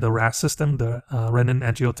triggers the RAS system, the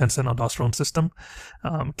renin-angiotensin-aldosterone system,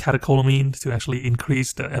 catecholamine to actually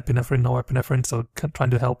increase the epinephrine, norepinephrine, so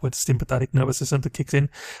trying to help with sympathetic nervous system to kick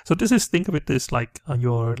in. So think of it as like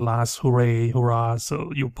your last hurrah.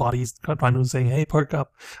 So your body's trying to say, hey, perk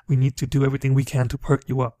up. We need to do everything we can to perk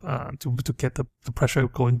you up, to get the pressure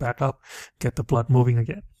going back up, get the blood moving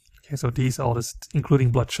again. Okay, so these all this,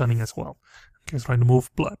 including blood shunting as well. Okay, trying to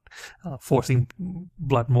move blood, forcing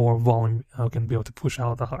blood more volume can be able to push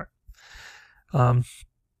out of the heart.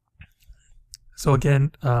 So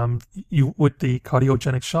again, you with the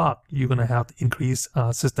cardiogenic shock, you're going to have increased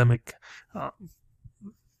systemic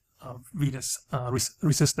venous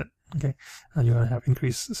resistance. Okay, you're going to have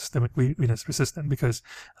increased systemic venous resistance because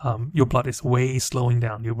your blood is way slowing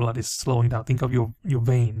down. Your blood is slowing down. Think of your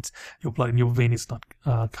veins. Your blood in your vein is not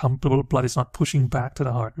comfortable. Blood is not pushing back to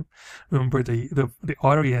the heart. Remember, the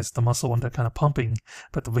artery has the muscle one that kind of pumping,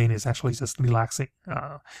 but the vein is actually just relaxing,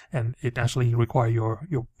 and it actually require your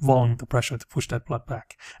volume, the pressure, to push that blood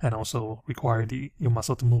back, and also require your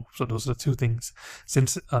muscle to move. So those are the two things.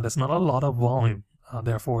 Since there's not a lot of volume,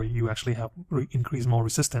 therefore, you actually have increased more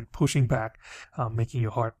resistance, pushing back, making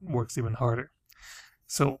your heart works even harder.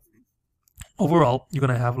 So overall, you're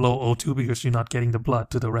going to have low O2 because you're not getting the blood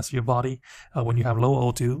to the rest of your body. When you have low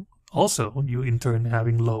O2, also, you in turn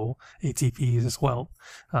having low ATPs as well.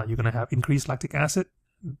 You're going to have increased lactic acid.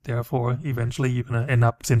 Therefore, eventually, you're going to end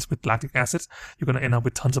up, since with lactic acids, you're going to end up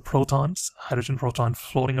with tons of protons, hydrogen proton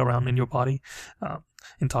floating around in your body.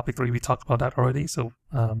 In topic 3, we talked about that already. So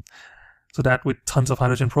that with tons of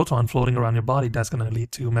hydrogen proton floating around your body, that's going to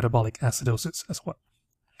lead to metabolic acidosis as well.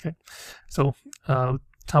 Okay, so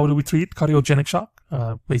how do we treat cardiogenic shock?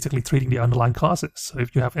 Basically treating the underlying causes. So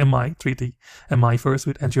if you have MI, treat the MI first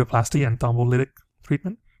with angioplasty and thrombolytic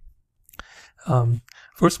treatment.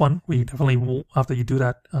 First one, we definitely will, after you do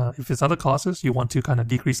that, if it's other causes, you want to kind of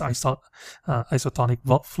decrease isotonic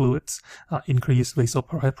fluids, increase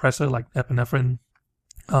vasopressor like epinephrine.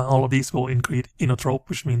 All of these will increase inotrope,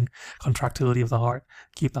 which means contractility of the heart,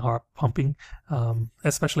 keep the heart pumping.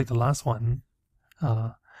 Especially the last one,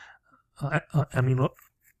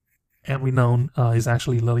 amrinone is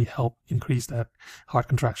actually really help increase that heart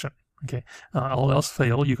contraction. Okay, all else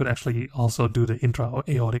fail, you could actually also do the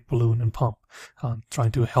intra-aortic balloon and pump,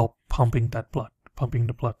 trying to help pumping the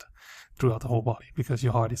blood throughout the whole body because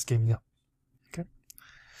your heart is giving up. Okay.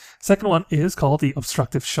 Second one is called the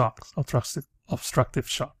obstructive shocks. Obstructive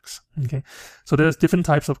shocks. Okay, so there's different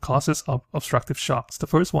types of causes of obstructive shocks. The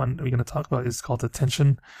first one we're going to talk about is called the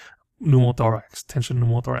tension pneumothorax. Tension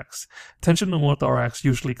pneumothorax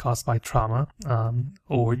usually caused by trauma,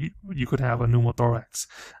 or you could have a pneumothorax,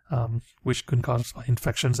 which can cause by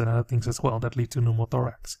infections and other things as well that lead to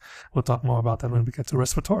pneumothorax. We'll talk more about that when we get to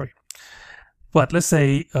respiratory. But let's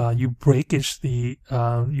say you breakage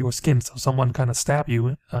your skin, so someone kind of stab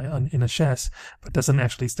you in the chest, but doesn't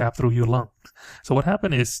actually stab through your lung. So what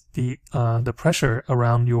happened is the pressure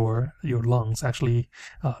around your lungs actually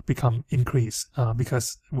become increased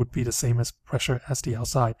because it would be the same as pressure as the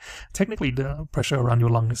outside. Technically, the pressure around your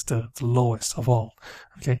lung is the lowest of all.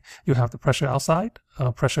 Okay, you have the pressure outside,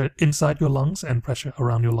 pressure inside your lungs, and pressure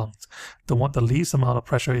around your lungs. The least amount of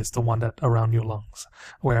pressure is the one that around your lungs,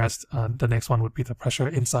 whereas the next one would be the pressure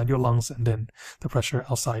inside your lungs, and then the pressure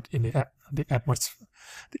outside in the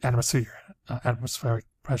atmospheric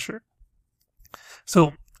pressure.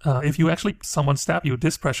 So if someone stab you,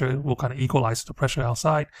 this pressure will kind of equalize the pressure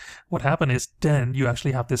outside. What happened is then you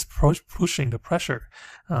actually have this pushing the pressure.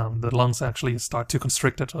 The lungs actually start to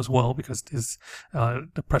constrict it as well because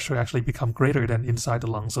the pressure actually become greater than inside the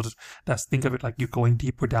lungs. So think of it like you're going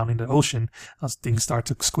deeper down in the ocean as things start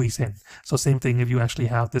to squeeze in. So same thing, if you actually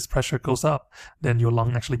have this pressure goes up, then your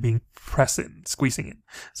lung actually being pressed in, squeezing in.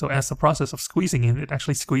 So as the process of squeezing in, it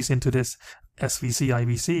actually squeezes into this SVC,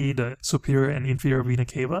 IVC, the superior and inferior vena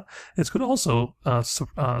cava. It could also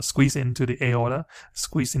squeeze into the aorta,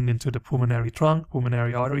 squeezing into the pulmonary trunk,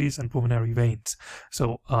 pulmonary arteries, and pulmonary veins.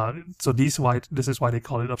 So this is why they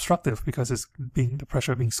call it obstructive, because it's the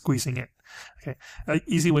pressure being squeezing in. Okay, an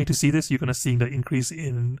easy way to see this, you're going to see the increase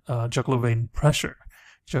in jugular vein pressure.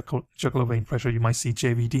 Jugular vein pressure, you might see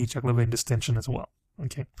JVD, jugular vein distension as well.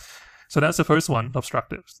 Okay. So that's the first one,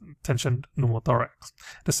 obstructive tension pneumothorax.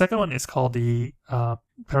 The second one is called the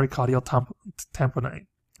pericardial tamponade.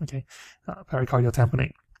 Okay, pericardial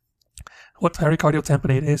tamponade. What pericardial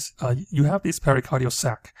tamponade is, you have this pericardial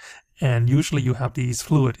sac, and usually you have these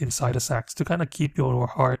fluid inside the sacs to kind of keep your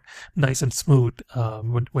heart nice and smooth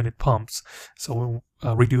when it pumps, so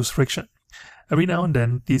reduce friction. Every now and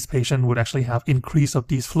then, these patients would actually have increase of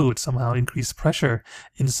these fluids, somehow increased pressure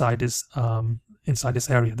inside this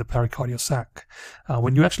area, the pericardial sac.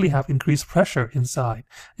 When you actually have increased pressure inside,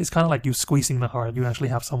 it's kind of like you squeezing the heart. You actually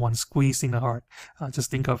have someone squeezing the heart. Just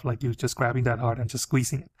think of like you just grabbing that heart and just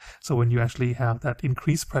squeezing it. So when you actually have that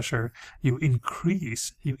increased pressure, you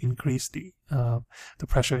increase the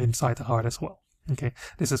pressure inside the heart as well. Okay,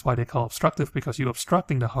 this is why they call obstructive, because you're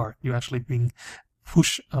obstructing the heart. You're actually being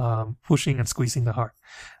pushing and squeezing the heart.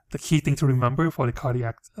 The key thing to remember for the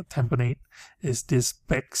cardiac tamponade is this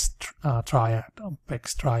Beck's triad.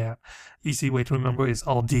 Easy way to remember is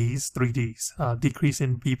all D's, 3 D's. Decrease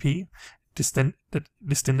in BP,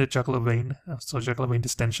 distended jugular vein, so jugular vein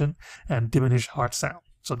distension, and diminished heart sound.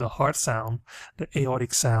 So the heart sound, the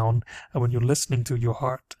aortic sound, when you're listening to your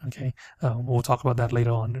heart. Okay, we'll talk about that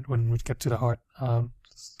later on when we get to the heart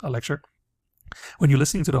lecture. When you're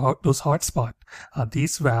listening to those heart spots,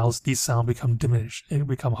 these valves, these sound become diminished. It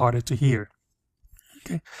become harder to hear.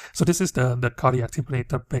 Okay, so this is the cardiac tamponade,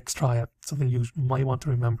 the Beck's triad, something you might want to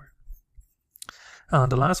remember.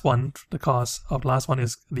 The last one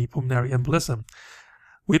is the pulmonary embolism.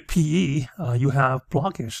 With PE, you have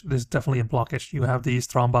blockage. There's definitely a blockage. You have these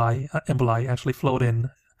emboli actually float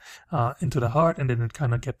into the heart, and then it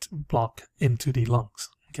kind of gets blocked into the lungs.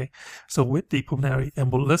 Okay, so with the pulmonary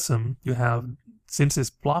embolism, you have, since it's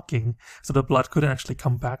blocking, so the blood couldn't actually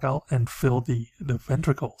come back out and fill the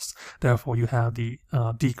ventricles. Therefore, you have the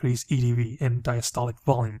decreased EDV in diastolic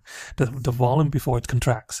volume, the volume before it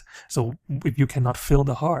contracts. So if you cannot fill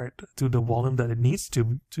the heart to the volume that it needs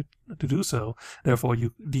to do so, therefore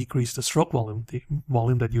you decrease the stroke volume, the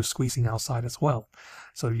volume that you're squeezing outside as well.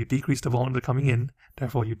 So you decrease the volume that's coming in,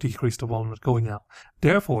 therefore you decrease the volume that's going out.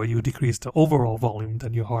 Therefore, you decrease the overall volume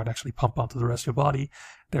that your heart actually pump out to the rest of your body.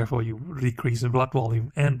 Therefore, you decrease the blood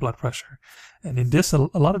volume and blood pressure. And in this, a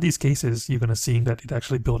lot of these cases, you're going to see that it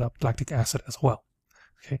actually build up lactic acid as well.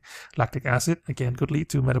 Okay, lactic acid, again, could lead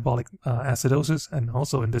to metabolic acidosis, and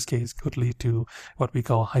also in this case could lead to what we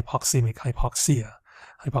call hypoxia.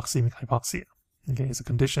 Hypoxemic hypoxia. Okay, it's a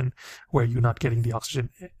condition where you're not getting the oxygen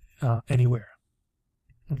anywhere.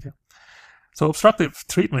 Okay, so obstructive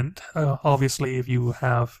treatment, obviously, if you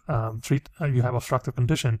have obstructive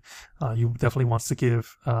condition, you definitely want to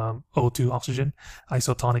give O2 oxygen,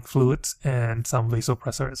 isotonic fluids, and some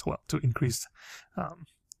vasopressor as well to increase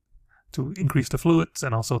the fluids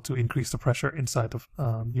and also to increase the pressure inside of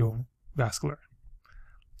your vascular.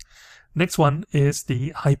 Next one is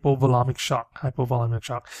the hypovolemic shock. Hypovolemic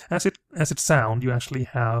shock. As it sounds, you actually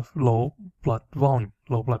have low blood volume.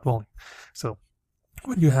 So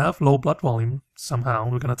when you have low blood volume, somehow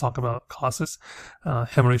we're going to talk about causes,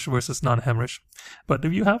 hemorrhage versus non-hemorrhage. But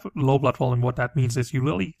if you have low blood volume, what that means is you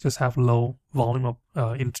really just have low volume of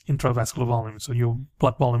intravascular volume. So your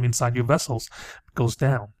blood volume inside your vessels goes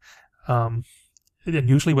down. And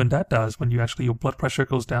usually when that does, when your blood pressure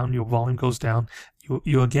goes down, your volume goes down,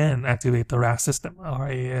 you again activate the RAS system,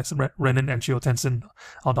 RAS, renin-angiotensin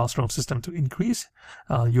aldosterone system, to increase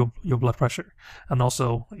your blood pressure. And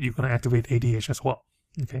also you're going to activate ADH as well.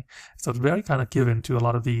 Okay, so it's very kind of given to a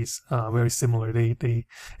lot of these, very similar. They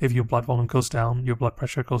if your blood volume goes down, your blood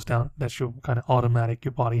pressure goes down. That's your kind of automatic,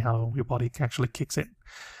 how your body actually kicks in.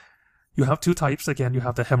 You have two types. Again, you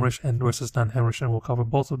have the hemorrhage and versus non-hemorrhage, and we'll cover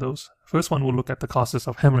both of those. First one, we'll look at the causes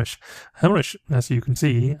of hemorrhage. Hemorrhage, as you can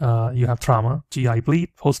see, you have trauma, GI bleed,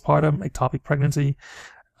 postpartum, ectopic pregnancy,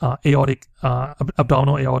 aortic,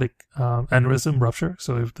 abdominal aortic aneurysm rupture.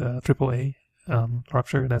 So if the AAA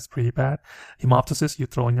rupture, that's pretty bad. Hemoptysis, you're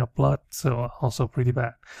throwing up blood, so also pretty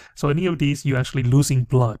bad. So any of these, you're actually losing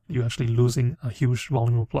blood. You're actually losing a huge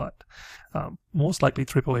volume of blood. Most likely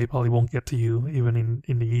AAA probably won't get to you, even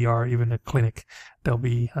in the ER, even in the clinic. They'll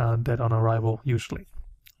be dead on arrival usually.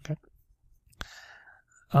 Okay.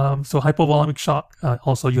 So hypovolemic shock,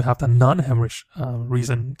 also you have the non-hemorrhage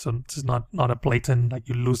reason. So it's not a blatant, like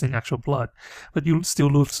you're losing actual blood, but you're still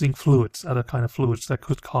losing fluids, other kind of fluids that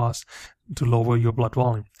could cause to lower your blood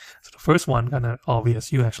volume. So the first one, kind of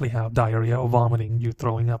obvious, you actually have diarrhea or vomiting, you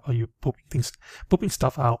throwing up, or you pooping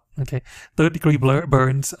stuff out. Okay, third-degree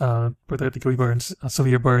burns,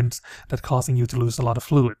 severe burns that causing you to lose a lot of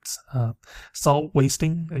fluids. Salt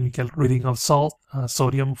wasting, and you get rid of salt,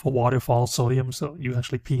 sodium for waterfall sodium, so you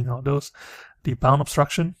actually peeing out those. The bowel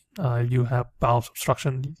obstruction, you have bowel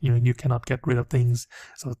obstruction, you cannot get rid of things,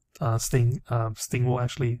 so things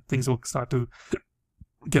will start to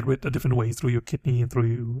get rid a different way through your kidney and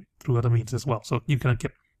through other means as well. So you cannot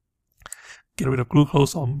get rid of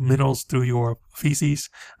glucose or minerals through your feces.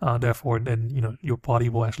 Therefore, then your body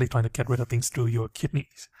will actually try to get rid of things through your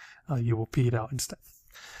kidneys. You will pee it out instead.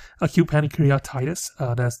 Acute pancreatitis,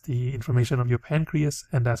 that's the inflammation of your pancreas,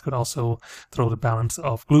 and that could also throw the balance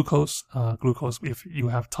of glucose. Glucose, if you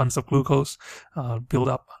have tons of glucose, build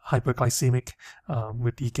up hyperglycemic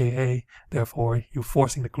with DKA. Therefore, you're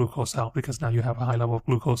forcing the glucose out because now you have a high level of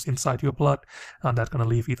glucose inside your blood, and that's going to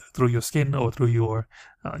leave either through your skin or through your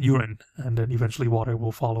urine, and then eventually water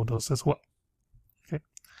will follow those as well. Okay.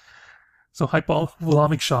 So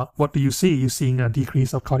hypovolemic shock, what do you see? You're seeing a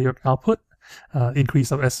decrease of cardiac output,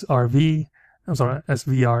 increase of SVR,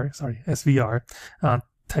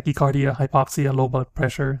 tachycardia, hypoxia, low blood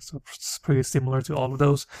pressure. So it's pretty similar to all of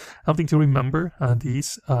those. Something to remember,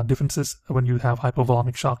 these differences when you have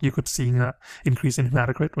hypovolemic shock, you could see an increase in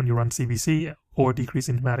hematocrit when you run CBC, or decrease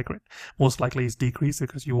in hematocrit. Most likely it's decreased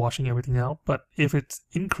because you're washing everything out. But if it's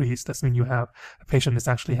increased, that means the patient is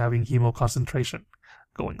actually having hemoconcentration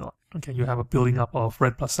going on. Okay, you have a building up of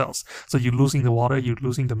red blood cells. So you're losing the water, you're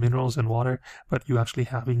losing the minerals and water, but you're actually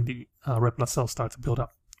having the red blood cells start to build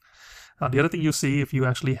up. The other thing you see, if you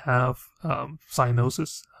actually have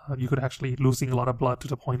cyanosis, you could actually losing a lot of blood to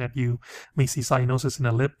the point that you may see cyanosis in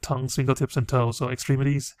the lip, tongue, fingertips, and toes, so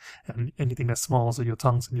extremities, and anything that's small, so your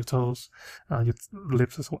tongues and your toes, your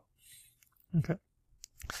lips as well. Okay.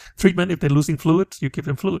 Treatment, if they're losing fluids, you give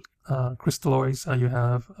them fluid. Crystalloids, you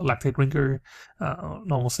have lactate drinker,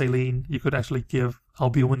 normal saline. You could actually give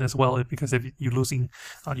albumin as well, because if you're losing,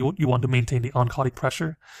 you want to maintain the oncotic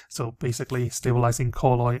pressure. So basically stabilizing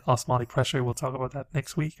colloid osmotic pressure. We'll talk about that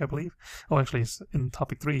next week, I believe. Oh, actually, it's in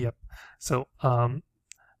topic 3, yep. So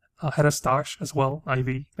Hetastarch as well,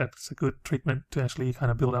 IV. That's a good treatment to actually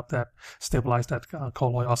kind of build up that, stabilize that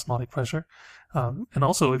colloid osmotic pressure. And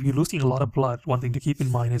also, if you're losing a lot of blood, one thing to keep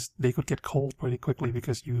in mind is they could get cold pretty quickly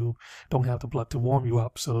because you don't have the blood to warm you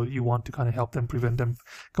up. So you want to kind of help them, prevent them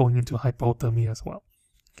going into hypothermia as well.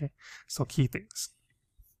 Okay, so key things.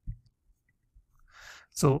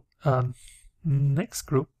 So next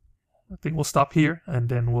group, I think we'll stop here, and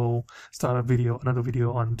then we'll start another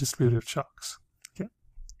video on distributive shocks.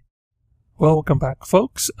 Well, welcome back,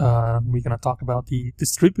 folks. We're going to talk about the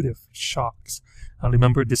distributive shocks.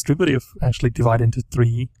 Remember, distributive actually divide into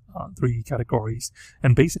three categories.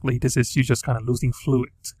 And basically, this is you just kind of losing fluid.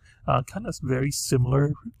 Kind of very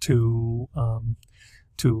similar to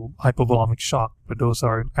to hypovolemic shock, but those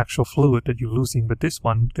are actual fluid that you're losing. But this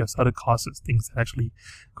one, there's other causes, things that actually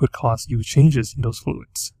could cause you changes in those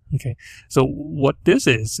fluids. Okay, so what this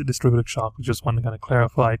is, distributed shock, we just want to kind of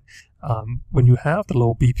clarify, when you have the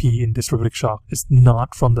low BP in distributed shock, it's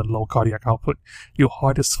not from the low cardiac output. Your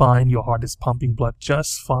heart is fine, your heart is pumping blood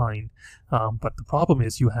just fine, but the problem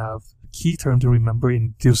is you have a key term to remember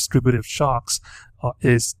in distributive shocks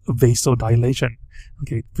is vasodilation.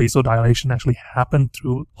 Okay, vasodilation actually happened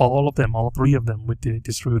through all of them, all three of them with the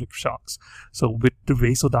distributive shocks. So with the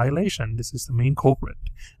vasodilation, this is the main culprit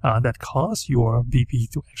that caused your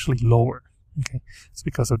BP to actually lower. Okay, it's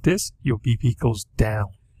because of this, your BP goes down.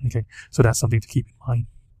 Okay, so that's something to keep in mind.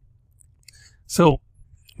 So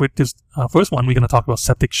with this first one, we're going to talk about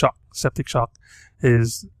septic shock. Septic shock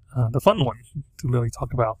is the fun one to really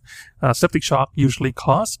talk about. Septic shock usually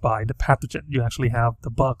caused by the pathogen. You actually have the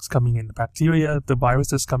bugs coming in, the bacteria, the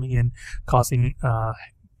viruses coming in, causing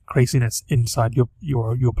craziness inside your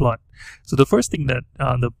blood. So the first thing that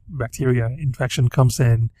the bacteria infection comes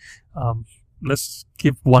in, let's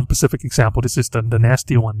give one specific example. This is the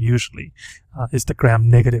nasty one usually, is the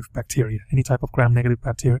gram-negative bacteria. Any type of gram-negative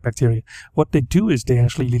bacteria. What they do is they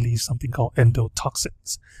actually release something called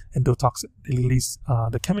endotoxins. Endotoxin. They release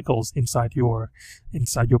the chemicals inside your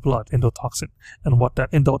blood, endotoxin. And what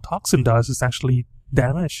that endotoxin does is actually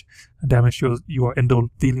damage your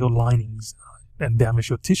endothelial linings and damage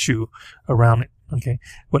your tissue around it. Okay,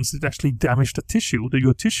 once it actually damages the tissue,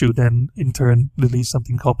 your tissue then in turn release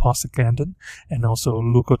something called prostaglandin and also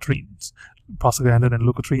leukotrienes. Prostaglandin and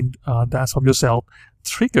leukotriene, that's from your cell,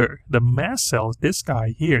 trigger the mast cells, this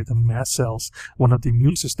guy here, the mast cells, one of the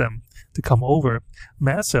immune system, to come over.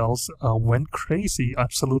 Mast cells went crazy,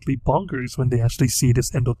 absolutely bonkers when they actually see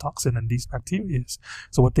this endotoxin and these bacteria.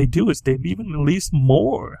 So what they do is they even release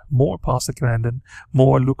more prostaglandin,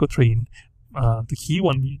 more leukotriene. The key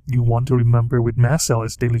one you want to remember with mast cell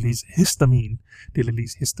is they release histamine.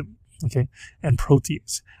 Okay, and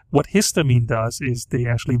protease. What histamine does is they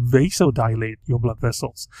actually vasodilate your blood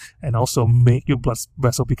vessels and also make your blood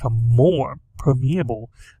vessel become more permeable,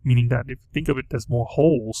 meaning that if you think of it, there's more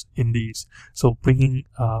holes in these. So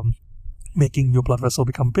making your blood vessel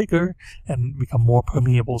become bigger and become more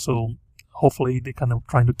permeable. So hopefully they're kind of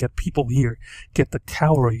trying to get people here, get the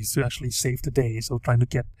calories to actually save the day. So trying to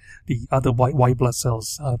get the other white blood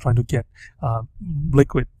cells, trying to get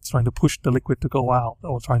liquid, trying to push the liquid to go out,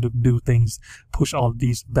 or trying to do things, push all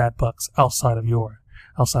these bad bugs outside of your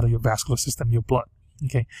vascular system, your blood.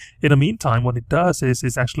 Okay. In the meantime, what it does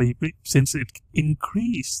is actually, since it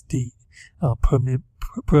increases the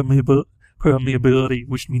permeability,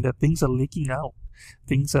 which means that things are leaking out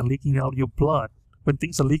your blood. When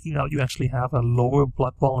things are leaking out, you actually have a lower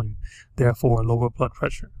blood volume, therefore a lower blood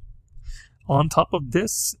pressure. On top of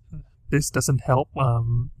this, this doesn't help.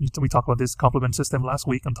 We talked about this complement system last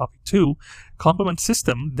week on topic 2. Complement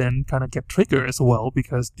system then kind of get triggered as well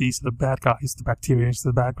because these are the bad guys, the bacteria is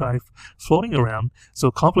the bad guy floating around.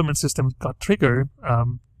 So complement system got triggered.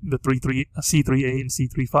 The C3A and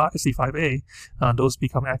C5A, those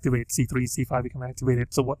become activated. C3, C5 become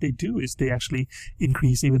activated. So what they do is they actually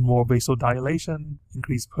increase even more vasodilation,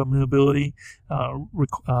 increase permeability,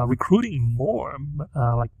 recruiting more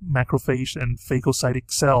like macrophage and phagocytic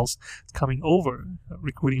cells coming over,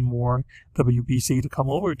 recruiting more WBC to come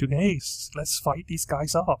over to, hey, let's fight these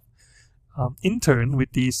guys off. In turn,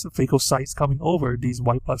 with these phagocytes coming over, these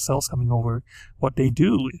white blood cells coming over, what they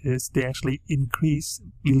do is they actually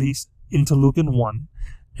release interleukin-1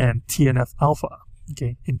 and TNF-alpha.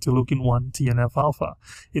 Okay, interleukin-1, TNF-alpha.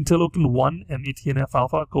 Interleukin-1 and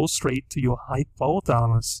TNF-alpha go straight to your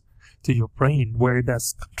hypothalamus, to your brain, where it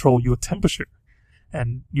does control your temperature.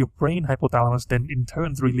 And your brain hypothalamus then in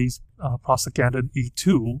turn release prostaglandin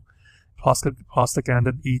E2.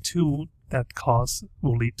 Prostaglandin E2 that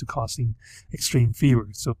will lead to causing extreme fever,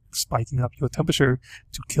 so spiking up your temperature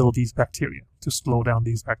to kill these bacteria, to slow down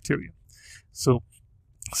these bacteria. So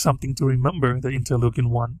something to remember, the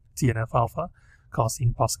interleukin-1, TNF-alpha,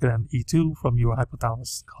 causing prostaglandin E2 from your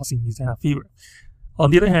hypothalamus, causing you to have fever. On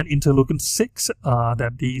the other hand, interleukin-6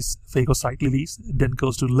 that these phagocytes release then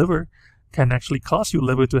goes to the liver, can actually cause your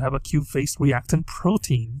liver to have acute phase reactant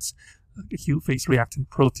proteins,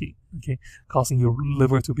 okay, causing your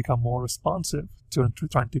liver to become more responsive to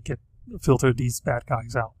trying to filter these bad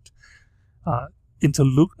guys out.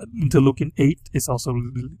 Interleukin-8 is also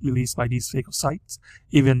released by these phagocytes,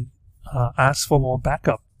 even asks for more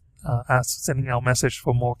backup, sending out message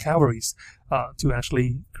for more calories to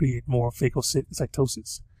actually create more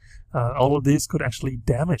phagocytosis. All of this could actually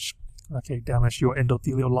damage your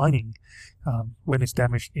endothelial lining. When it's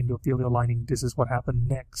damaged endothelial lining, this is what happened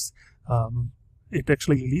next. it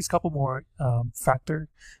actually releases a couple more factor,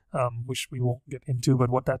 which we won't get into. But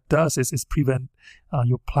what that does is prevent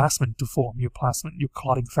your plasmin to form, your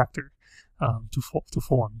clotting factor to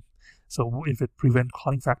form. So if it prevents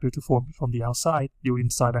clotting factor to form from the outside, your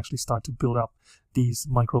inside actually start to build up these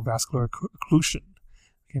microvascular occlusion.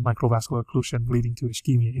 Okay, microvascular occlusion leading to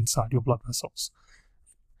ischemia inside your blood vessels.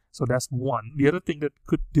 So that's one. The other thing that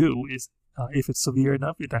could do is, if it's severe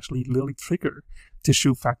enough, it actually literally trigger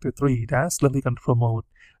tissue factor 3. That's literally going to promote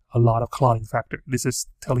a lot of clotting factor. This is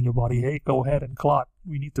telling your body, hey, go ahead and clot.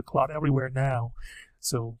 We need to clot everywhere now.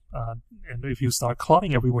 So, and if you start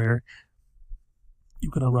clotting everywhere,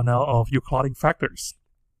 you're going to run out of your clotting factors.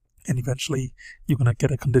 And eventually, you're going to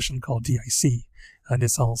get a condition called DIC. And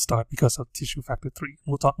this all start because of tissue factor 3.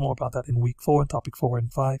 We'll talk more about that in week 4 and topic 4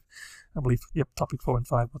 and 5. I believe, yep, topic 4 and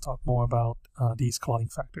 5, we'll talk more about these clotting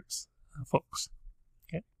factors, folks.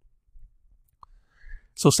 Okay.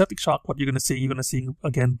 So septic shock, what you're going to see,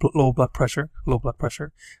 again, low blood pressure.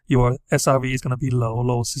 Your SRV is going to be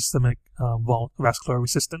low systemic vascular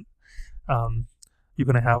resistant. You're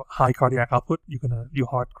going to have high cardiac output. Your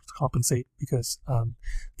heart compensate because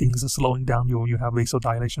things are slowing down. You have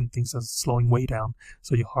vasodilation. Things are slowing way down.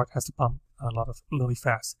 So your heart has to pump really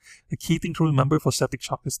fast. The key thing to remember for septic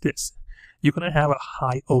shock is this. You're going to have a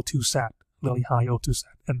high O2 sat, really high O2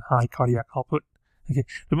 sat, and high cardiac output. Okay,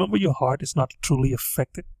 remember your heart is not truly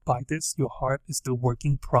affected by this. Your heart is still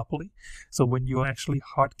working properly. So when your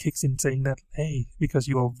heart kicks in saying that, hey, because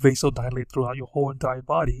you are vasodilated throughout your whole entire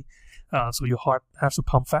body, so your heart has to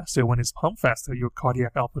pump faster. When it's pumped faster, your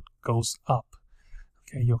cardiac output goes up.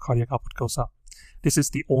 Okay, your cardiac output goes up. This is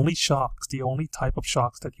the only shocks, the only type of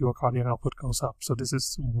shocks that your cardiac output goes up. So this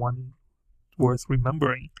is one worth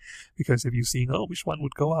remembering, because if you're seeing, which one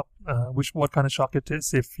would go up, what kind of shock it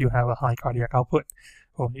is, if you have a high cardiac output,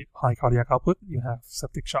 you have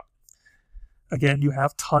septic shock. Again, you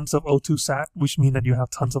have tons of O2 sat, which means that you have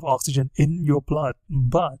tons of oxygen in your blood,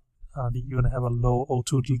 but you're going to have a low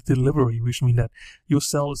O2 delivery, which means that your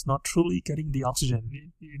cell is not truly getting the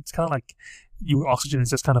oxygen. It's kind of like your oxygen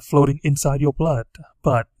is just kind of floating inside your blood,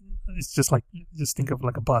 but it's just think of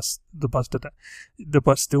like a bus. The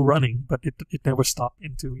bus still running, but it never stopped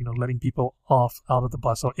into letting people out of the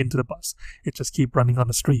bus or into the bus. It just keep running on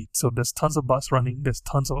the street. So there's tons of bus running. There's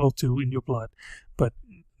tons of O2 in your blood, but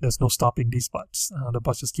there's no stopping these buses. The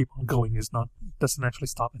bus just keep on going. Doesn't actually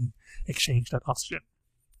stop and exchange that oxygen.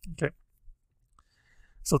 Okay.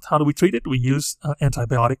 So how do we treat it? We use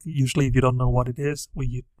antibiotic. Usually, if you don't know what it is,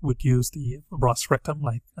 we would use the broad-spectrum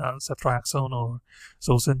like ceftriaxone or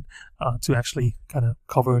Zosyn to actually kind of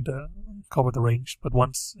cover the range. But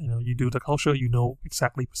once you do the culture, you know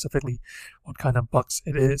exactly specifically what kind of bugs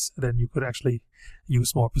it is. Then you could actually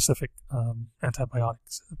use more specific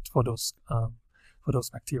antibiotics for those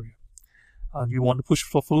bacteria. You want to push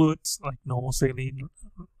for fluids like normal saline,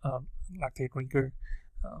 lactate drinker,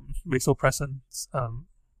 vasopressors,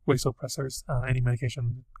 any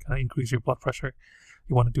medication can increase your blood pressure.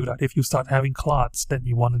 You want to do that. If you start having clots, then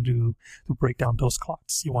you want to break down those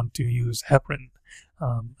clots. You want to use heparin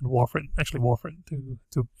and warfarin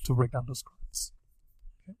to break down those clots.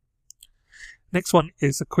 Okay. Next one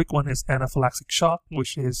is a quick one, is anaphylactic shock,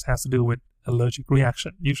 which has to do with allergic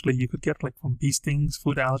reaction. Usually you could get from bee stings,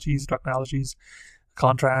 food allergies, drug allergies.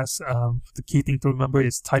 Contrast, the key thing to remember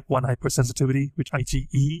is type 1 hypersensitivity, which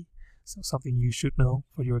IgE, so something you should know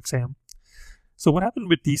for your exam. So what happened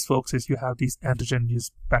with these folks is you have these antigen,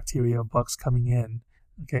 these bacteria, bugs coming in.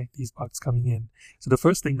 Okay, these bugs coming in. So the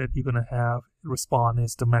first thing that you're going to have respond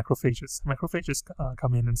is the macrophages. Macrophages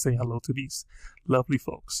come in and say hello to these lovely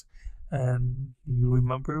folks. And you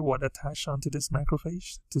remember what attached onto this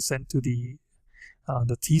macrophage to send to the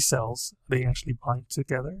T cells? They actually bind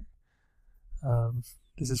together.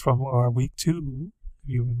 This is from our week 2. If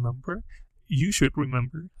you remember, you should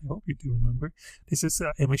remember. I hope you do remember. This is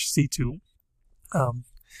MHC2.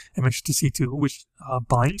 MHC2, which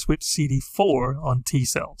binds with CD4 on T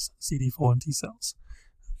cells.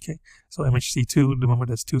 Okay, so MHC2. Remember,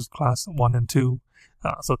 there's two class 1 and 2.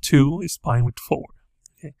 So 2 is bind with 4.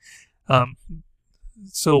 Okay.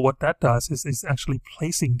 So what that does is actually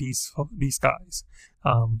placing these guys.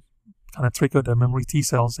 Kind of trigger the memory T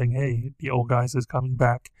cells saying, hey, the old guys is coming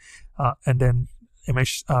back. And then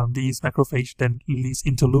these macrophages then release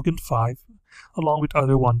interleukin 5, along with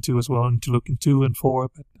other 1, 2 as well, interleukin 2 and 4,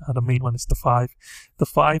 but the main one is the 5. The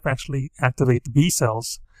 5 actually activate the B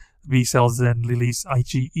cells. B cells then release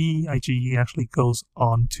IgE. IgE actually goes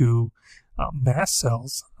on to mast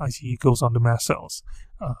cells. IgE goes on to mast cells,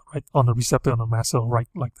 right on the receptor on the mast cell, right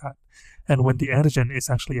like that. And when the antigen is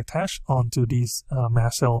actually attached onto these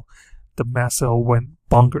mast cell, the mast cell went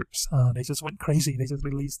bonkers. They just went crazy. They just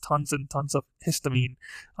released tons and tons of histamine.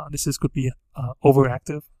 This could be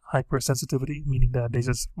overactive hypersensitivity, meaning that they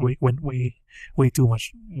just went way too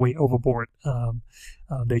much, way overboard.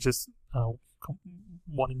 They just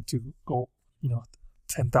wanting to go,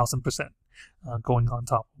 10,000%, going on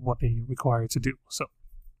top of what they require to do. So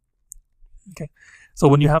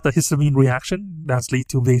when you have the histamine reaction, that's lead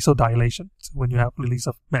to vasodilation. So when you have release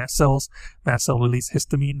of mast cells, mast cell release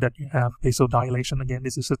histamine, that you have vasodilation. Again,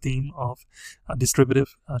 this is a theme of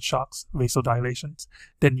distributive shocks, vasodilations.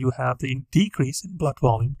 Then you have the decrease in blood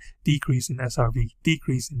volume, decrease in SRV,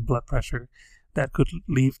 decrease in blood pressure. That could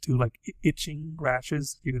lead to like itching,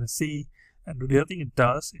 rashes you're going to see. And the other thing it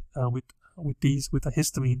does with the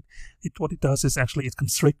histamine, what it does is actually it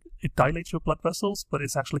dilates your blood vessels, but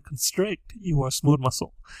it's actually constrict your smooth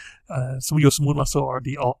muscle. So your smooth muscle are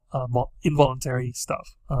the involuntary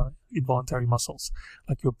stuff, involuntary muscles,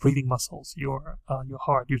 like your breathing muscles, your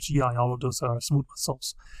heart, your GI, all of those are smooth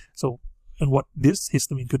muscles. So, and what this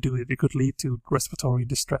histamine could do, it could lead to respiratory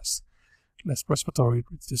distress, less respiratory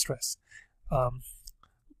distress.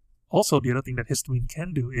 Also, the other thing that histamine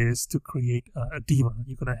can do is to create edema.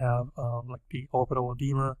 You're going to have like the orbital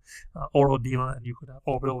edema, oral edema, and you could have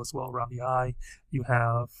orbital as well around the eye. You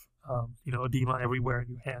have edema everywhere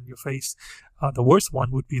in your hand, your face. The worst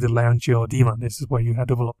one would be the laryngeal edema. This is where you have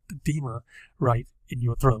developed edema right in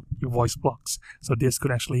your throat, your voice blocks. So this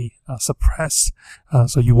could actually suppress,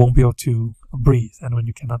 so you won't be able to breathe. And when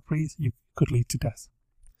you cannot breathe, you could lead to death.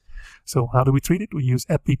 So how do we treat it? We use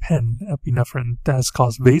EpiPen, epinephrine. That has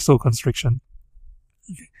caused vasoconstriction.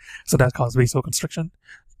 Okay. So that causes vasoconstriction.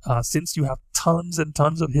 Since you have tons and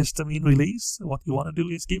tons of histamine release, what you want to do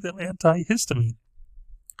is give them antihistamine.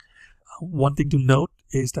 One thing to note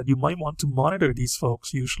is that you might want to monitor these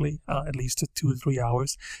folks usually at least 2 to 3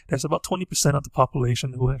 hours. There's about 20% of the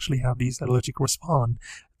population who actually have these allergic response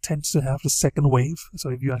tends to have the second wave. So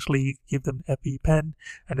if you actually give them EpiPen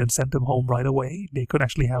and then send them home right away, they could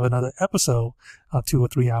actually have another episode 2 or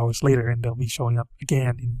 3 hours later, and they'll be showing up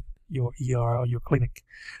again in your ER or your clinic.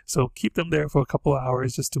 So keep them there for a couple of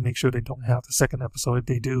hours just to make sure they don't have the second episode. If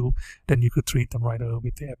they do, then you could treat them right away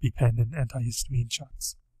with the EpiPen and antihistamine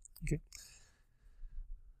shots.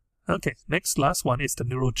 Okay, next, last one is the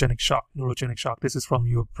neurogenic shock. Neurogenic shock, this is from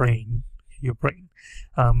your brain,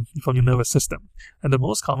 from your nervous system. And the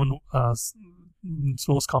most common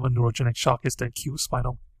neurogenic shock is the acute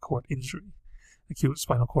spinal cord injury. Acute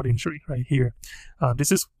spinal cord injury right here.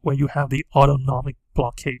 This is where you have the autonomic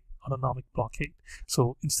blockade.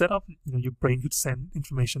 So instead of your brain could send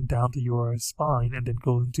information down to your spine and then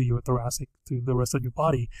go into your thoracic to the rest of your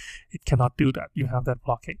body, it cannot do that. You have that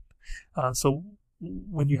blockade. So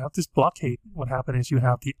when you have this blockade, what happens is you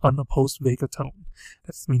have the unopposed vagal tone.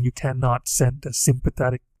 That means you cannot send a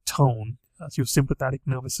sympathetic tone. Your sympathetic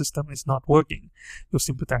nervous system is not working. Your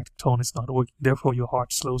sympathetic tone is not working. Therefore, your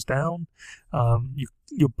heart slows down.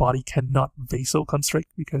 Your body cannot vasoconstrict,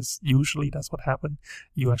 because usually that's what happens.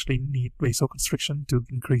 You actually need vasoconstriction to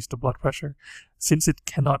increase the blood pressure. Since it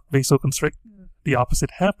cannot vasoconstrict, the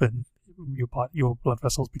opposite happens. Your blood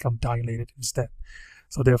vessels become dilated instead.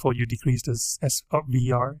 So therefore, you decrease this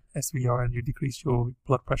SVR, and you decrease your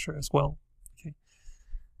blood pressure as well. Okay.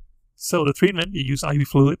 So the treatment, you use IV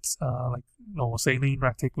fluids like normal saline,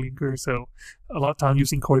 Ractic linker. So a lot of time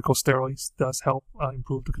using corticosteroids does help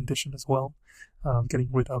improve the condition as well. Getting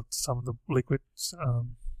rid of some of the liquids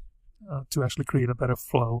to actually create a better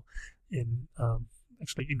flow in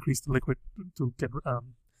actually increase the liquid to get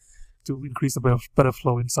to increase the better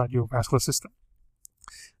flow inside your vascular system.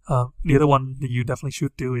 The other one that you definitely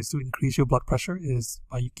should do is to increase your blood pressure is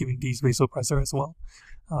by giving these vasopressor as well.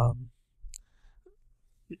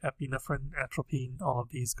 Epinephrine, atropine, all of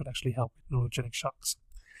these could actually help with neurogenic shocks.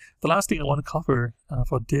 The last thing I want to cover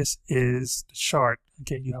for this is the chart.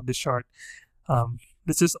 Okay, you have this chart.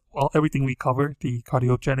 This is everything we cover: the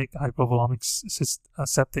cardiogenic, hypovolemic,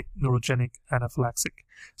 septic, neurogenic, anaphylaxic.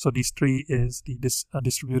 So these three is the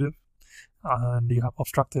distributive, and you have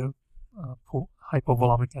obstructive,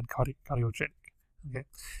 hypovolemic, and cardiogenic. Okay.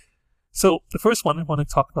 So the first one I want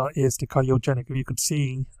to talk about is the cardiogenic. If you could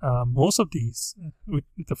see, most of these, with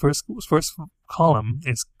the first column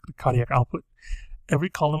is the cardiac output. Every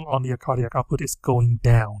column on the cardiac output is going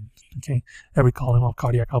down. Okay, every column of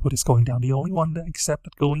cardiac output is going down. The only one that except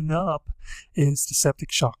that going up is the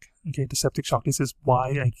septic shock. Okay, the septic shock. This is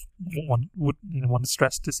why I want to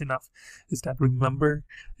stress this enough. Is that remember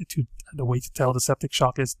the way to tell the septic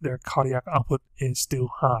shock is their cardiac output is still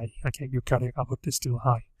high. Okay, your cardiac output is still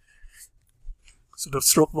high. So the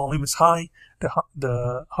stroke volume is high,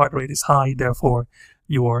 the heart rate is high, therefore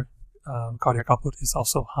your cardiac output is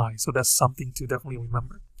also high. So that's something to definitely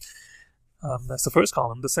remember. That's the first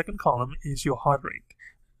column. The second column is your heart rate.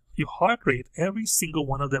 Your heart rate, every single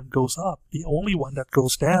one of them goes up. The only one that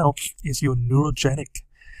goes down is your neurogenic.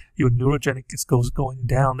 Your neurogenic goes going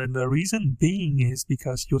down, and the reason being is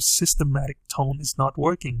because your systematic tone is not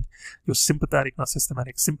working. Your sympathetic, not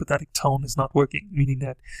systematic, sympathetic tone is not working, meaning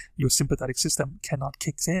that your sympathetic system cannot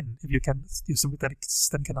kick in. If your sympathetic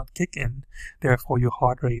system cannot kick in, therefore your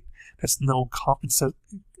heart rate, there's no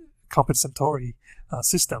compensatory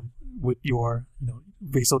system with your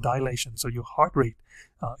vasodilation, so your heart rate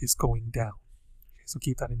is going down. Okay, so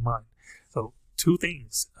keep that in mind. So two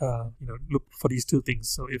things, look for these two things.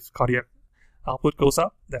 So if cardiac output goes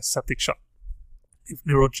up, that's septic shock.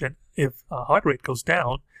 If heart rate goes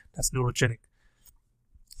down, that's neurogenic.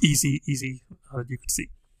 Easy you can see.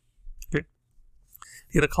 Okay.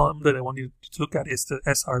 The other column that I want you to look at is the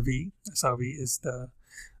SRV. SRV is the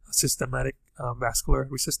systematic vascular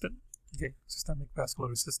resistant. Okay, systemic vascular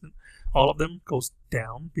resistant. All of them goes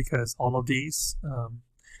down because all of these,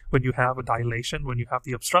 when you have a dilation, when you have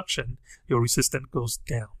the obstruction, your resistance goes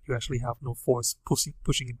down. You actually have no force pushing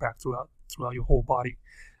it back throughout your whole body.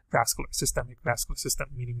 Systemic vascular system,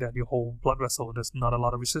 meaning that your whole blood vessel, there's not a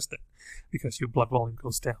lot of resistance because your blood volume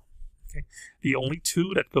goes down. Okay, the only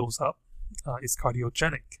two that goes up is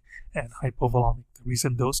cardiogenic and hypovolemic. The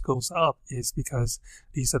reason those goes up is because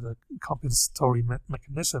these are the compensatory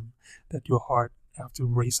mechanism that your heart have to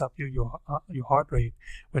raise up your heart rate.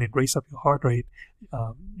 When it raises up your heart rate,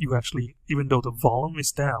 you actually, even though the volume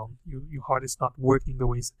is down, your heart is not working the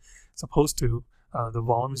way it's supposed to. The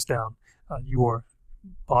volume is down. Your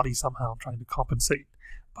body somehow trying to compensate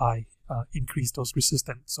by increase those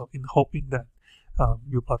resistance. So in hoping that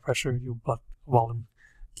your blood pressure, your blood volume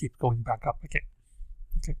keep going back up again.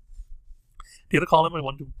 Okay. The other column I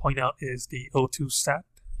want to point out is the O2 sat.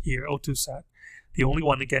 Here, O2 sat. The only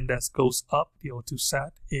one again that goes up, the O2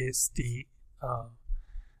 sat, is the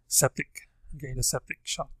septic. Okay, the septic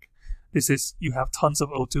shock. This is, you have tons of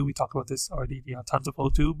O2. We talked about this already. You have tons of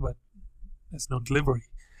O2, but there's no delivery.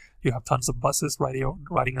 You have tons of buses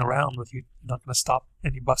riding around, but you're not going to stop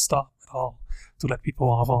any bus stop at all to let people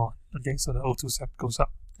off on. Okay, so the O2 sat goes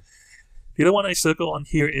up. The other one I circle on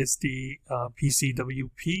here is the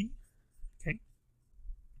PCWP.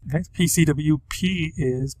 Okay, PCWP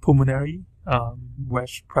is pulmonary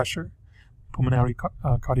wedge pressure, pulmonary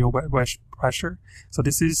cardio wedge pressure. So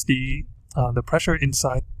this is the pressure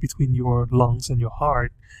inside between your lungs and your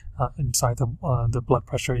heart, inside the blood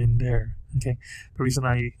pressure in there. Okay, the reason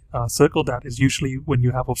I circle that is usually when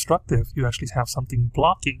you have obstructive, you actually have something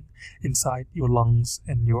blocking inside your lungs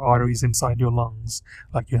and your arteries inside your lungs.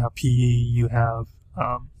 Like you have PE, you have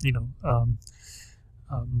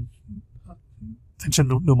tension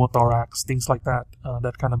pneumothorax, things like that.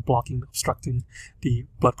 That kind of blocking, obstructing the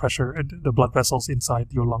blood pressure and the blood vessels inside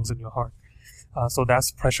your lungs and your heart. So that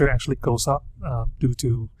pressure actually goes up due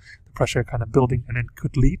to the pressure kind of building, and it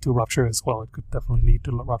could lead to rupture as well. It could definitely lead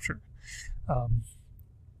to rupture.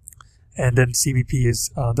 And then CVP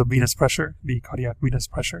is the venous pressure, the cardiac venous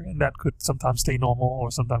pressure, and that could sometimes stay normal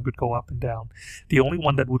or sometimes could go up and down. The only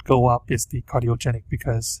one that would go up is the cardiogenic,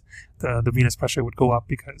 because the venous pressure would go up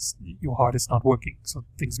because your heart is not working, so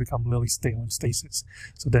things become really stale in stasis.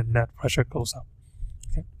 So then that pressure goes up.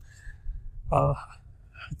 Okay.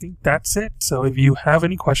 I think that's it. So if you have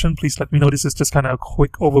any question, please let me know. This is just kind of a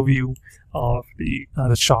quick overview of the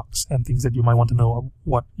shocks and things that you might want to know.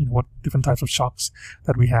 What different types of shocks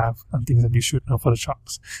that we have and things that you should know for the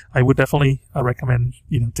shocks. I would definitely recommend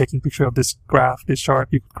taking a picture of this graph, this chart.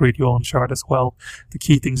 You could create your own chart as well. The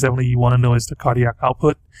key things definitely you want to know is the cardiac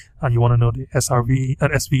output, and you want to know the SRV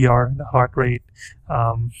and SVR, the heart rate,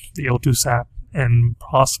 the O2 sat, and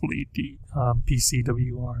possibly the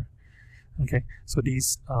PCWR. Okay, so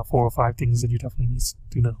these 4 or 5 things that you definitely need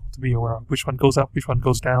to know, to be aware of. Which one goes up, which one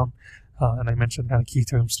goes down, and I mentioned kind of key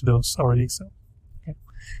terms to those already. So, okay.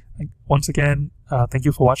 Once again, thank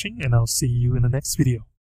you for watching, and I'll see you in the next video.